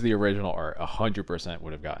that was the original art, 100%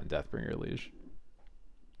 would have gotten Deathbringer Liege.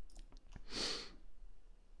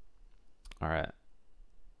 All right.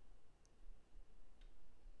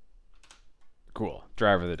 Cool.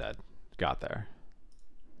 Driver of the Dead. Got there.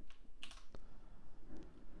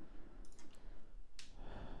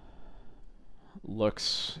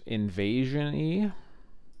 Looks invasion-y.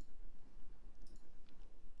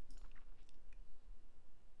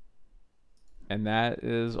 And that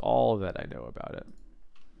is all that I know about it.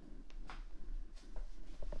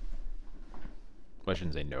 I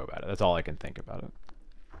shouldn't say know about it. That's all I can think about it.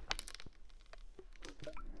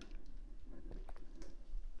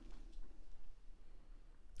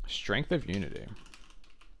 Strength of Unity.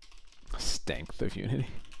 Strength of Unity.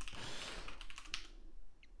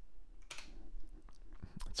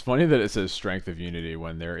 It's funny that it says Strength of Unity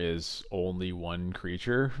when there is only one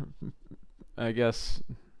creature. I guess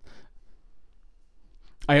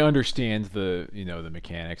I understand the the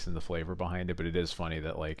mechanics and the flavor behind it, but it is funny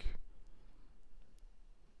that like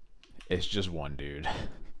it's just one dude.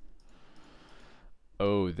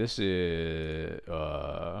 Oh, this is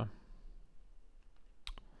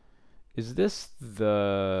this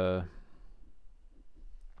the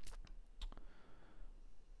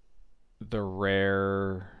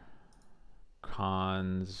rare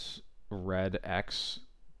cons red X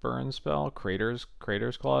burn spell? Crater's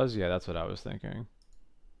Claws? Yeah, that's what I was thinking.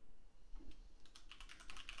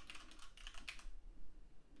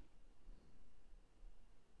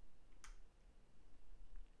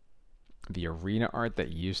 The arena art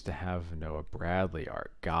that used to have Noah Bradley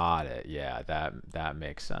art. Got it. Yeah, that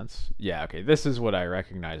makes sense. Yeah, okay. This is what I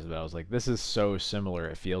recognized, but I was like, this is so similar.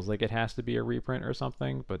 It feels like it has to be a reprint or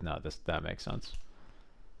something, but no, that makes sense.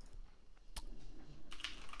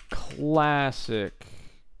 Classic.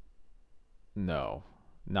 No,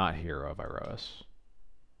 not Hero of Iroas.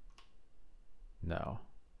 No.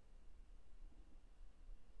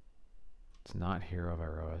 It's not Hero of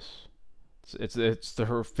Iroas. It's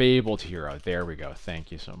her fabled hero. There we go.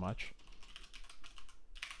 Thank you so much.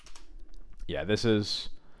 Yeah, this is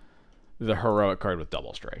the heroic card with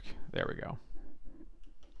double strike. There we go.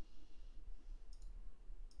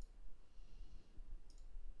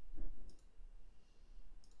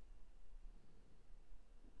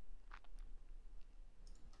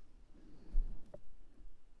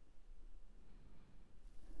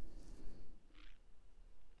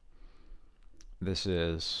 This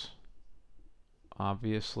is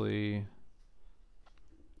obviously,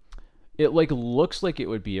 it like looks like it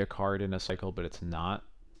would be a card in a cycle, but it's not.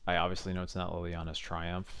 I obviously know it's not Liliana's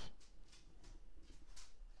Triumph.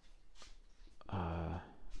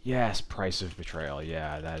 Yes, Price of Betrayal.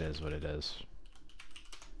 Yeah, that is what it is.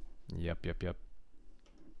 Yep, yep, yep.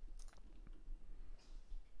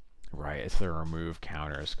 Right, it's the remove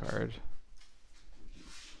counters card.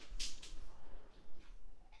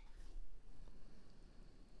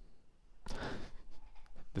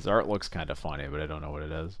 This art looks kind of funny, but I don't know what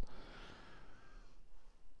it is.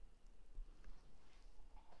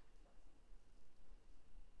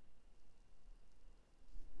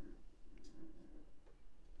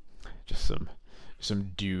 Just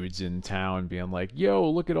some dudes in town being like, "Yo,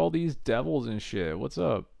 look at all these devils and shit. What's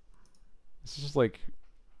up?" It's just like,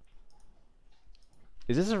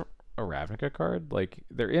 is this a Ravnica card? Like,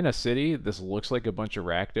 they're in a city. This looks like a bunch of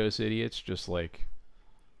Rakdos idiots just like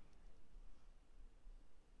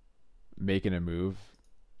making a move,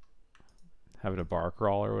 having a bar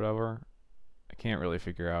crawl or whatever. I can't really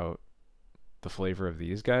figure out the flavor of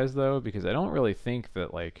these guys though, because I don't really think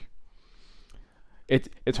that like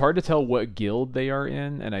it's hard to tell what guild they are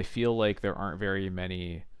in, and I feel like there aren't very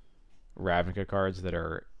many Ravnica cards that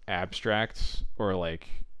are abstract or like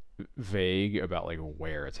vague about like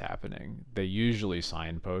where it's happening. They usually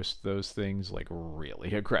signpost those things like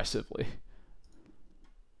really aggressively.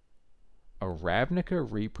 A Ravnica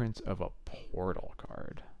reprint of a portal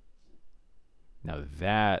card. Now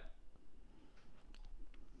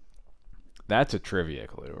that's a trivia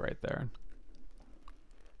clue right there.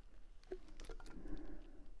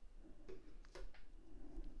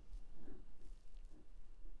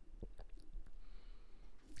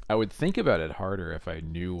 I would think about it harder if I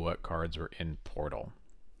knew what cards were in Portal.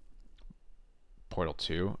 Portal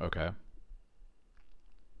 2? Okay.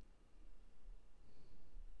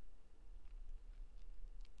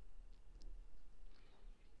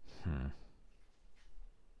 Hmm.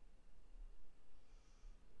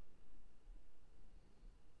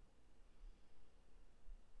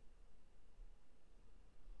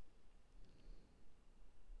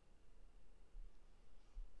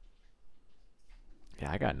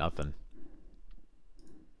 Yeah, I got nothing.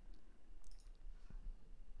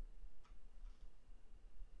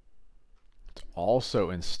 It's also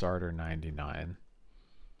in Starter 99.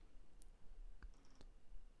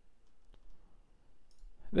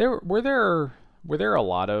 Were there a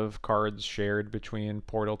lot of cards shared between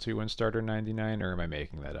Portal 2 and Starter 99, or am I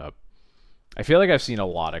making that up? I feel like I've seen a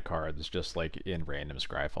lot of cards just like in random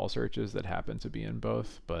Scryfall searches that happen to be in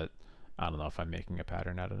both, but I don't know if I'm making a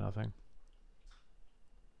pattern out of nothing.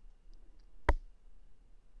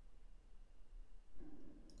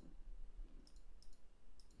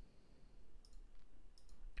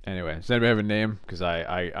 Anyway, does anybody have a name? Because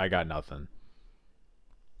I got nothing.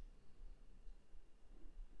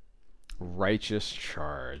 Righteous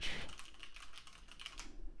Charge.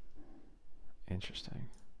 Interesting.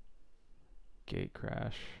 Gate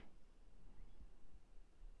Crash.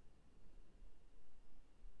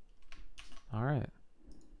 All right.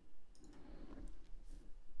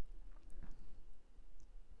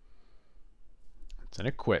 It's an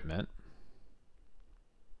equipment.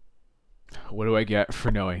 What do I get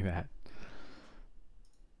for knowing that?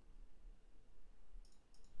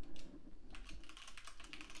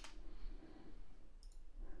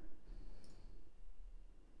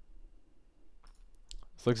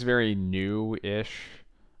 This looks very new-ish.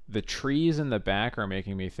 The trees in the back are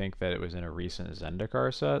making me think that it was in a recent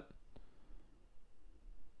Zendikar set.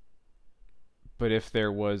 But if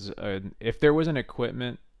there was an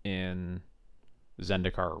equipment in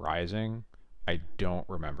Zendikar Rising, I don't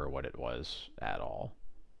remember what it was at all.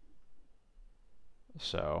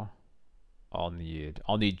 So I'll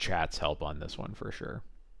need chat's help on this one for sure.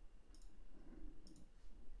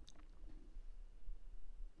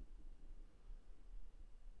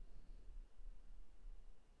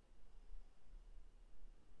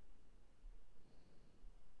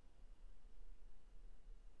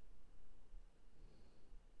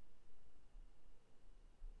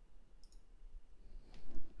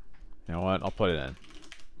 You know what? I'll put it in.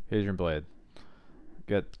 Hadrian Blade.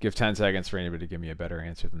 Give 10 seconds for anybody to give me a better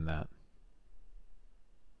answer than that.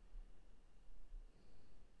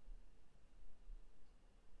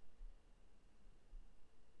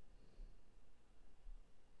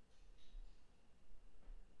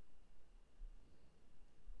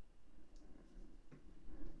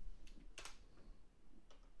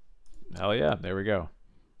 Hell yeah, there we go.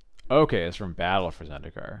 Okay, it's from Battle for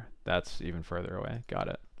Zendikar. That's even further away. Got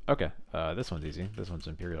it. Okay, this one's easy. This one's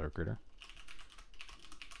Imperial Recruiter.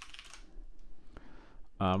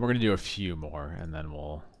 We're gonna do a few more, and then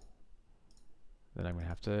I'm gonna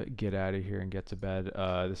have to get out of here and get to bed.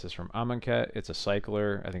 This is from Amonkhet. It's a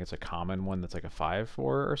cycler. I think it's a common one that's like a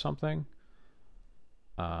 5/4 or something.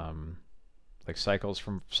 Like cycles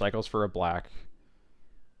for a black.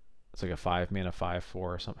 It's like a 5-mana 5/4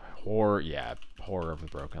 or something. Horror, yeah, Horror of the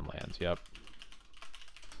Broken Lands. Yep.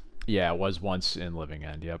 Yeah, it was once in Living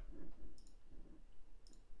End. Yep.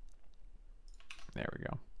 There we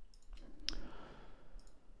go.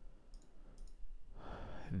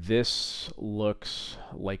 This looks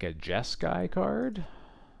like a Jeskai card.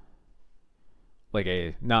 Like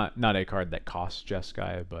a not a card that costs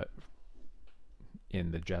Jeskai, but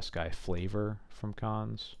in the Jeskai flavor from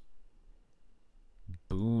Cons.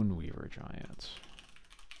 Boonweaver Giants.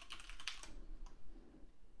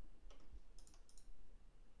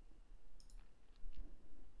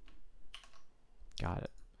 Got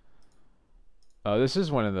it. Oh, this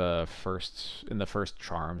is one of the first in the first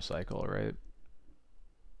charm cycle, right?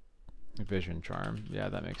 Vision Charm. Yeah,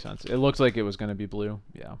 that makes sense. It looks like it was going to be blue.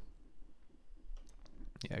 Yeah.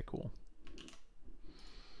 Yeah, cool.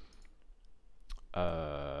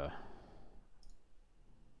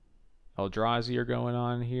 Eldrazi are going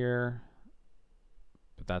on here,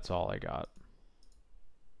 but that's all I got.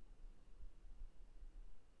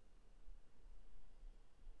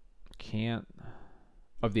 Can't...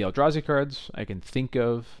 Of the Eldrazi cards I can think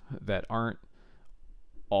of that aren't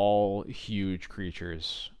all huge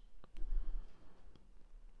creatures,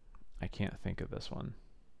 I can't think of this one.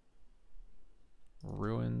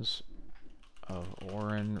 Ruins of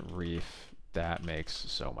Oran Reef. That makes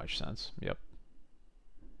so much sense. Yep.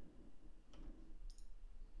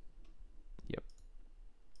 Yep.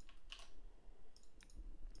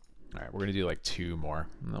 All right, we're gonna do like 2 more,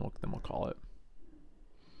 and then we'll call it.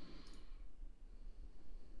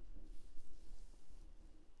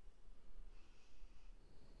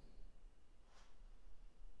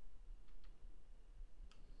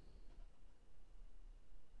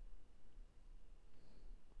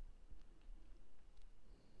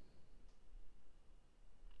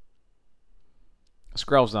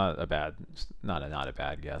 Skrell's not a bad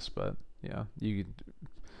guess, but yeah, you could,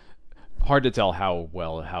 hard to tell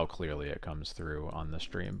how clearly it comes through on the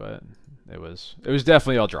stream, but it was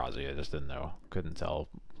definitely Eldrazi. I just couldn't tell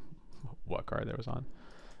what card there was on.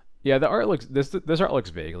 Yeah, the art looks this art looks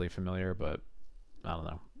vaguely familiar, but I don't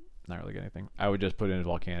know, not really get anything. I would just put in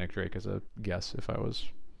Volcanic Drake as a guess if I was.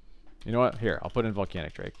 You know what? Here, I'll put in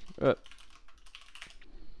Volcanic Drake.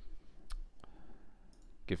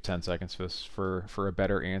 Give 10 seconds for a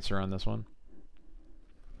better answer on this one.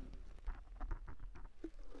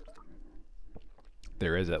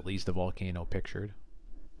 There is at least a volcano pictured.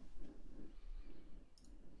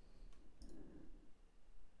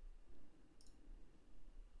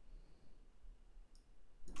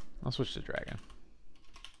 I'll switch to dragon.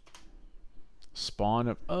 Spawn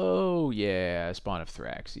of... Oh, yeah. Spawn of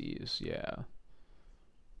Thraxes. Yeah.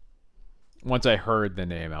 Once I heard the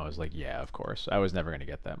name, I was like, yeah, of course. I was never going to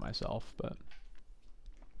get that myself, but...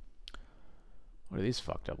 What are these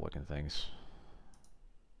fucked up looking things?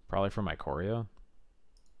 Probably from Ikoria.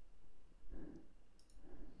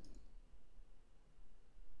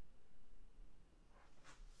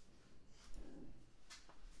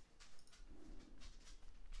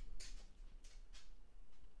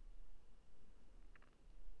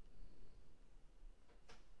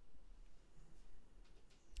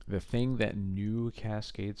 The thing that knew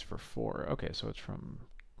Cascades for 4. Okay, so it's from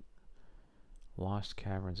Lost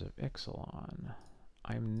Caverns of Ixalan.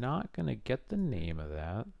 I'm not going to get the name of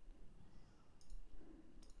that.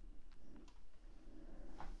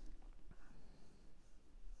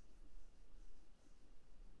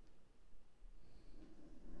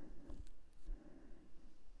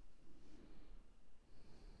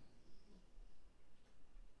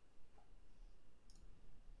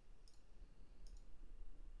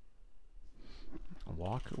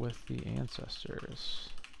 Walk with the Ancestors.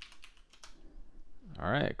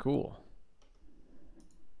 Alright, cool.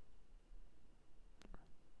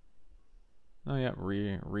 Oh yeah,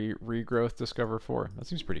 regrowth discover 4. That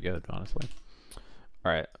seems pretty good, honestly.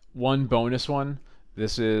 Alright, one bonus one.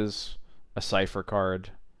 This is a Cypher card.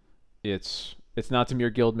 It's not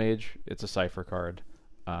Dimir Guildmage, it's a Cypher card.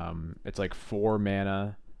 It's like 4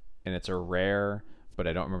 mana, and it's a rare, but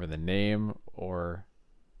I don't remember the name, or...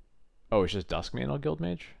 Oh, it's just Duskmantle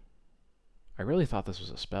Guildmage? I really thought this was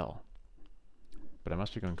a spell. But I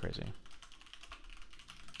must be going crazy.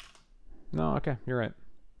 No, okay, you're right.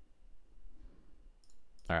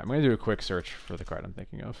 Alright, I'm going to do a quick search for the card I'm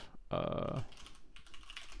thinking of.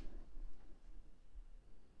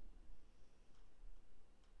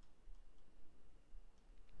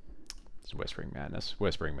 It's Whispering Madness.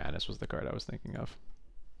 Whispering Madness was the card I was thinking of.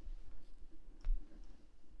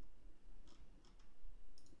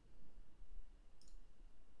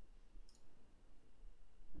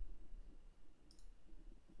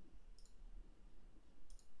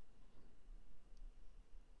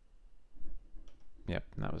 Yep,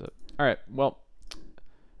 that was it. All right, well,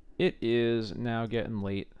 it is now getting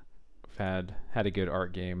late. Had a good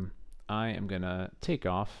art game. I am gonna take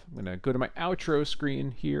off. I'm gonna go to my outro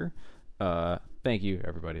screen here. Thank you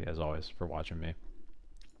everybody as always for watching me.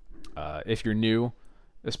 If you're new,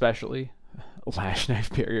 especially Lash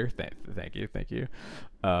Knife Barrier, thank you.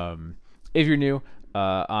 If you're new,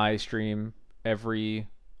 I stream every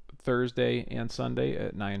Thursday and Sunday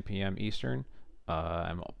at 9 p.m. Eastern.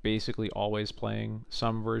 I'm basically always playing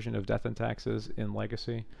some version of Death and Taxes in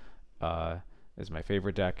Legacy. Is my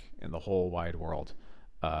favorite deck in the whole wide world.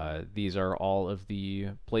 These are all of the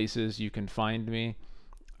places you can find me.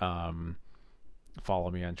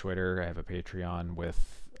 Follow me on Twitter. I have a Patreon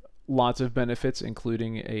with lots of benefits,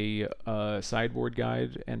 including a sideboard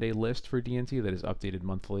guide and a list for D&T that is updated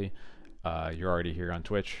monthly. You're already here on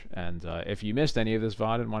Twitch, and if you missed any of this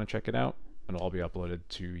VOD and want to check it out, it'll all be uploaded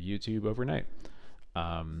to YouTube overnight.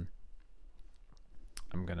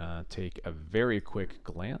 I'm gonna take a very quick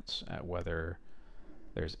glance at whether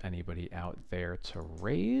there's anybody out there to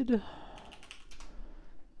raid,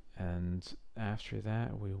 and after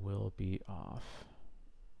that we will be off.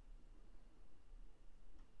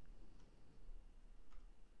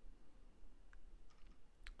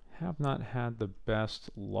 Have not had the best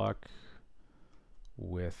luck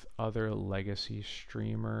with other Legacy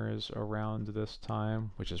streamers around this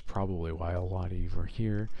time, which is probably why a lot of you are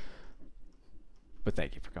here. But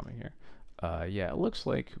thank you for coming here. Yeah, it looks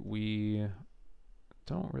like we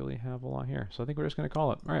don't really have a lot here, so I think we're just going to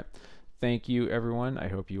call it. All right. Thank you, everyone. I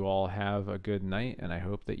hope you all have a good night, and I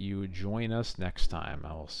hope that you join us next time.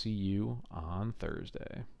 I will see you on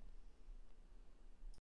Thursday.